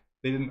book.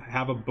 They didn't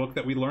have a book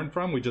that we learned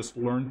from. We just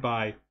learned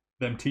by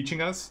them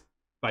teaching us,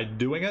 by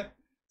doing it.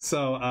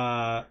 So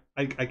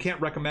I can't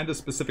recommend a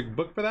specific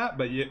book for that,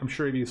 but I'm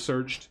sure if you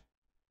searched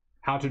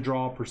how to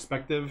draw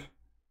perspective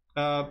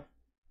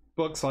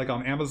books, like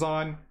on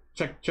Amazon,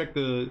 check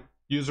the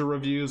user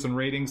reviews and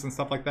ratings and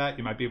stuff like that,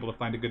 you might be able to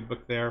find a good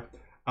book there.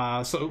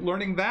 So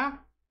learning that,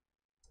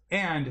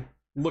 and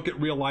look at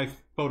real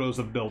life photos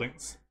of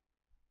buildings.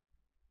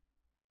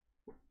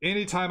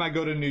 Anytime I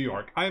go to New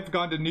York, I've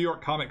gone to New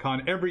York Comic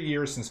Con every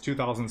year since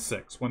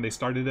 2006 when they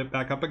started it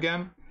back up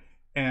again.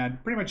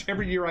 And pretty much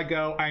every year I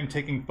go, I'm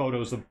taking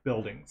photos of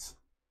buildings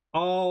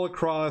all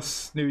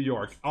across New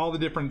York, all the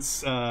different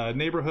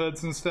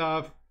neighborhoods and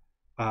stuff,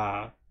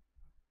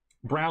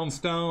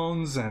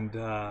 brownstones and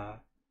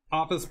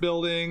office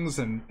buildings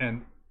and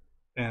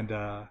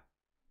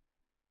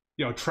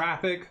you know,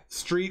 traffic,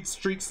 street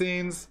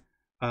scenes,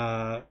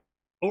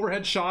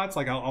 overhead shots.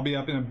 Like I'll be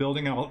up in a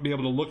building and I'll be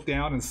able to look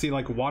down and see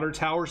like water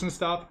towers and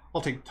stuff.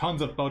 I'll take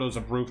tons of photos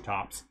of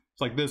rooftops. It's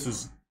like, this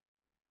is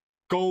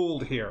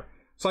gold here.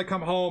 So I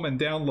come home and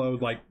download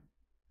like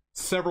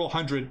several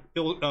hundred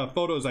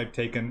photos I've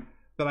taken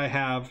that I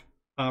have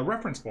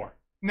reference for.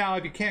 Now,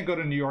 if you can't go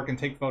to New York and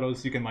take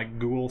photos, you can like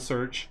Google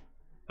search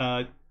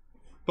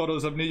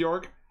photos of New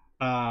York.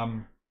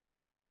 So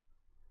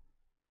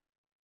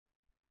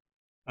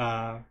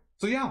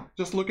yeah,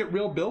 just look at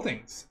real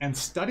buildings and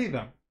study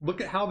them.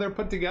 Look at how they're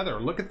put together.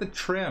 Look at the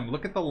trim.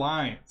 Look at the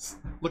lines.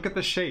 Look at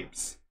the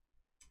shapes,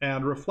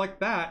 and reflect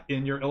that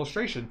in your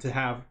illustration to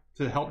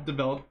help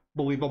develop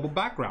believable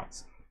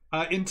backgrounds.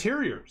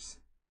 Interiors.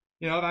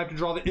 You know, if I have to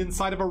draw the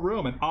inside of a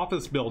room, an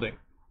office building,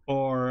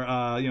 or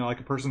you know, like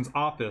a person's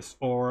office,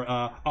 or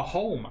a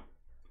home,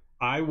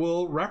 I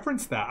will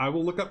reference that. I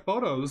will look up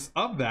photos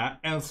of that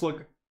and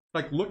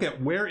look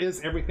at where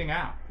is everything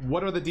at.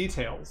 What are the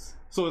details?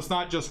 So it's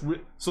not just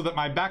so that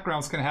my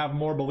backgrounds can have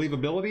more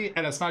believability,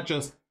 and it's not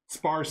just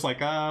sparse.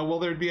 Like, well,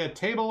 there'd be a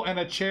table and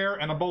a chair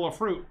and a bowl of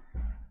fruit.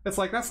 It's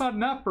like, that's not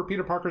enough for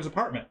Peter Parker's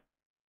apartment.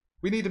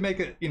 we need to make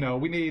it, you know,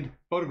 we need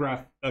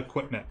photograph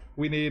equipment.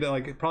 We need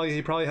like he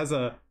probably has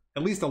at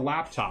least a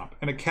laptop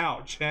and a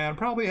couch, and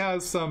probably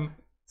has some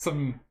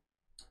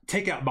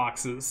takeout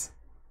boxes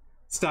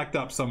stacked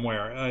up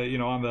somewhere, you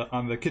know,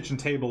 on the kitchen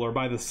table or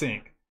by the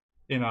sink.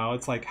 You know,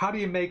 it's like, how do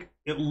you make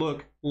it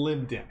look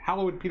lived in?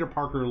 How would Peter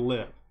Parker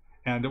live?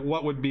 And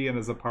what would be in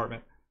his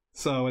apartment?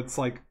 So it's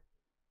like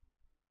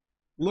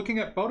looking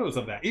at photos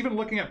of that. Even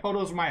looking at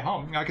photos of my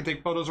home. You know, I could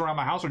take photos around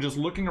my house or just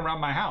looking around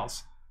my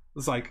house.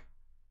 It's like,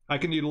 I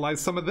can utilize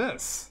some of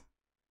this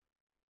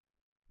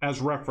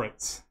as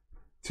reference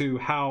to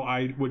how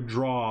I would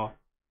draw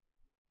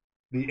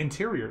the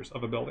interiors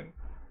of a building.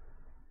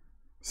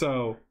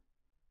 So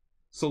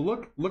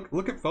look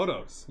at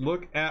photos.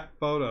 Look at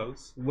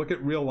photos. Look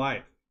at real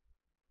life.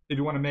 If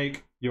you want to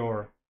make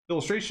your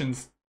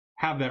illustrations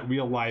have that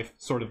real life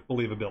sort of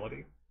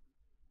believability.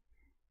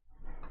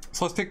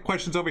 So let's take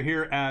questions over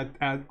here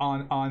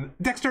on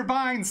Dexter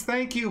Vines.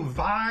 Thank you,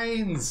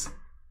 Vines.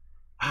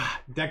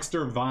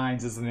 Dexter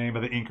Vines is the name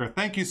of the inker.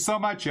 Thank you so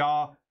much,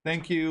 y'all.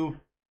 Thank you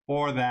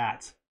for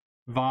that.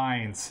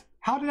 Vines.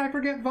 How did I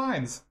forget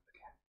Vines?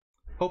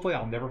 Hopefully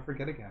I'll never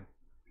forget again.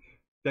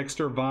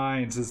 Dexter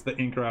Vines is the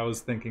inker I was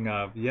thinking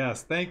of.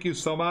 Yes, thank you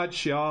so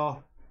much,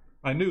 y'all.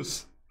 I knew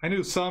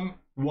someone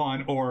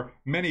or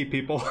many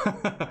people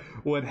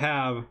would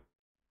have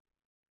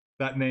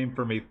that name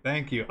for me.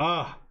 Thank you.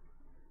 I'll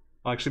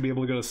actually be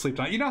able to go to sleep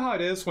tonight. You know how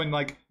it is when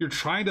like you're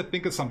trying to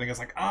think of something. It's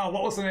like, oh,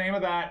 what was the name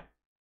of that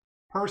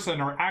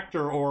person or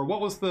actor, or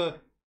what was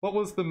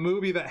the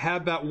movie that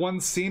had that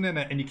one scene in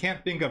it, and you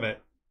can't think of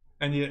it,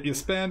 and you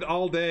spend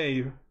all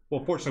day.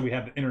 Well, fortunately we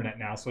have the internet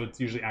now, so it's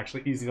usually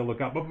actually easy to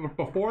look up. But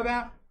before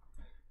that,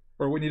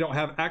 or when you don't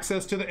have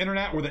access to the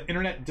internet, or the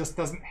internet just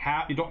doesn't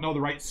have, you don't know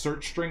the right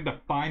search string to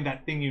find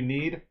that thing you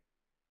need,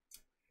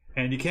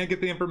 and you can't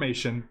get the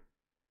information,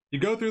 you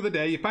go through the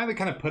day, you finally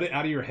kind of put it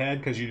out of your head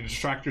because you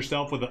distract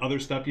yourself with the other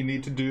stuff you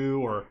need to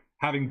do, or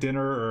having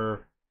dinner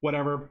or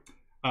whatever,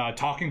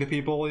 talking to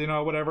people, you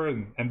know, whatever,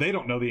 and they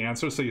don't know the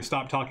answer, so you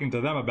stop talking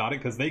to them about it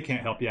because they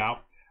can't help you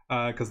out,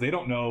 because they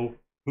don't know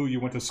who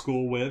you went to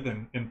school with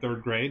in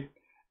third grade,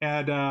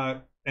 and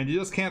you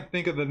just can't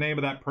think of the name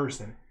of that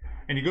person,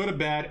 and you go to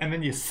bed, and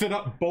then you sit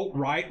up bolt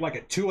right like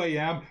at 2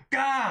 a.m.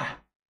 Gah!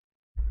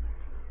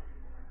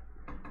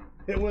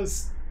 It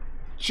was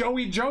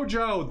Joey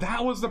Jojo.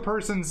 That was the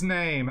person's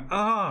name.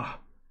 How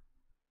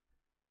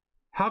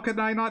could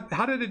I not?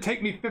 How did it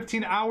take me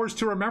 15 hours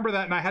to remember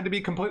that, and I had to be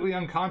completely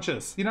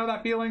unconscious? You know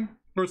that feeling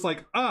where it's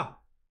like,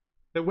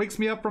 it wakes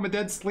me up from a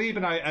dead sleep,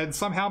 and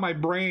somehow my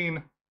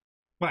brain,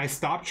 when I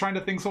stopped trying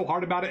to think so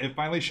hard about it, it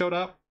finally showed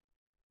up.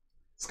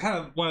 It's kind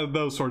of one of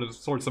those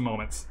sorts of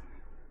moments.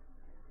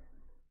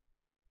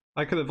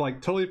 I could have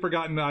like totally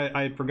forgotten.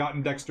 I had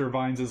forgotten Dexter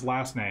Vines'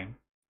 last name,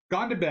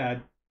 gone to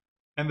bed,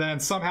 and then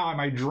somehow in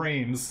my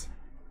dreams,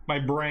 my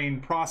brain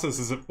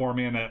processes it for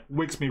me, and it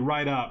wakes me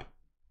right up.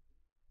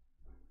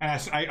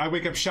 And I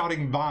wake up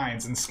shouting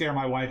Vines and scare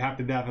my wife half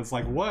to death. It's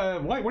like, what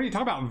are you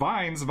talking about?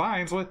 Vines?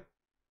 What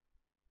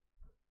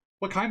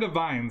kind of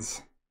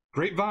vines?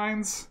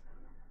 Grapevines?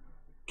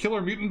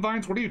 Killer mutant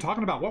vines? What are you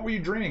talking about? What were you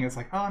dreaming? It's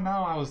like, oh no,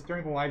 I was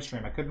during the live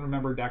stream. I couldn't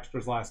remember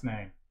Dexter's last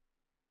name.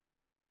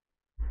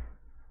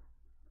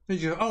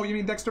 Did you? Oh, you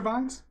mean Dexter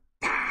Vines?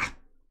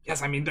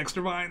 Yes, I mean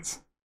Dexter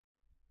Vines.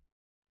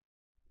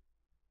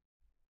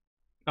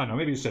 Oh no,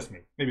 maybe it's just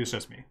me. Maybe it's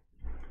just me.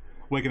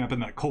 Waking up in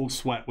that cold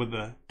sweat with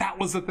that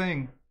was the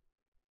thing.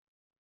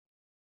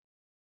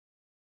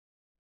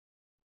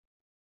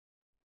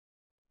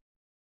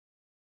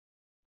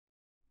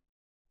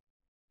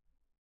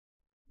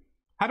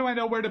 How do I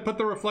know where to put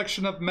the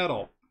reflection of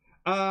metal?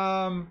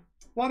 A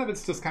lot of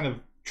it's just kind of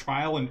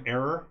trial and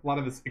error. A lot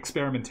of it's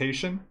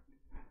experimentation.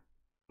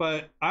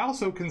 But I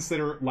also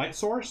consider light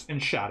source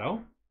and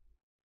shadow,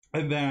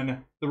 and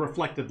then the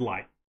reflected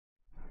light.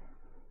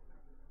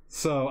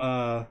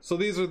 So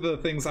these are the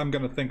things I'm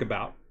going to think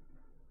about.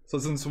 So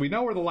since we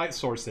know where the light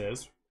source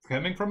is,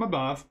 coming from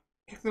above,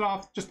 kick it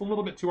off just a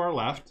little bit to our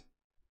left.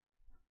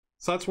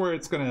 So that's where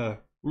it's going to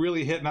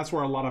really hit, and that's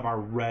where a lot of our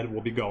red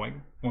will be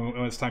going when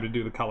it's time to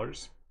do the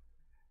colors.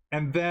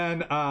 And then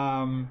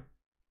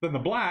the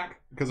black,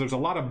 because there's a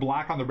lot of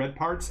black on the red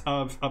parts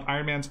of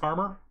Iron Man's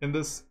armor in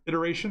this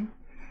iteration.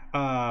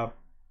 You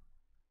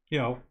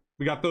know,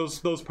 we got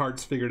those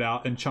parts figured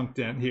out and chunked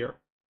in here,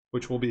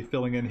 which we'll be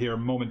filling in here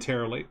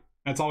momentarily.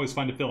 And it's always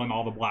fun to fill in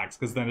all the blacks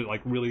because then it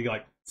like really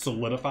like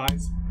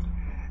solidifies.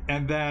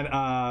 And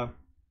then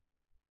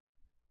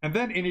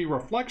any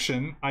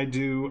reflection I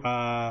do,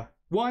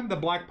 one, the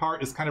black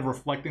part is kind of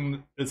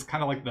reflecting, it's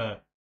kind of like the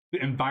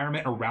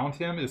environment around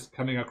him is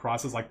coming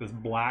across as like this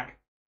black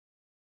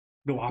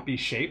gloppy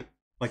shape,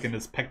 like in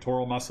his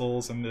pectoral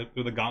muscles and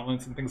through the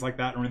gauntlets and things like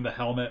that, or in the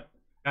helmet.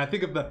 And I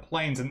think of the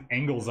planes and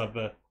angles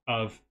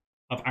of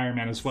Iron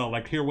Man as well.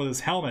 Like here with his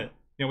helmet,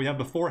 you know, we have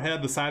the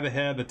forehead, the side of the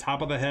head, the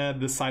top of the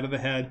head, this side of the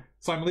head.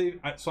 So I'm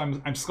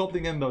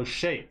sculpting in those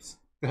shapes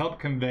to help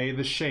convey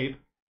the shape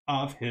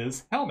of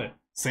his helmet.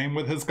 Same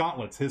with his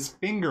gauntlets, his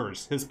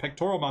fingers, his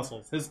pectoral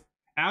muscles, his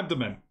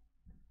abdomen.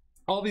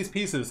 All these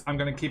pieces I'm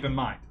going to keep in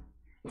mind.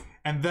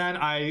 And then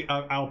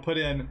I'll put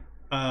in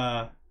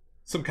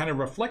some kind of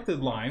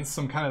reflected lines,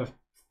 some kind of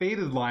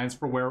faded lines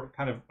for where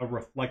kind of a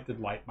reflected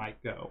light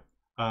might go.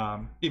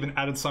 Even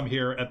added some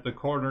here at the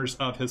corners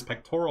of his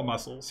pectoral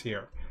muscles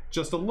here.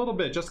 Just a little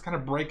bit, just kind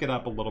of break it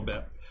up a little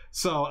bit.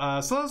 So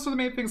those are the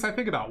main things I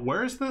think about.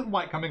 Where's the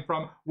light coming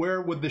from?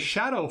 Where would the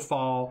shadow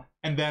fall?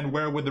 And then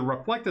where would the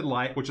reflected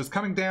light, which is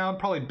coming down,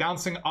 probably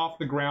bouncing off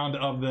the ground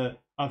of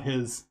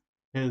his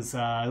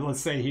let's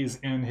say he's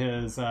in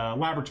his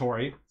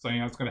laboratory, so you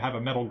know it's going to have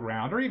a metal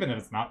ground, or even if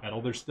it's not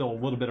metal, there's still a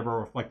little bit of a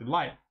reflected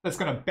light that's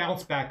going to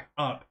bounce back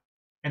up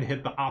and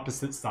hit the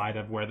opposite side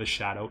of where the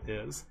shadow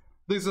is.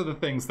 These are the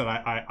things that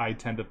I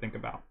tend to think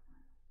about,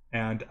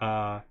 and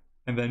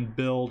then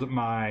build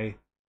my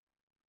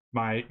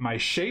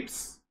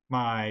shapes,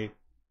 my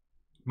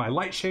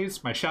light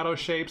shapes, my shadow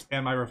shapes,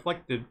 and my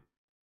reflected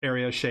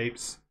area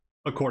shapes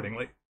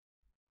accordingly.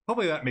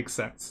 Hopefully that makes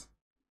sense.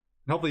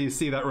 And hopefully you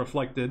see that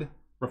reflected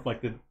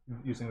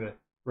using the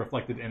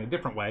reflected in a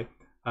different way,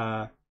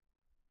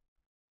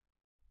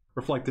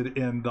 reflected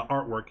in the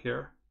artwork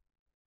here.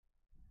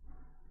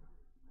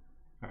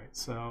 All right,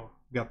 so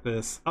got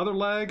this other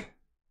leg.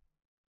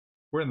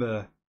 We're in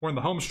the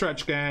home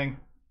stretch, gang.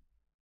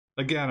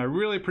 Again, I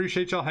really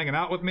appreciate y'all hanging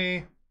out with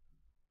me.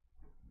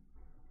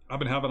 I've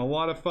been having a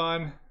lot of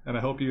fun, and I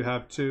hope you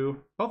have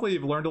too. Hopefully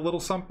you've learned a little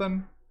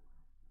something.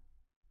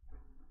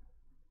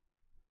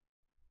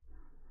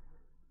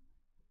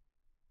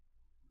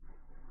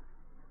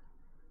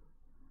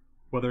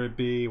 Whether it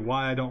be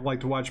why I don't like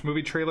to watch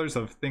movie trailers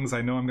of things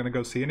I know I'm going to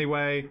go see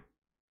anyway,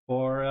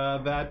 or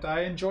that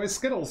I enjoy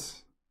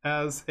Skittles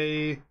as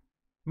a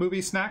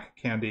movie snack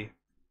candy.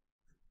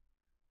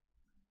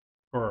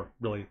 Or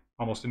really,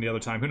 almost any other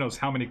time. Who knows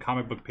how many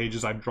comic book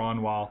pages I've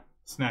drawn while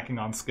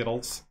snacking on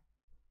Skittles.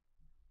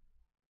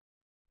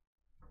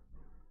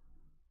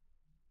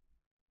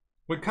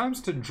 When it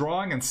comes to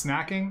drawing and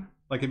snacking,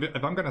 like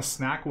if I'm going to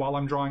snack while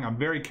I'm drawing, I'm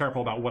very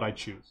careful about what I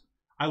choose.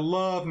 I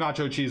love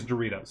nacho cheese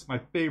Doritos, my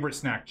favorite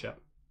snack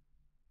chip.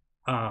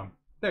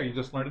 There, you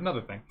just learned another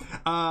thing.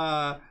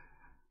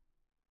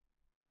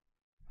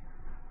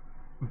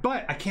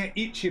 But I can't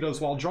eat Cheetos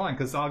while drawing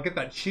because I'll get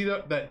that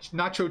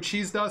nacho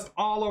cheese dust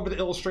all over the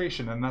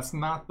illustration, and that's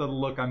not the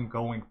look I'm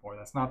going for.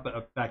 That's not the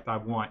effect I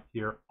want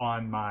here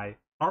on my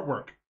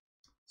artwork.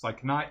 So I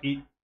cannot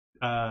eat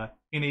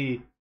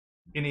any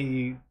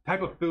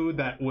type of food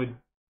that would,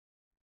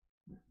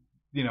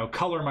 you know,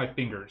 color my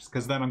fingers,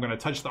 because then I'm going to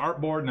touch the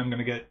artboard and I'm going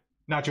to get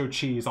nacho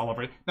cheese all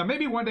over it. Now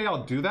maybe one day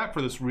I'll do that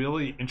for this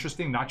really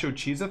interesting nacho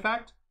cheese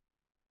effect.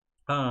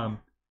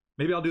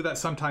 Maybe I'll do that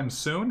sometime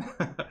soon,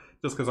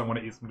 just because I want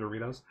to eat some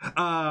Doritos.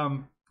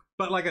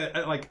 But like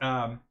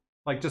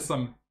just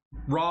some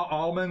raw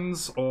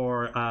almonds,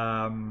 or if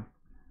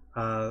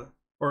I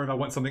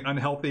want something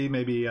unhealthy,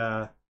 maybe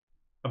a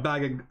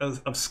bag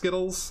of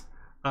Skittles.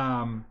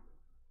 You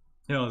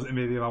know,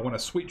 maybe if I want a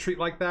sweet treat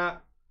like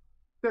that,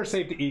 they're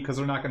safe to eat because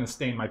they're not going to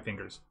stain my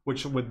fingers,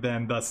 which would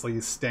then thusly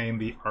stain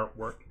the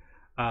artwork.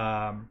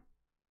 But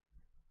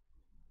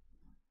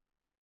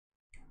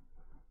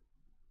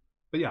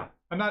yeah,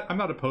 I'm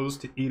not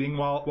opposed to eating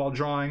while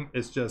drawing.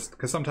 It's just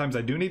because sometimes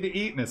I do need to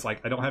eat, and it's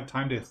like I don't have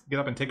time to get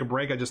up and take a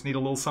break. I just need a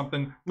little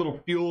something, little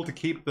fuel to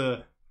keep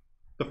the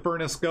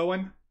furnace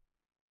going.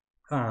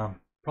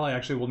 Probably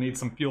actually will need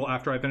some fuel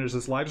after I finish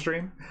this live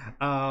stream.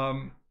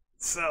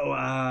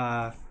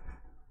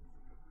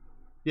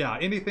 Yeah,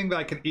 anything that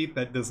I can eat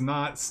that does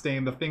not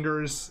stain the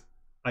fingers,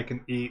 I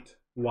can eat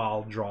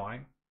while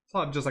drawing.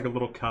 So just like a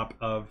little cup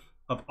of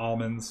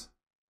almonds,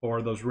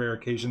 or those rare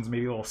occasions,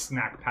 maybe a little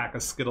snack pack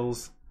of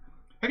Skittles.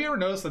 Have you ever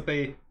noticed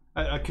that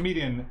a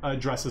comedian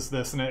addresses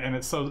this, and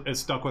it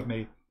stuck with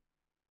me?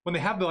 When they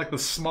have the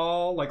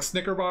small like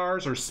Snicker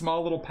bars or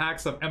small little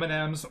packs of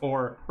M&Ms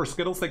or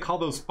Skittles, they call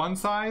those fun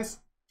size.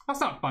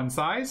 That's not fun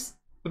size.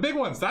 The big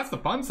ones, that's the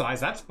fun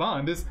size. That's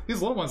fun. These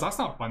little ones, that's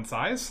not fun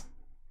size.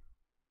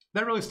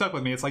 That really stuck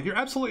with me. It's like, you're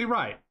absolutely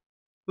right.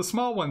 The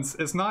small ones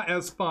is not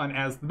as fun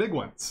as the big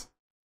ones.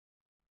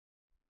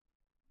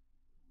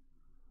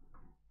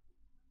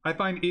 I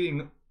find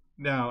eating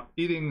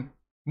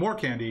more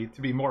candy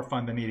to be more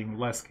fun than eating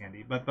less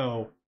candy. But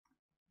though,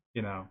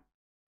 you know,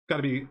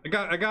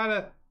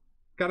 I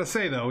gotta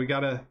say though, we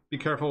gotta be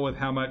careful with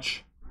how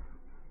much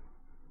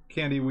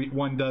candy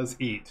one does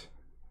eat.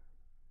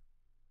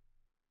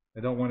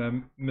 I don't want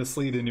to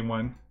mislead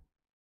anyone.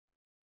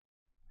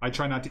 I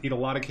try not to eat a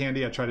lot of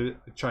candy. I try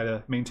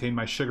to maintain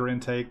my sugar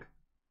intake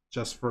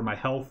just for my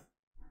health.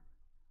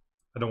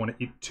 I don't want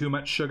to eat too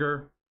much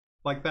sugar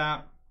like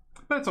that,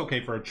 but it's okay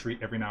for a treat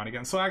every now and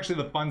again. So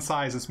actually the fun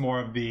size is more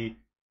of the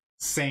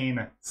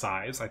sane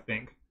size, I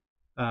think.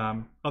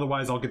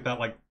 Otherwise I'll get that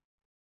like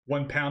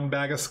 1 pound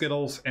bag of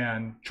Skittles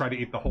and try to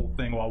eat the whole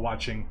thing while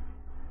watching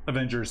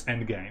Avengers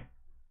Endgame.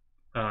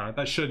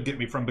 That should get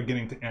me from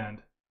beginning to end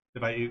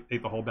if I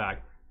ate the whole bag.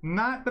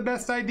 Not the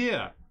best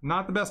idea.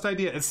 Not the best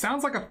idea. It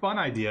sounds like a fun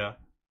idea,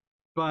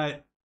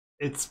 but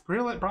it's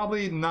really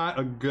probably not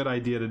a good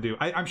idea to do.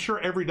 I'm sure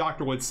every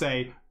doctor would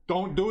say,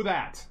 don't do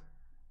that.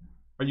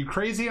 Are you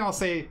crazy? I'll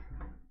say,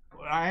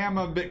 I am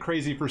a bit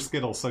crazy for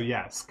Skittles, so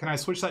yes. Can I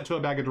switch that to a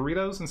bag of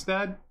Doritos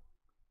instead?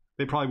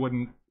 They probably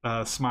wouldn't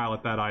smile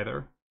at that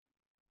either.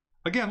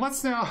 Again,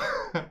 let's now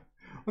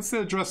let's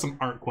address some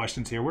art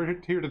questions here. We're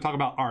here to talk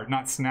about art,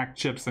 not snack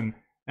chips and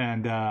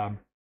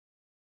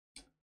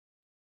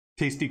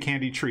tasty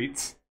candy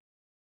treats.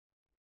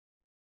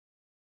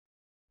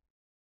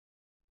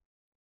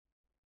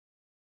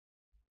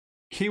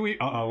 Kiwi.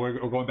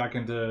 We're going back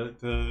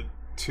into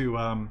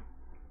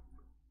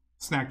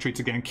snack treats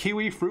again.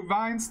 Kiwi fruit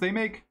vines. They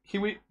make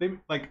kiwi. They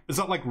like. Is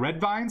that like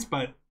red vines,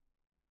 but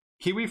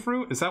kiwi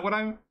fruit? Is that what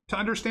I'm to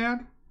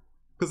understand?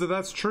 Because if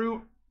that's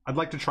true, I'd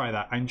like to try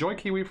that. I enjoy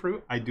kiwi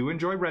fruit. I do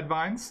enjoy red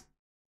vines.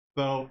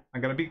 So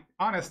I'm gonna be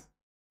honest.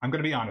 I'm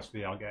gonna be honest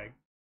with you, Algag.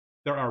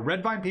 There are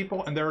red vine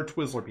people and there are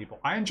Twizzler people.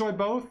 I enjoy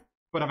both,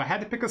 but if I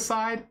had to pick a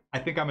side, I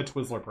think I'm a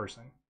Twizzler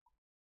person.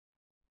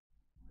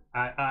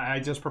 I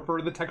just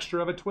prefer the texture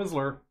of a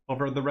Twizzler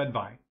over the red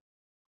vine.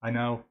 I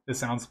know this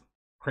sounds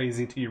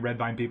crazy to you red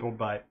vine people,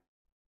 but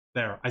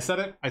there. I said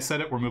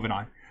it. We're moving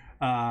on.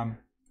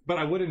 But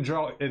I would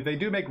enjoy, if they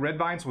do make red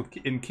vines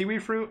in kiwi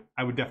fruit,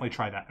 I would definitely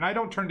try that. And I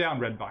don't turn down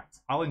red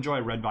vines. I'll enjoy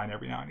a red vine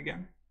every now and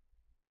again.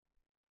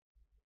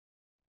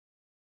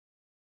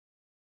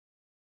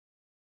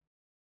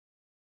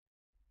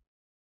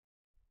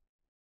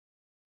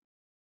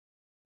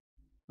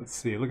 Let's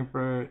see, looking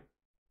for...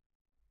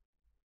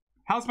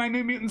 How's my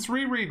New Mutants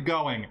reread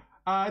going?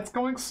 It's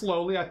going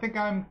slowly. I think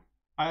I'm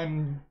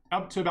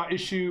up to about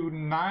issue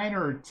 9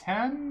 or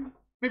 10,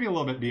 maybe a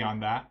little bit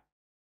beyond that.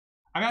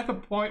 I'm at the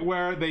point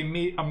where they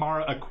meet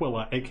Amara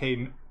Aquila,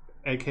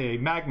 aka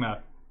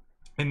Magma,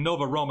 in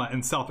Nova Roma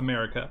in South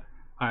America.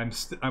 I'm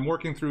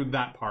working through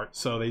that part.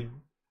 So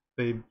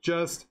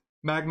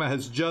Magma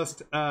has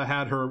just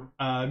had her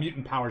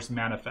mutant powers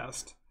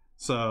manifest.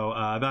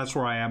 So that's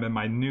where I am in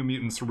my New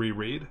Mutants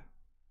reread.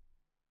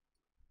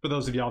 For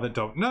those of y'all that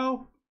don't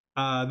know,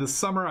 this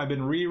summer I've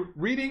been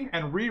rereading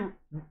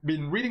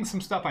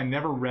some stuff I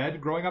never read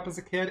growing up as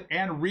a kid,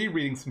 and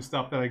rereading some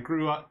stuff that I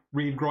grew up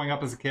growing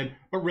up as a kid,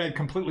 but read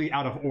completely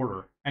out of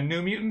order. And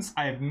New Mutants,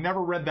 I have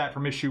never read that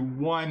from issue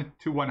 1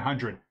 to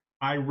 100.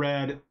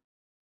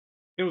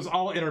 It was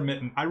all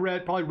intermittent. I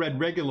probably read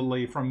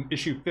regularly from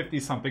issue 50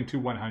 something to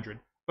 100,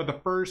 but the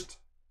first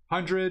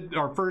 100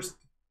 or first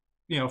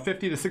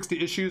 50 to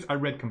 60 issues I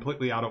read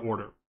completely out of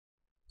order.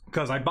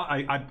 Because I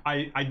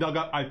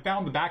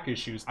found the back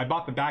issues. I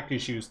bought the back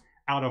issues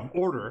out of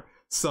order.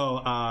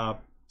 So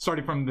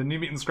starting from the New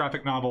Mutants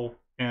graphic novel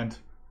and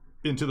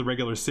into the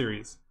regular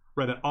series,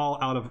 read it all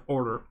out of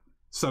order.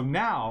 So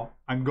now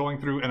I'm going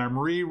through and I'm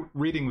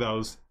rereading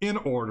those in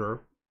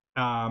order.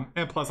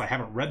 And plus I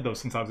haven't read those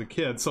since I was a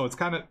kid, so it's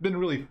kind of been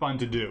really fun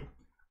to do.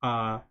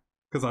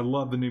 Because I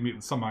love the New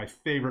Mutants, some of my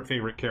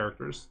favorite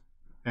characters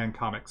and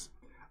comics.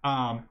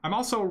 I'm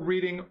also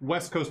reading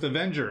West Coast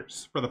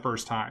Avengers for the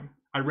first time.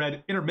 I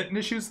read intermittent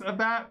issues of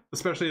that,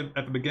 especially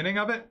at the beginning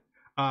of it.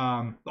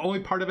 The only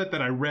part of it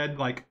that I read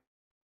like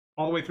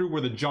all the way through were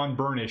the John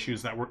Byrne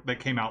issues that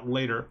came out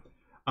later,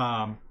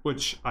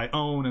 which I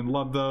own and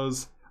love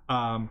those.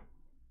 But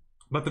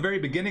the very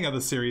beginning of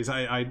the series,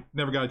 I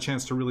never got a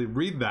chance to really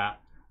read that.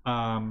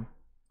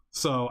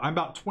 So I'm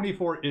about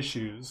 24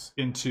 issues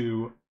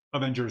into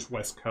Avengers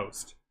West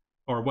Coast,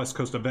 or West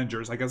Coast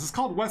Avengers, I guess. It's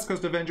called West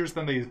Coast Avengers,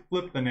 then they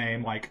flipped the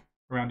name like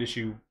around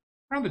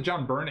the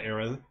John Byrne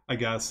era, I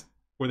guess,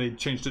 where they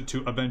changed it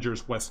to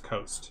Avengers West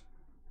Coast.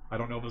 I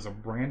don't know if it was a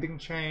branding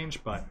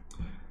change, but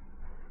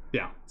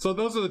yeah. So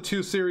those are the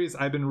two series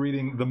I've been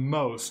reading the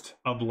most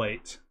of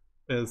late,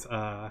 is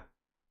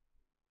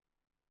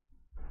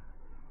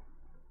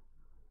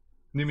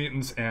New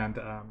Mutants and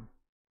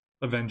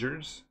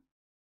Avengers,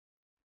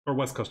 or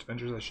West Coast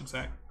Avengers, I should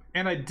say.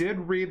 And I did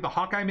read the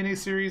Hawkeye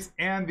miniseries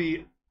and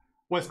the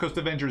West Coast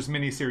Avengers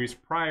miniseries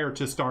prior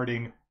to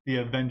starting the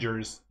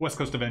West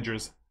Coast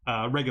Avengers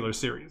regular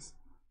series,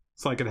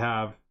 so I could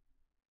have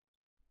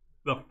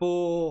the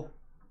full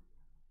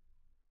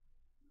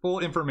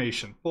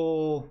information,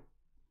 I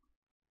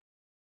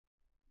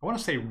want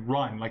to say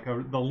run, like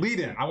the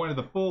lead-in. I wanted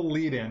the full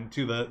lead-in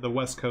to the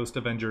West Coast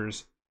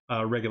Avengers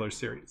regular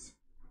series.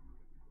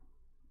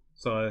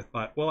 So I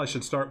thought, well, I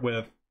should start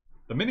with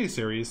the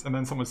miniseries, and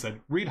then someone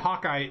said, read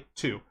Hawkeye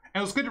too.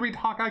 And it was good to read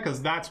Hawkeye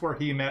because that's where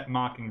he met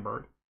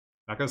Mockingbird.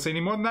 Not going to say any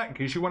more than that in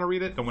case you want to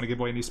read it. Don't want to give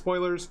away any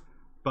spoilers,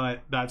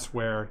 but that's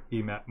where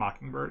he met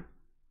Mockingbird.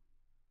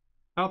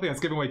 I don't think that's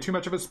giving away too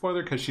much of a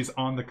spoiler because she's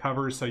on the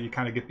cover, so you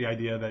kind of get the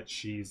idea that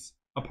she's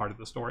a part of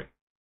the story.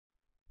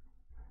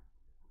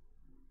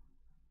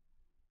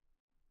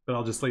 But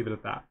I'll just leave it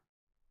at that.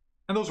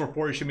 And those were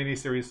 4-issue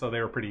miniseries, so they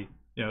were pretty,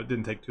 it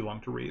didn't take too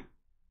long to read.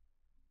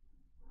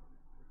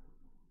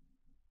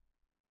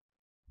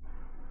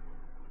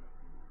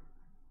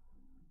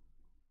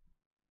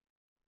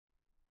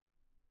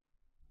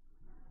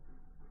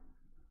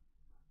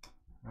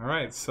 All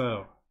right,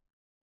 so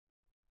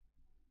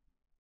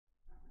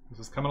this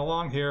is coming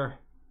along here.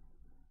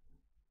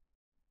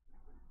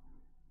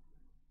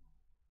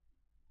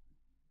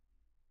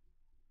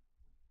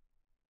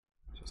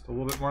 Just a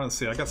little bit more. Let's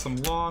see. I got some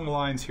long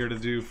lines here to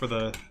do for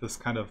this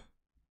kind of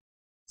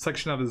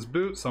section of his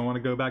boot. So I want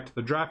to go back to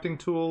the drafting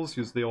tools.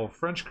 Use the old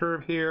French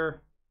curve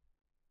here.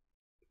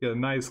 Get a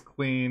nice,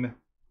 clean,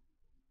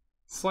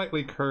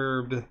 slightly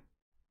curved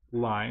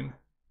line.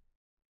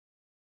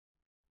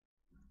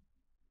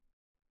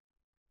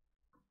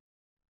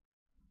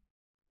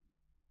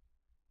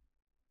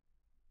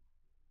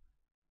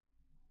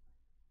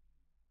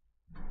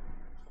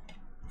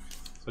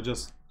 So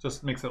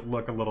just makes it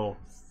look a little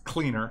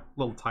cleaner, a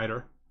little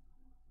tighter.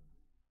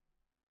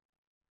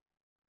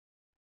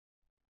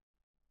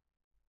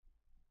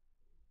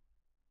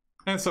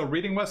 And so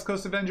reading West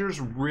Coast Avengers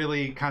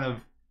really kind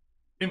of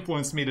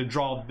influenced me to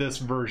draw this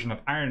version of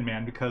Iron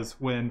Man, because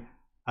when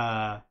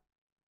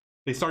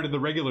they started the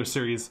regular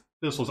series,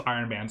 this was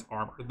Iron Man's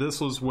armor.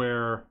 This was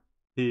where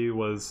he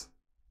was,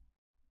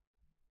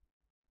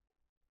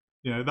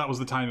 you know, that was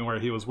the time where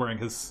he was wearing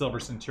his Silver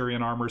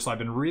Centurion armor. So I've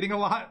been reading a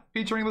lot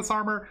featuring this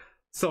armor,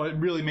 so it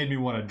really made me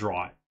want to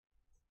draw it.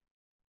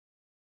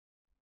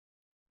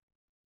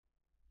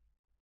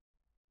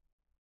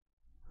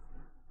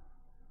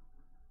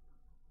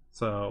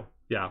 So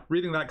yeah,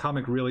 reading that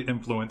comic really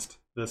influenced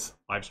this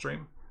live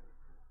stream,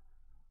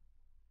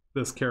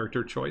 this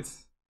character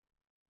choice.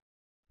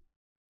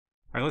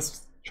 All right,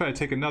 let's try to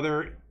take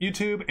another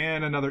YouTube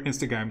and another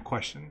Instagram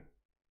question.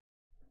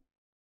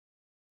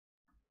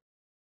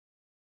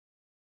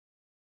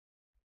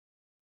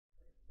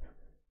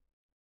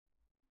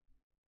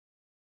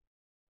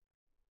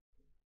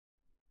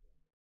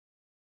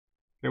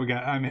 Here we go.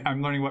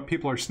 I'm learning what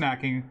people are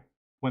snacking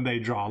when they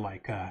draw,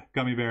 like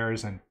gummy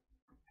bears, and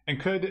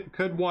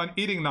could one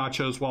eating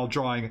nachos while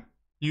drawing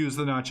use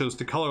the nachos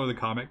to color the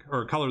comic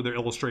or color their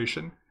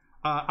illustration?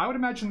 I would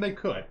imagine they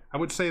could. I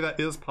would say that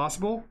is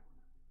possible.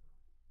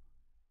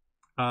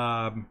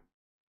 I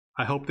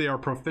hope they are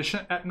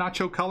proficient at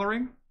nacho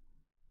coloring.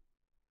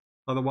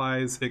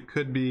 Otherwise, it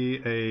could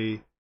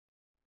be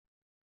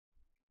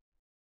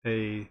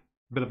a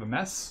bit of a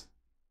mess.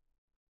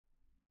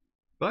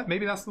 But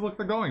maybe that's the look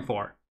they're going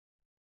for.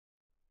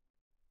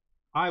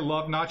 I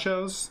love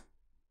nachos.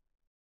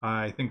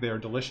 I think they are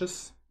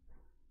delicious.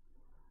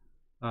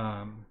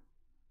 My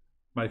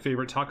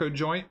favorite taco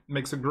joint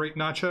makes a great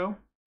nacho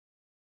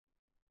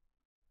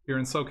here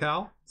in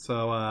SoCal.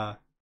 So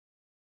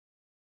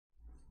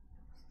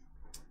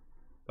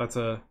that's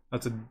a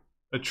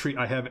treat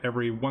I have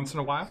every once in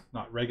a while,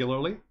 not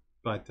regularly,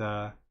 but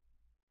I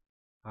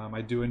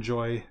do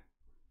enjoy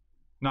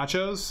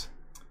nachos.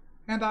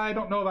 And I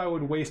don't know if I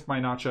would waste my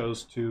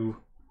nachos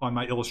on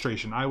my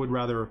illustration. I would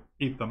rather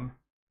eat them.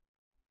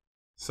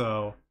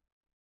 So,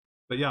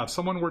 but yeah, if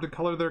someone were to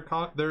color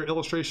their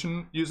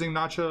illustration using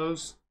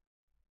nachos,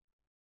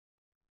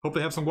 hope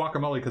they have some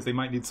guacamole, because they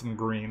might need some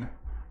green.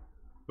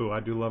 Ooh, I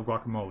do love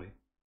guacamole.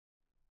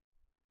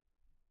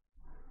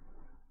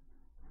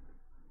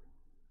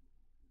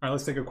 All right,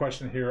 let's take a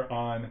question here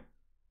on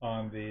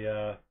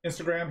the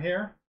Instagram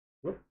here.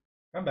 Whoop,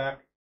 I'm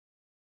back.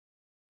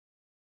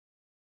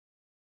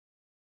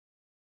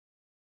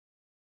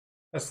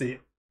 Let's see.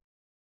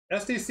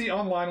 SDC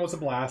Online was a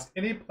blast.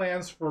 Any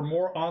plans for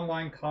more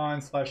online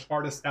con /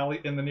 artist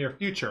alley in the near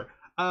future?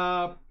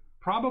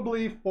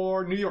 Probably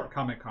for New York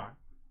Comic Con.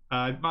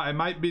 I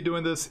might be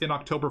doing this in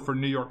October for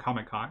New York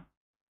Comic Con.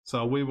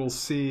 So we will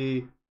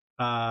see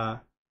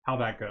how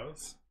that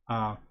goes.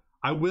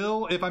 I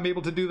will, if I'm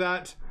able to do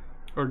that,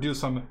 or do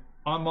some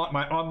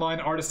my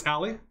online artist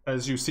alley,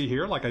 as you see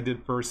here, like I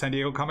did for San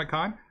Diego Comic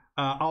Con.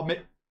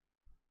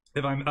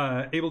 If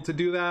I'm able to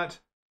do that,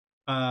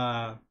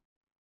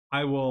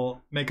 I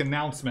will make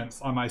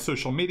announcements on my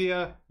social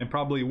media and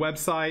probably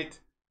website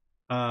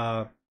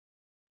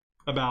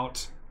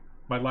about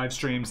my live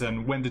streams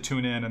and when to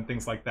tune in and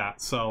things like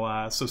that.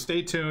 So so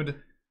stay tuned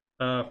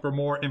for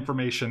more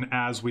information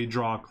as we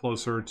draw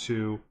closer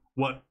to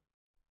what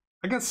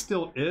I guess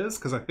still is,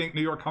 because I think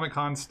New York Comic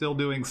Con still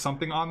doing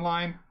something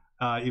online,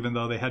 even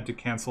though they had to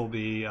cancel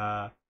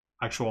the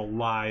actual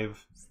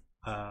live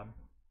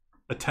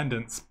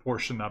attendance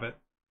portion of it,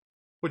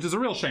 which is a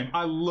real shame.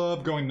 I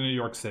love going to New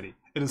York City.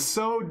 It is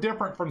so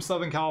different from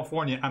Southern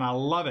California, and I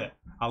love it.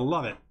 I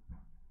love it.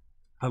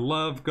 I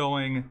love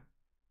going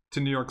to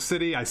New York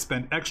City. I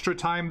spend extra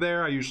time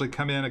there. I usually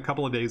come in a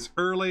couple of days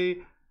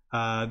early.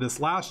 This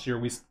last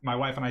year, my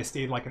wife and I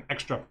stayed like an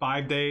extra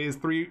 5 days.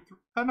 We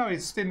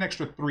stayed an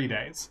extra 3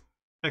 days.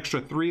 Extra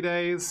 3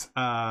 days,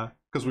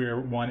 because we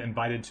were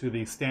invited to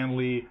the Stan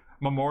Lee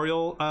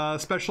Memorial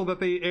special that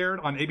they aired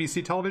on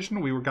ABC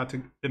television. We got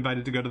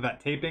invited to go to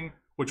that taping,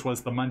 which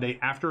was the Monday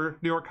after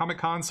New York Comic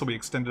Con. So we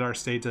extended our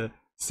stay to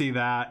see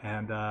that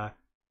and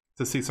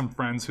to see some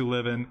friends who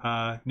live in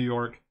New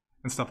York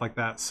and stuff like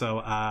that. So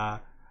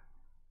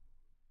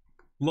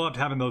loved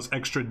having those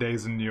extra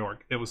days in New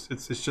York.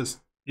 It's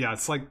just, yeah,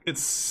 it's like,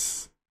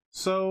 it's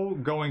so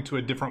going to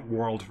a different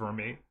world for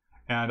me,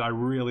 and I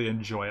really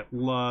enjoy it.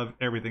 Love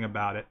everything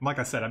about it. Like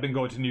I said, I've been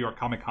going to New York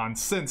Comic Con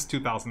since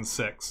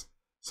 2006,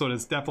 so it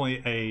is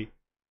definitely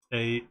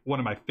one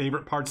of my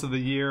favorite parts of the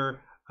year.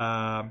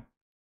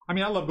 I I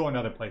mean, I love going to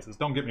other places.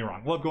 Don't get me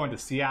wrong. I love going to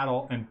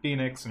Seattle and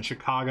Phoenix and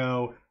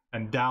Chicago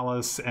and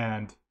Dallas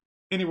and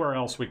anywhere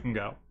else we can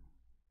go.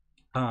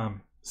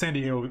 San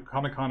Diego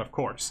Comic-Con, of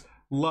course.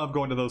 Love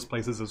going to those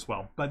places as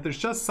well. But there's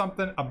just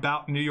something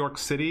about New York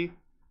City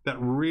that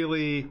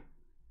really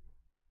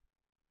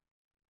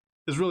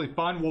is really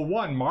fun. Well,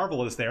 one,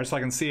 Marvel is there, so I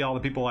can see all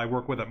the people I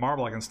work with at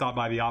Marvel. I can stop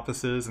by the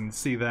offices and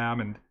see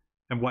them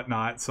and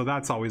whatnot. So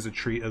that's always a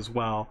treat as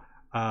well.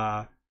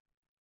 But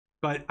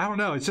I don't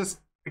know. It's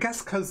just, I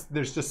guess because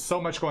there's just so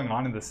much going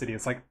on in the city.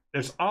 It's like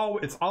it's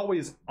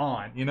always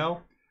on, you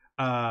know?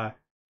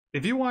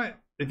 If you want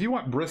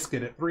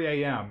brisket at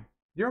 3 a.m.,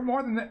 you're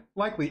more than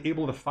likely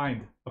able to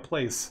find a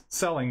place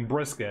selling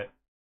brisket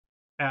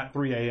at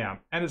 3 a.m.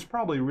 and it's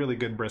probably really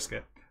good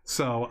brisket.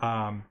 So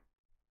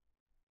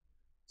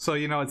so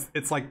you know,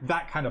 it's like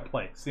that kind of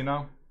place, you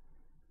know.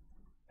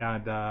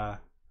 And now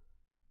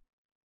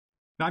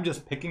I'm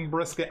just picking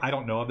brisket. I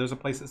don't know if there's a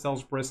place that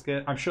sells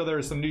brisket. I'm sure there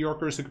are some New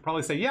Yorkers who could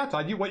probably say, yeah,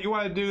 Todd, what you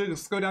want to do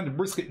is go down to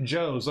Brisket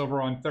Joe's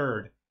over on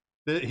 3rd.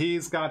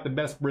 He's got the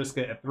best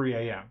brisket at 3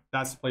 a.m.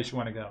 That's the place you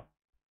want to go.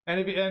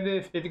 And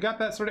if you got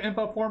that sort of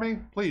info for me,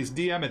 please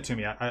DM it to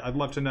me. I'd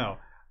love to know.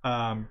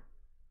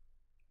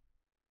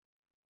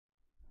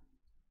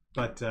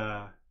 But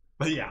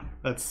yeah,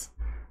 it's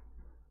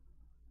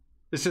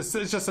just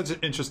such an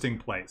interesting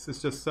place.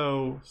 It's just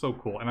so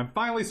cool. And I'm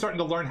finally starting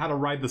to learn how to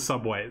ride the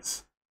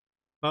subways.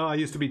 Oh, I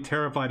used to be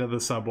terrified of the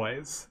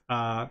subways.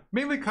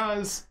 Mainly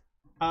because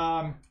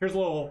here's a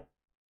little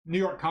New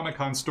York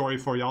Comic-Con story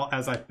for y'all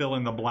as I fill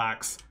in the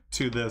blacks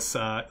to this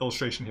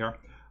illustration here.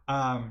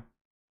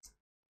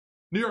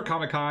 New York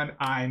Comic-Con,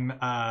 I'm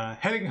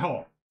heading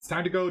home. It's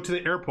time to go to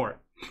the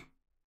airport.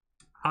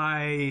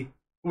 I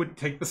would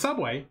take the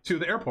subway to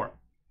the airport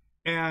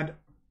and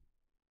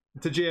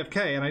to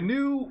JFK, and I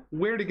knew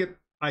where to get.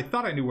 I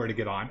thought I knew where to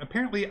get on.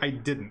 Apparently, I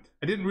didn't.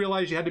 I didn't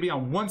realize you had to be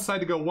on one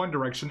side to go one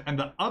direction and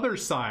the other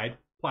side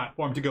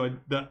platform to go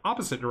the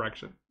opposite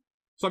direction.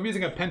 So I'm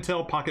using a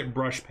Pentel Pocket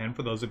brush pen,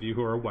 for those of you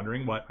who are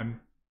wondering what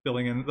I'm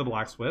filling in the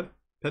blacks with.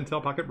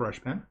 Pentel Pocket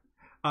brush pen.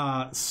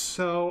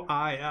 So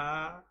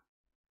I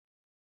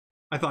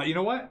thought, you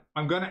know what?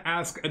 I'm going to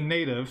ask a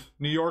native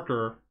New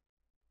Yorker,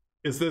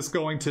 is this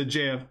going to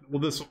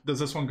does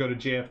this one go to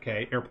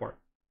JFK Airport?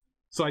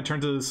 So I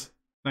turned to this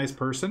nice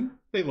person.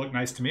 They looked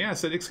nice to me. I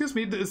said, excuse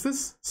me, does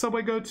this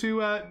subway go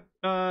to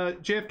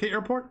JFK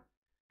Airport?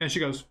 And she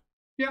goes,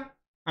 yeah.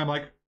 I'm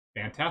like,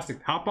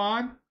 fantastic. Hop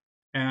on.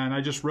 And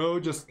I just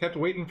kept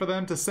waiting for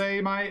them to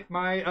say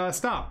my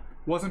stop.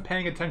 Wasn't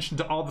paying attention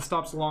to all the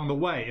stops along the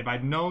way. If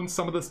I'd known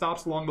some of the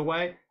stops along the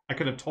way, I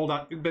could have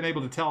been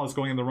able to tell I was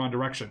going in the wrong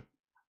direction.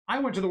 I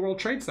went to the World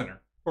Trade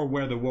Center, or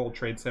where the World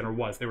Trade Center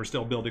was. They were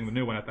still building the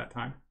new one at that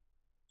time.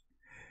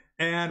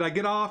 And I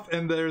get off,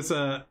 and there's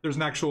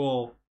an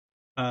actual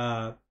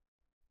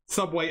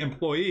subway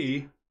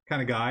employee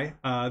kind of guy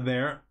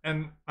there,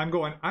 and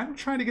I'm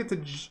trying to get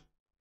to.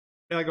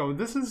 And I go,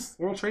 this is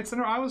World Trade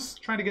Center? I was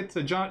trying to get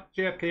to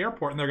JFK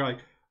Airport, and they're like,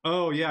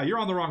 oh yeah, you're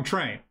on the wrong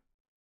train.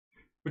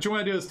 What you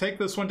want to do is take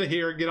this one to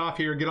here, get off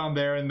here, get on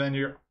there, and then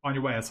you're on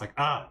your way. It's like,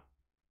 I'm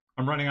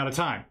running out of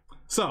time.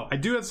 So I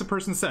do as the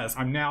person says.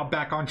 I'm now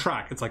back on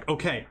track. It's like,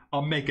 okay,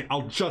 I'll make it.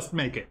 I'll just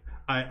make it.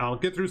 I'll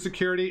get through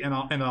security, and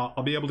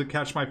I'll be able to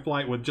catch my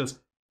flight with just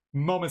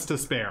moments to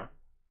spare.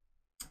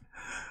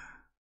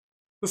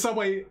 The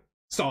subway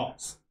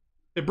stalls.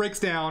 It breaks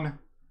down.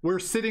 We're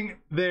sitting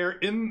there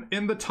in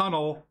the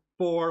tunnel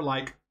for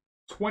like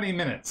 20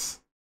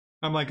 minutes.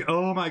 I'm like,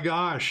 oh my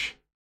gosh,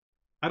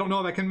 I don't know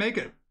if I can make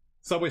it.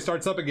 Subway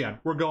starts up again.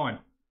 We're going.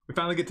 We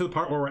finally get to the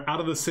part where we're out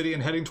of the city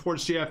and heading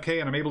towards JFK,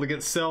 and I'm able to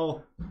get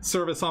cell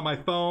service on my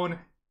phone,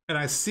 and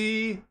I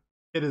see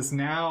it is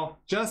now,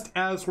 just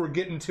as we're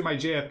getting to my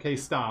JFK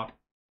stop,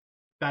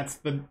 that's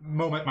the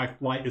moment my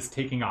flight is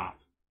taking off.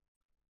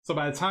 So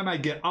by the time I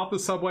get off the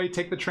subway,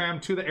 take the tram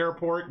to the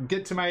airport,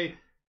 get to my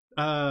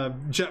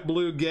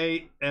JetBlue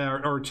gate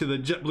or to the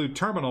JetBlue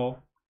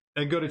terminal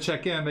and go to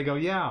check in, they go,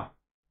 yeah,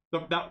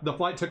 the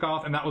flight took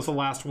off and that was the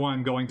last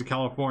one going to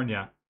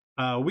California.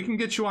 We can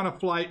get you on a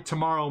flight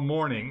tomorrow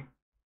morning.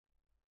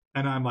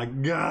 And I'm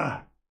like,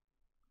 gah.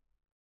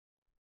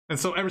 And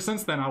so ever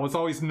since then, I was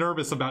always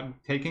nervous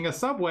about taking a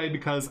subway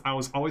because I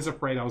was always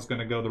afraid I was going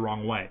to go the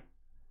wrong way.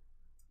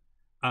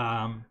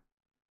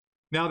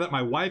 Now that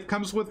my wife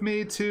comes with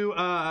me to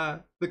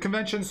the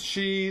conventions,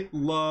 she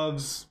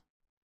loves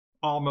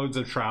all modes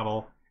of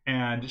travel,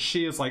 and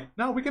she is like,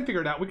 no, we can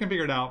figure it out. We can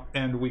figure it out,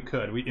 and we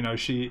could.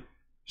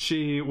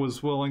 She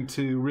was willing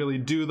to really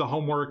do the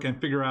homework and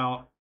figure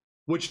out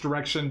which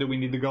direction do we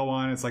need to go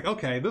on. It's like,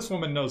 okay, this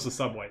woman knows the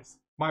subways.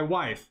 My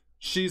wife,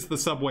 she's the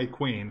subway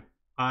queen.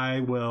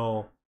 I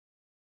will,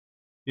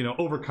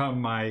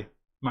 overcome my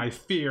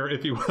fear,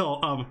 if you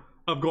will,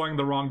 of going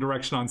the wrong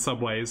direction on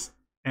subways.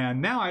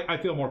 And now I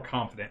feel more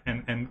confident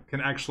and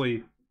can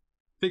actually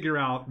figure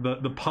out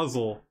the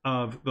puzzle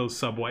of those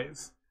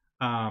subways.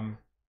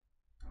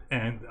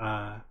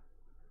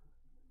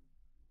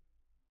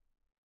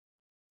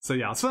 So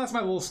yeah, so that's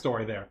my little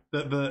story there.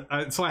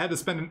 So I had to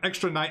spend an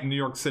extra night in New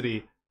York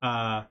City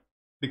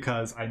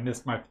because I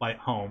missed my flight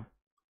home.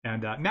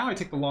 And now I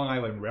take the Long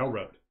Island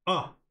Railroad.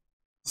 Oh,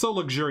 so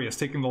luxurious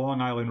taking the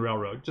Long Island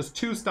Railroad. Just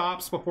 2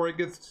 stops before it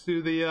gets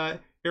to the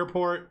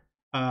airport.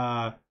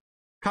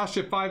 Cost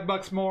you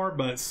 $5 more,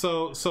 but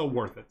so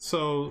worth it.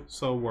 So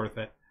worth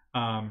it.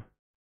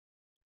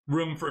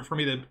 Room for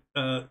me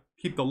to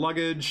keep the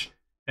luggage,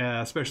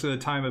 especially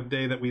the time of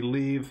day that we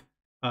leave.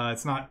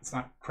 It's not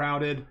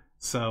crowded.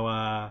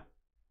 So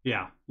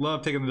yeah,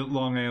 love taking the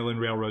Long Island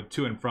Railroad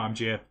to and from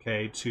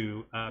JFK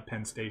to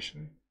Penn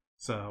Station.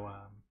 So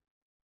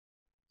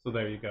so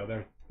there you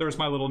go. There's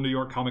my little New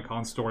York Comic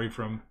Con story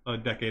from a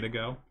decade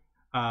ago.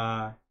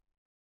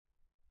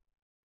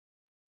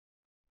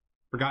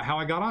 Forgot how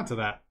I got onto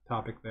that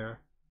topic there.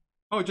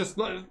 Oh, just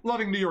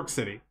loving New York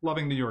City.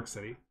 Loving New York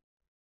City.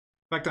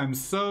 In fact,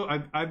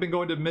 I've been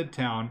going to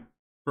Midtown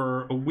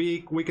for a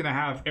week and a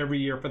half every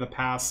year for the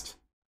past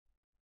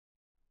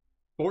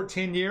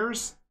 14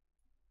 years.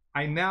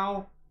 I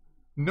now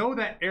know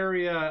that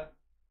area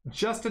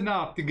just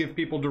enough to give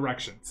people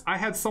directions. I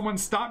had someone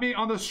stop me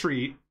on the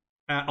street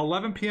at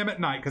 11 p.m. at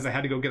night because I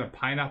had to go get a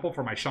pineapple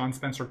for my Sean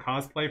Spencer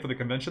cosplay for the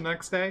convention the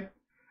next day.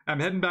 I'm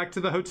heading back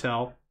to the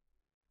hotel,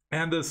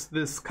 and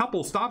this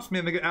couple stops me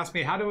and they ask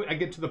me, how do they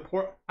get to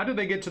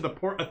the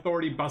Port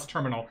Authority bus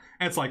terminal?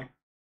 And it's like,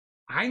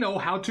 I know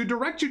how to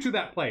direct you to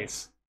that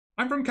place.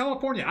 I'm from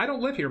California. I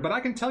don't live here, but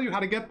I can tell you how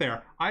to get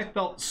there. I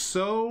felt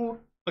so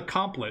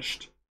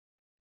accomplished.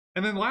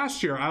 And then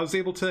last year, I was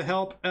able to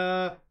help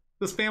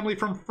this family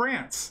from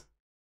France.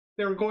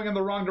 They were going in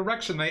the wrong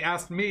direction. They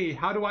asked me,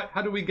 how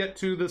do we get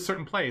to this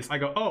certain place? I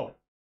go, oh.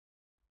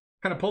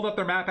 Kind of pulled up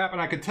their map app,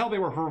 and I could tell they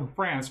were from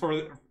France,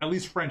 or at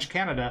least French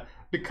Canada,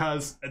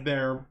 because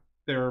their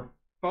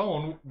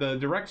phone, the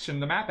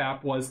direction, the map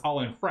app was all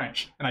in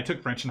French. And I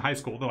took French in high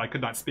school, though I could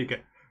not speak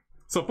it.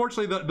 So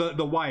fortunately,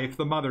 the wife,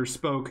 the mother,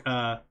 spoke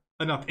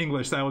enough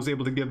English that I was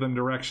able to give them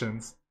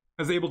directions.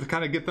 I was able to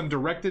kind of get them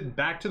directed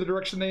back to the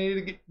direction they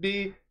needed to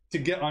be to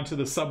get onto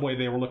the subway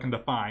they were looking to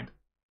find.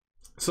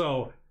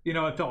 So, you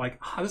know, it felt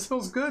like, this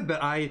feels good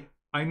that I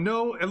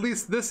know at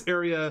least this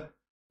area,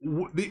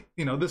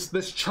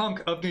 this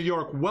chunk of New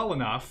York well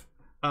enough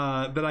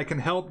that I can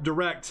help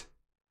direct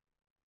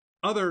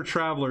other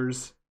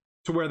travelers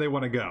to where they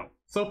want to go.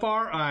 So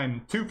far,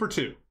 I'm 2 for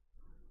 2.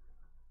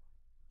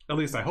 At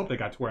least I hope they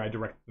got to where I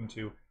directed them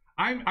to.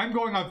 I'm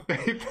going on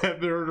faith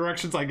that the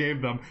directions I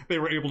gave them, they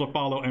were able to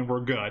follow and were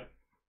good.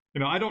 You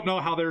know, I don't know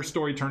how their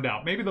story turned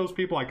out. Maybe those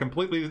people I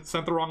completely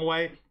sent the wrong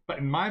way, but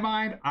in my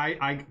mind,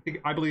 I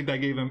believed I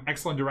gave them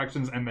excellent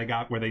directions and they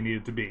got where they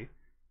needed to be.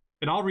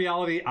 In all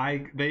reality,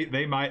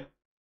 they might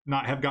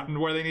not have gotten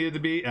where they needed to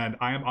be, and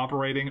I am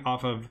operating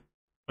off of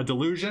a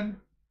delusion.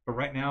 But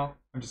right now,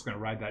 I'm just going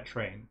to ride that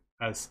train,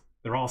 as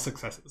they're all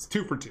successes.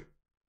 2 for 2.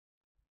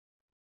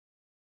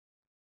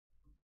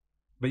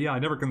 But yeah, I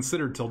never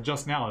considered till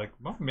just now, like,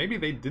 well, maybe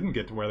they didn't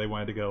get to where they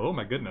wanted to go. Oh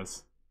my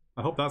goodness.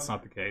 I hope that's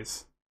not the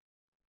case.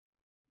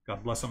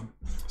 God bless them.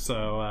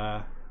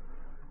 So,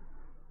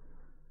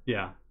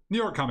 yeah. New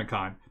York Comic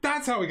Con.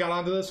 That's how we got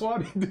onto this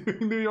one.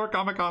 Doing New York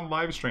Comic Con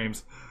live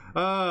streams.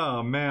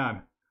 Oh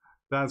man.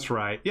 That's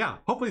right. Yeah,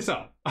 hopefully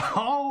so.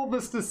 All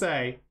this to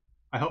say,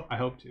 I hope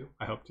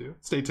to.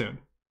 Stay tuned.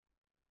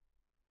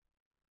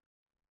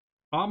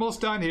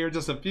 Almost done here.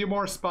 Just a few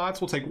more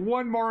spots. We'll take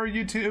one more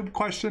YouTube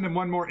question and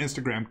one more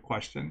Instagram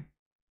question.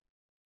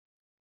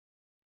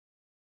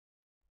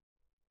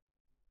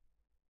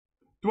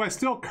 Do I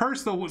still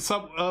curse the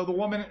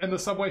woman in the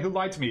subway who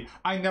lied to me?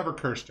 I never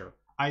cursed her.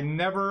 I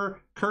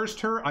never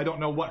cursed her. I don't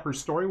know what her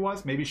story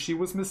was. Maybe she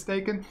was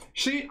mistaken.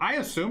 I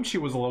assumed she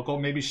was a local.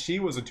 Maybe she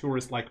was a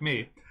tourist like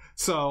me.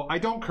 So I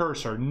don't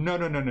curse her. No.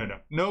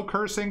 No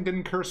cursing.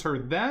 Didn't curse her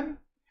then.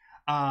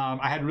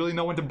 I had really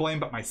no one to blame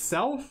but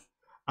myself.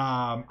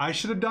 I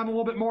should have done a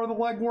little bit more of the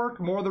legwork,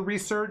 more of the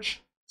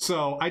research.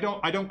 So I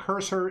don't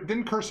curse her.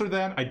 Didn't curse her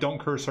then. I don't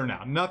curse her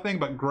now. Nothing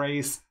but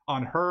grace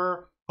on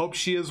her. Hope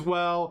she is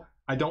well.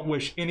 I don't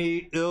wish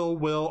any ill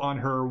will on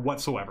her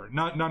whatsoever.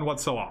 None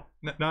whatsoever.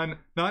 None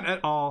at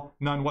all.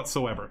 None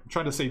whatsoever. I'm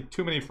trying to say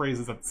too many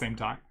phrases at the same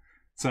time.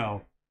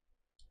 So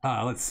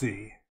let's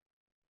see.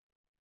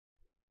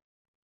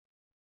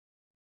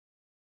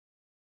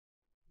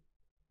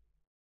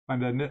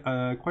 Find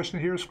a question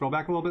here. Scroll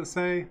back a little bit.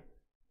 Say.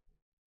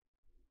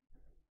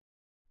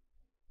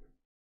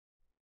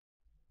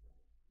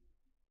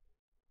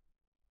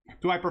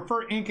 Do I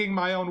prefer inking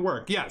my own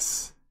work?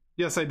 Yes.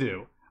 Yes, I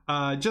do.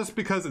 Just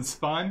because it's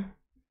fun.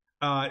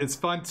 It's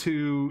fun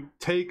to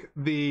take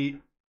the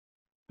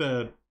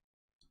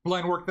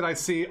line work that I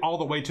see all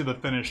the way to the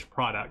finished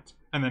product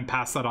and then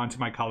pass that on to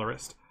my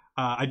colorist.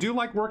 I do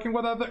like working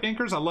with other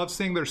inkers. I love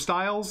seeing their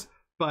styles,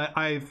 but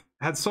I've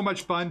had so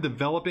much fun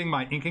developing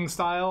my inking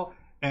style,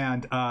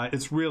 and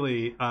it's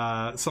really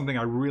something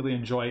I really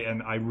enjoy,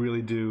 and I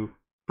really do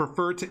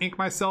prefer to ink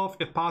myself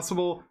if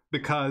possible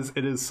because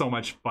it is so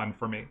much fun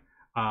for me.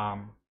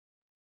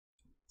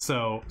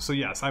 So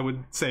yes, I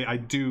would say I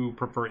do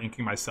prefer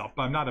inking myself,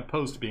 but I'm not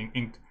opposed to being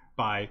inked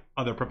by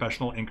other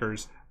professional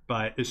inkers.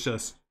 But it's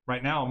just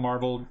right now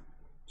Marvel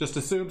just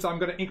assumes I'm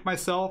going to ink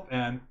myself,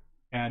 and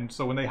And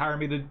so when they hire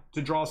me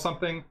to draw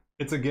something,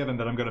 it's a given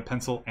that I'm going to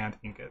pencil and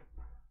ink it.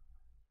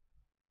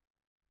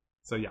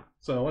 So yeah,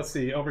 so let's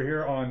see, over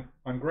here on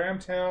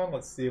Grahamtown,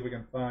 let's see if we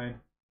can find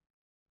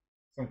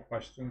some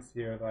questions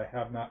here that I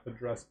have not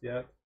addressed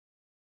yet.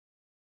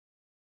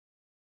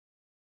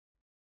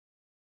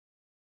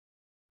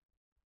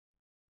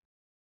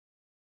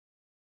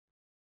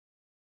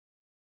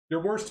 Your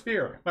worst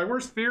fear. My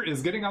worst fear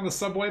is getting on the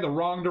subway the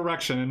wrong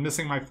direction and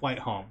missing my flight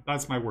home.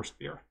 That's my worst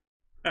fear.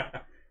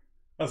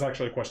 That's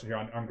actually a question here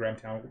on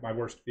Grahamtown, my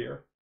worst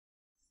fear.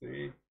 Let's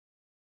see.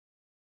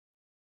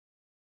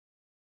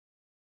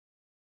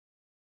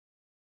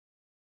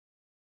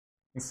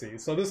 Let's see.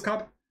 So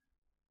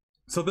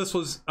this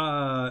was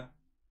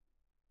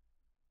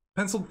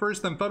penciled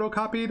first, then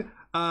photocopied.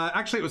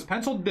 Actually, it was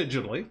penciled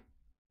digitally.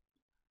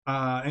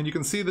 And you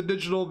can see the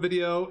digital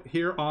video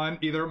here on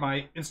either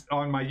my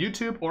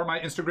YouTube or my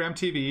Instagram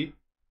TV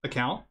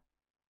account.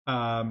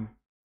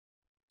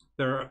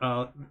 They're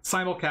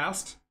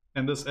simulcast,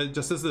 and this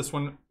just as this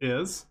one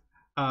is.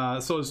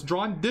 So it's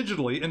drawn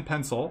digitally in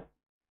pencil,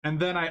 and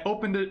then I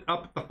opened it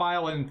up the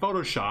file in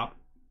Photoshop,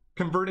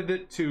 converted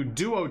it to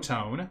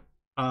duotone,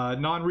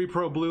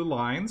 non-repro blue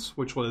lines,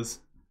 which was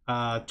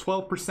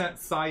 12%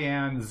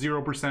 cyan,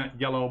 0%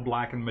 yellow,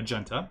 black, and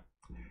magenta,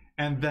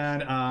 and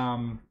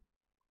then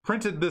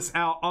printed this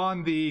out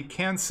on the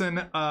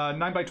Canson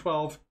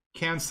 9x12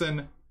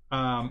 Canson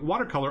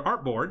watercolor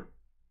artboard,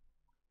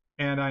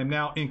 and I'm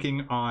now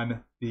inking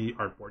on the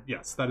artboard.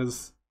 Yes, that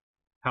is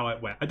how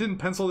it went. I didn't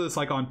pencil this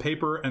like on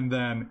paper and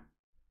then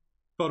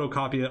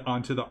photocopy it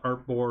onto the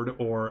artboard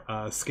or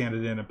scan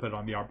it in and put it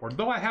on the artboard,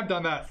 though I have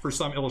done that for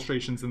some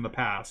illustrations in the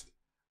past.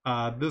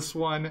 This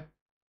one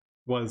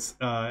was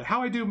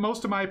how I do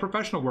most of my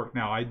professional work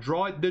now. I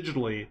draw it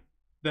digitally,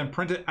 then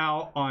print it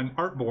out on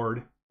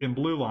artboard in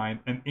blue line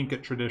and ink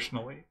it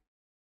traditionally.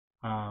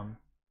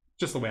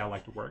 Just the way I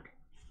like to work.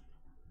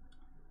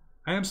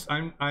 I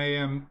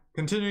am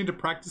continuing to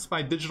practice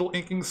my digital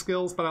inking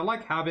skills, but I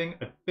like having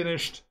a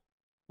finished,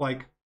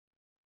 like,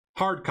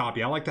 hard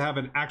copy. I like to have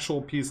an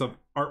actual piece of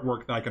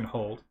artwork that I can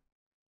hold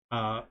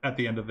at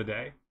the end of the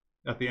day,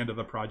 at the end of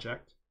the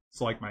project.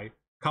 So like my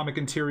comic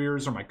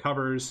interiors or my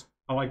covers,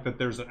 I like that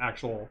there's an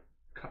actual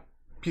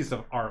piece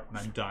of art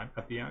when I'm done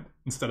at the end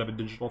instead of a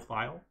digital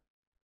file.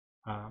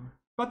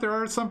 But there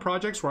are some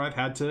projects where I've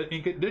had to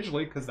ink it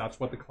digitally because that's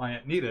what the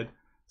client needed.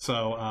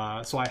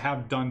 So, so I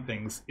have done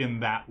things in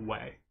that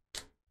way.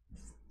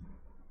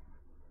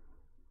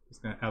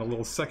 Just gonna add a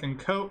little second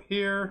coat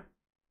here.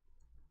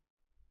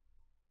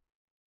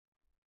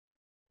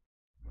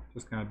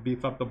 Just kind of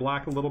beef up the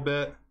black a little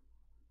bit.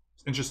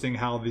 It's interesting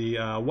how the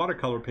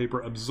watercolor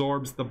paper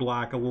absorbs the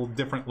black a little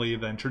differently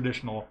than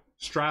traditional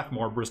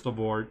Strathmore Bristol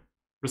board.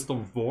 Bristol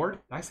board?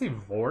 Did I say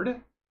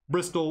board?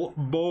 Bristol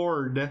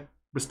board.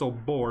 Bristol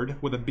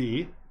board with a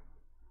B.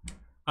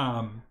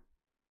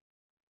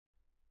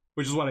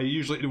 Which is what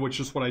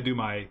I do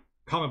my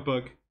comic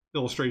book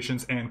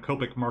illustrations and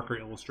Copic marker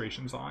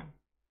illustrations on.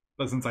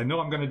 But since I know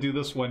I'm going to do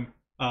this one,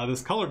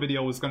 this color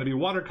video is going to be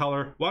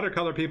watercolor.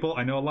 Watercolor, people.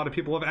 I know a lot of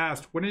people have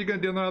asked, when are you going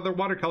to do another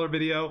watercolor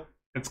video?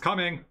 It's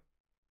coming.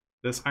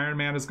 This Iron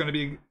Man is going to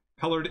be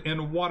colored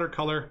in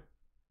watercolor.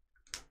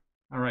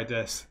 All right,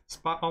 just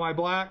spot all my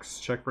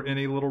blacks. Check for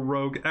any little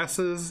rogue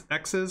X's,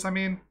 I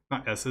mean.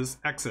 Not S's,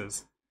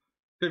 X's.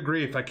 Good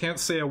grief, I can't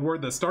say a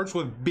word that starts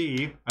with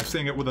B. I'm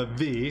saying it with a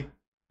V.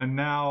 And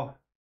now I'm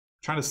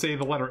trying to say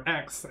the letter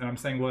X, and I'm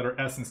saying the letter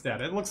S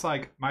instead. It looks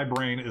like my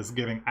brain is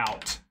giving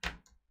out.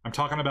 I'm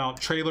talking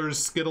about trailers,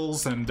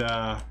 Skittles, and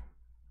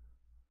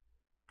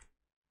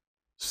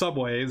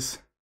Subways.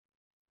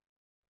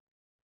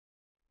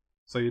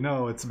 So you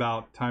know it's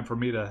about time for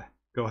me to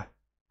go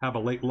have a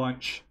late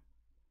lunch.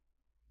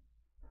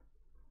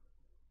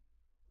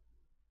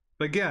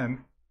 But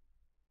again,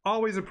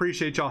 always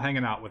appreciate y'all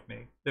hanging out with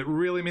me. It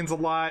really means a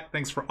lot.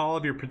 Thanks for all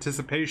of your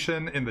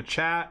participation in the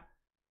chat.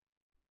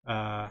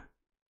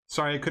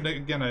 Sorry I couldn't,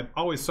 again, I'm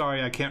always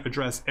sorry I can't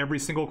address every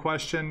single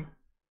question,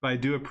 but I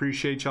do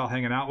appreciate y'all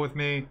hanging out with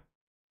me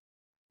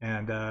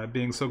and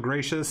being so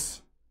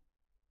gracious.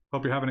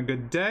 Hope you're having a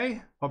good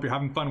day. Hope you're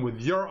having fun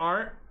with your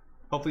art.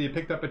 Hopefully you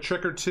picked up a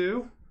trick or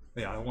two.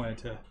 Yeah, I wanted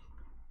to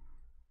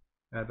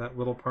add that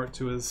little part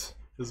to his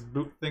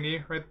boot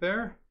thingy right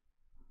there.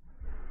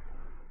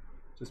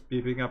 Just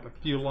beefing up a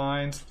few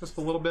lines, just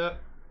a little bit.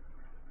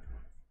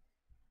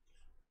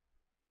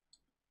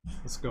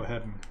 Let's go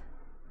ahead and,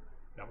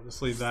 yeah, we'll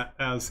just leave that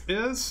as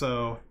is.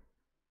 So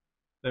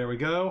there we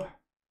go.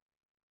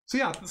 So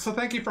yeah, so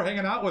thank you for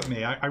hanging out with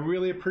me. I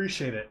really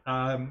appreciate it.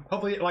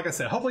 Hopefully, like I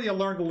said, hopefully you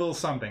learned a little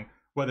something,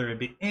 whether it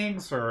be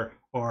inks or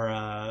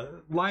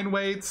line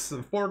weights,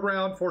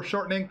 foreground,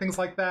 foreshortening, things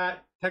like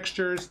that,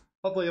 textures.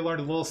 Hopefully you learned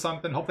a little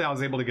something. Hopefully I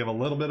was able to give a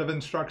little bit of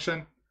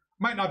instruction.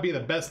 Might not be the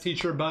best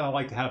teacher, but I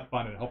like to have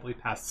fun and hopefully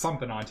pass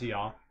something on to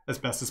y'all as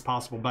best as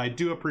possible. But I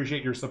do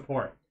appreciate your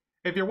support.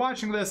 If you're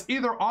watching this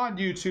either on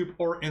YouTube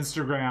or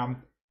Instagram,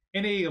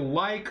 any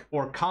like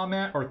or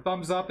comment or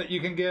thumbs up that you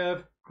can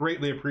give,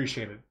 greatly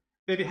appreciated.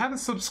 if you haven't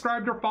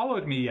subscribed or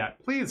followed me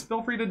yet, please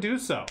feel free to do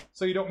so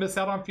you don't miss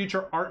out on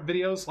future art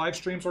videos, live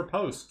streams, or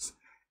posts.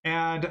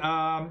 And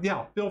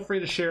yeah, feel free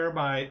to share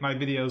my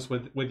videos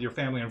with your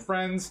family and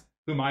friends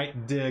who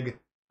might dig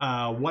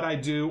what I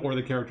do, or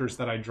the characters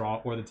that I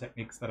draw, or the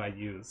techniques that I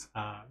use.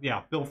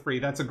 Yeah, feel free.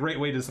 That's a great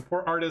way to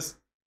support artists.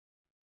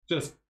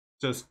 Just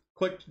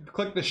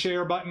click the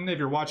share button if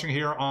you're watching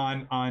here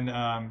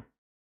on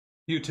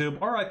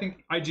YouTube, or I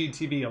think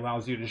IGTV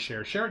allows you to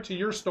share it to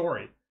your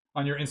story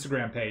on your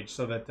Instagram page,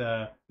 so that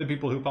the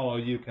people who follow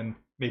you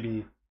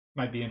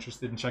might be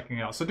interested in checking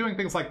it out. So doing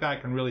things like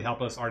that can really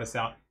help us artists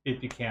out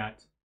if you can't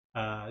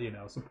you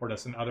know, support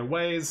us in other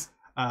ways.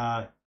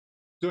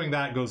 Doing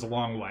that goes a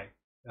long way.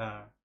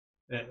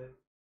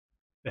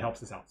 It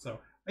helps us out. So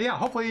yeah,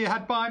 hopefully you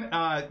had fun.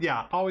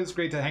 Yeah, always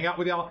great to hang out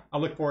with y'all. I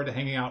look forward to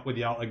hanging out with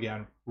y'all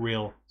again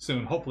real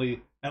soon.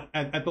 Hopefully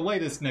at the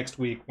latest next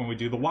week, when we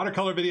do the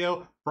watercolor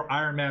video for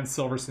Iron Man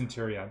Silver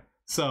Centurion.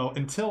 So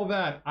until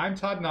then, I'm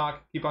Todd Nauck.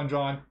 Keep on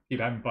drawing, keep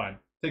having fun.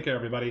 Take care,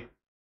 everybody.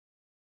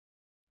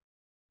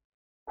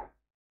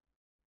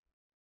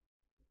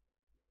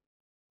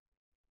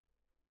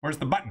 Where's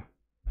the button?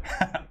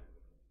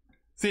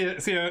 See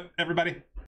you, everybody.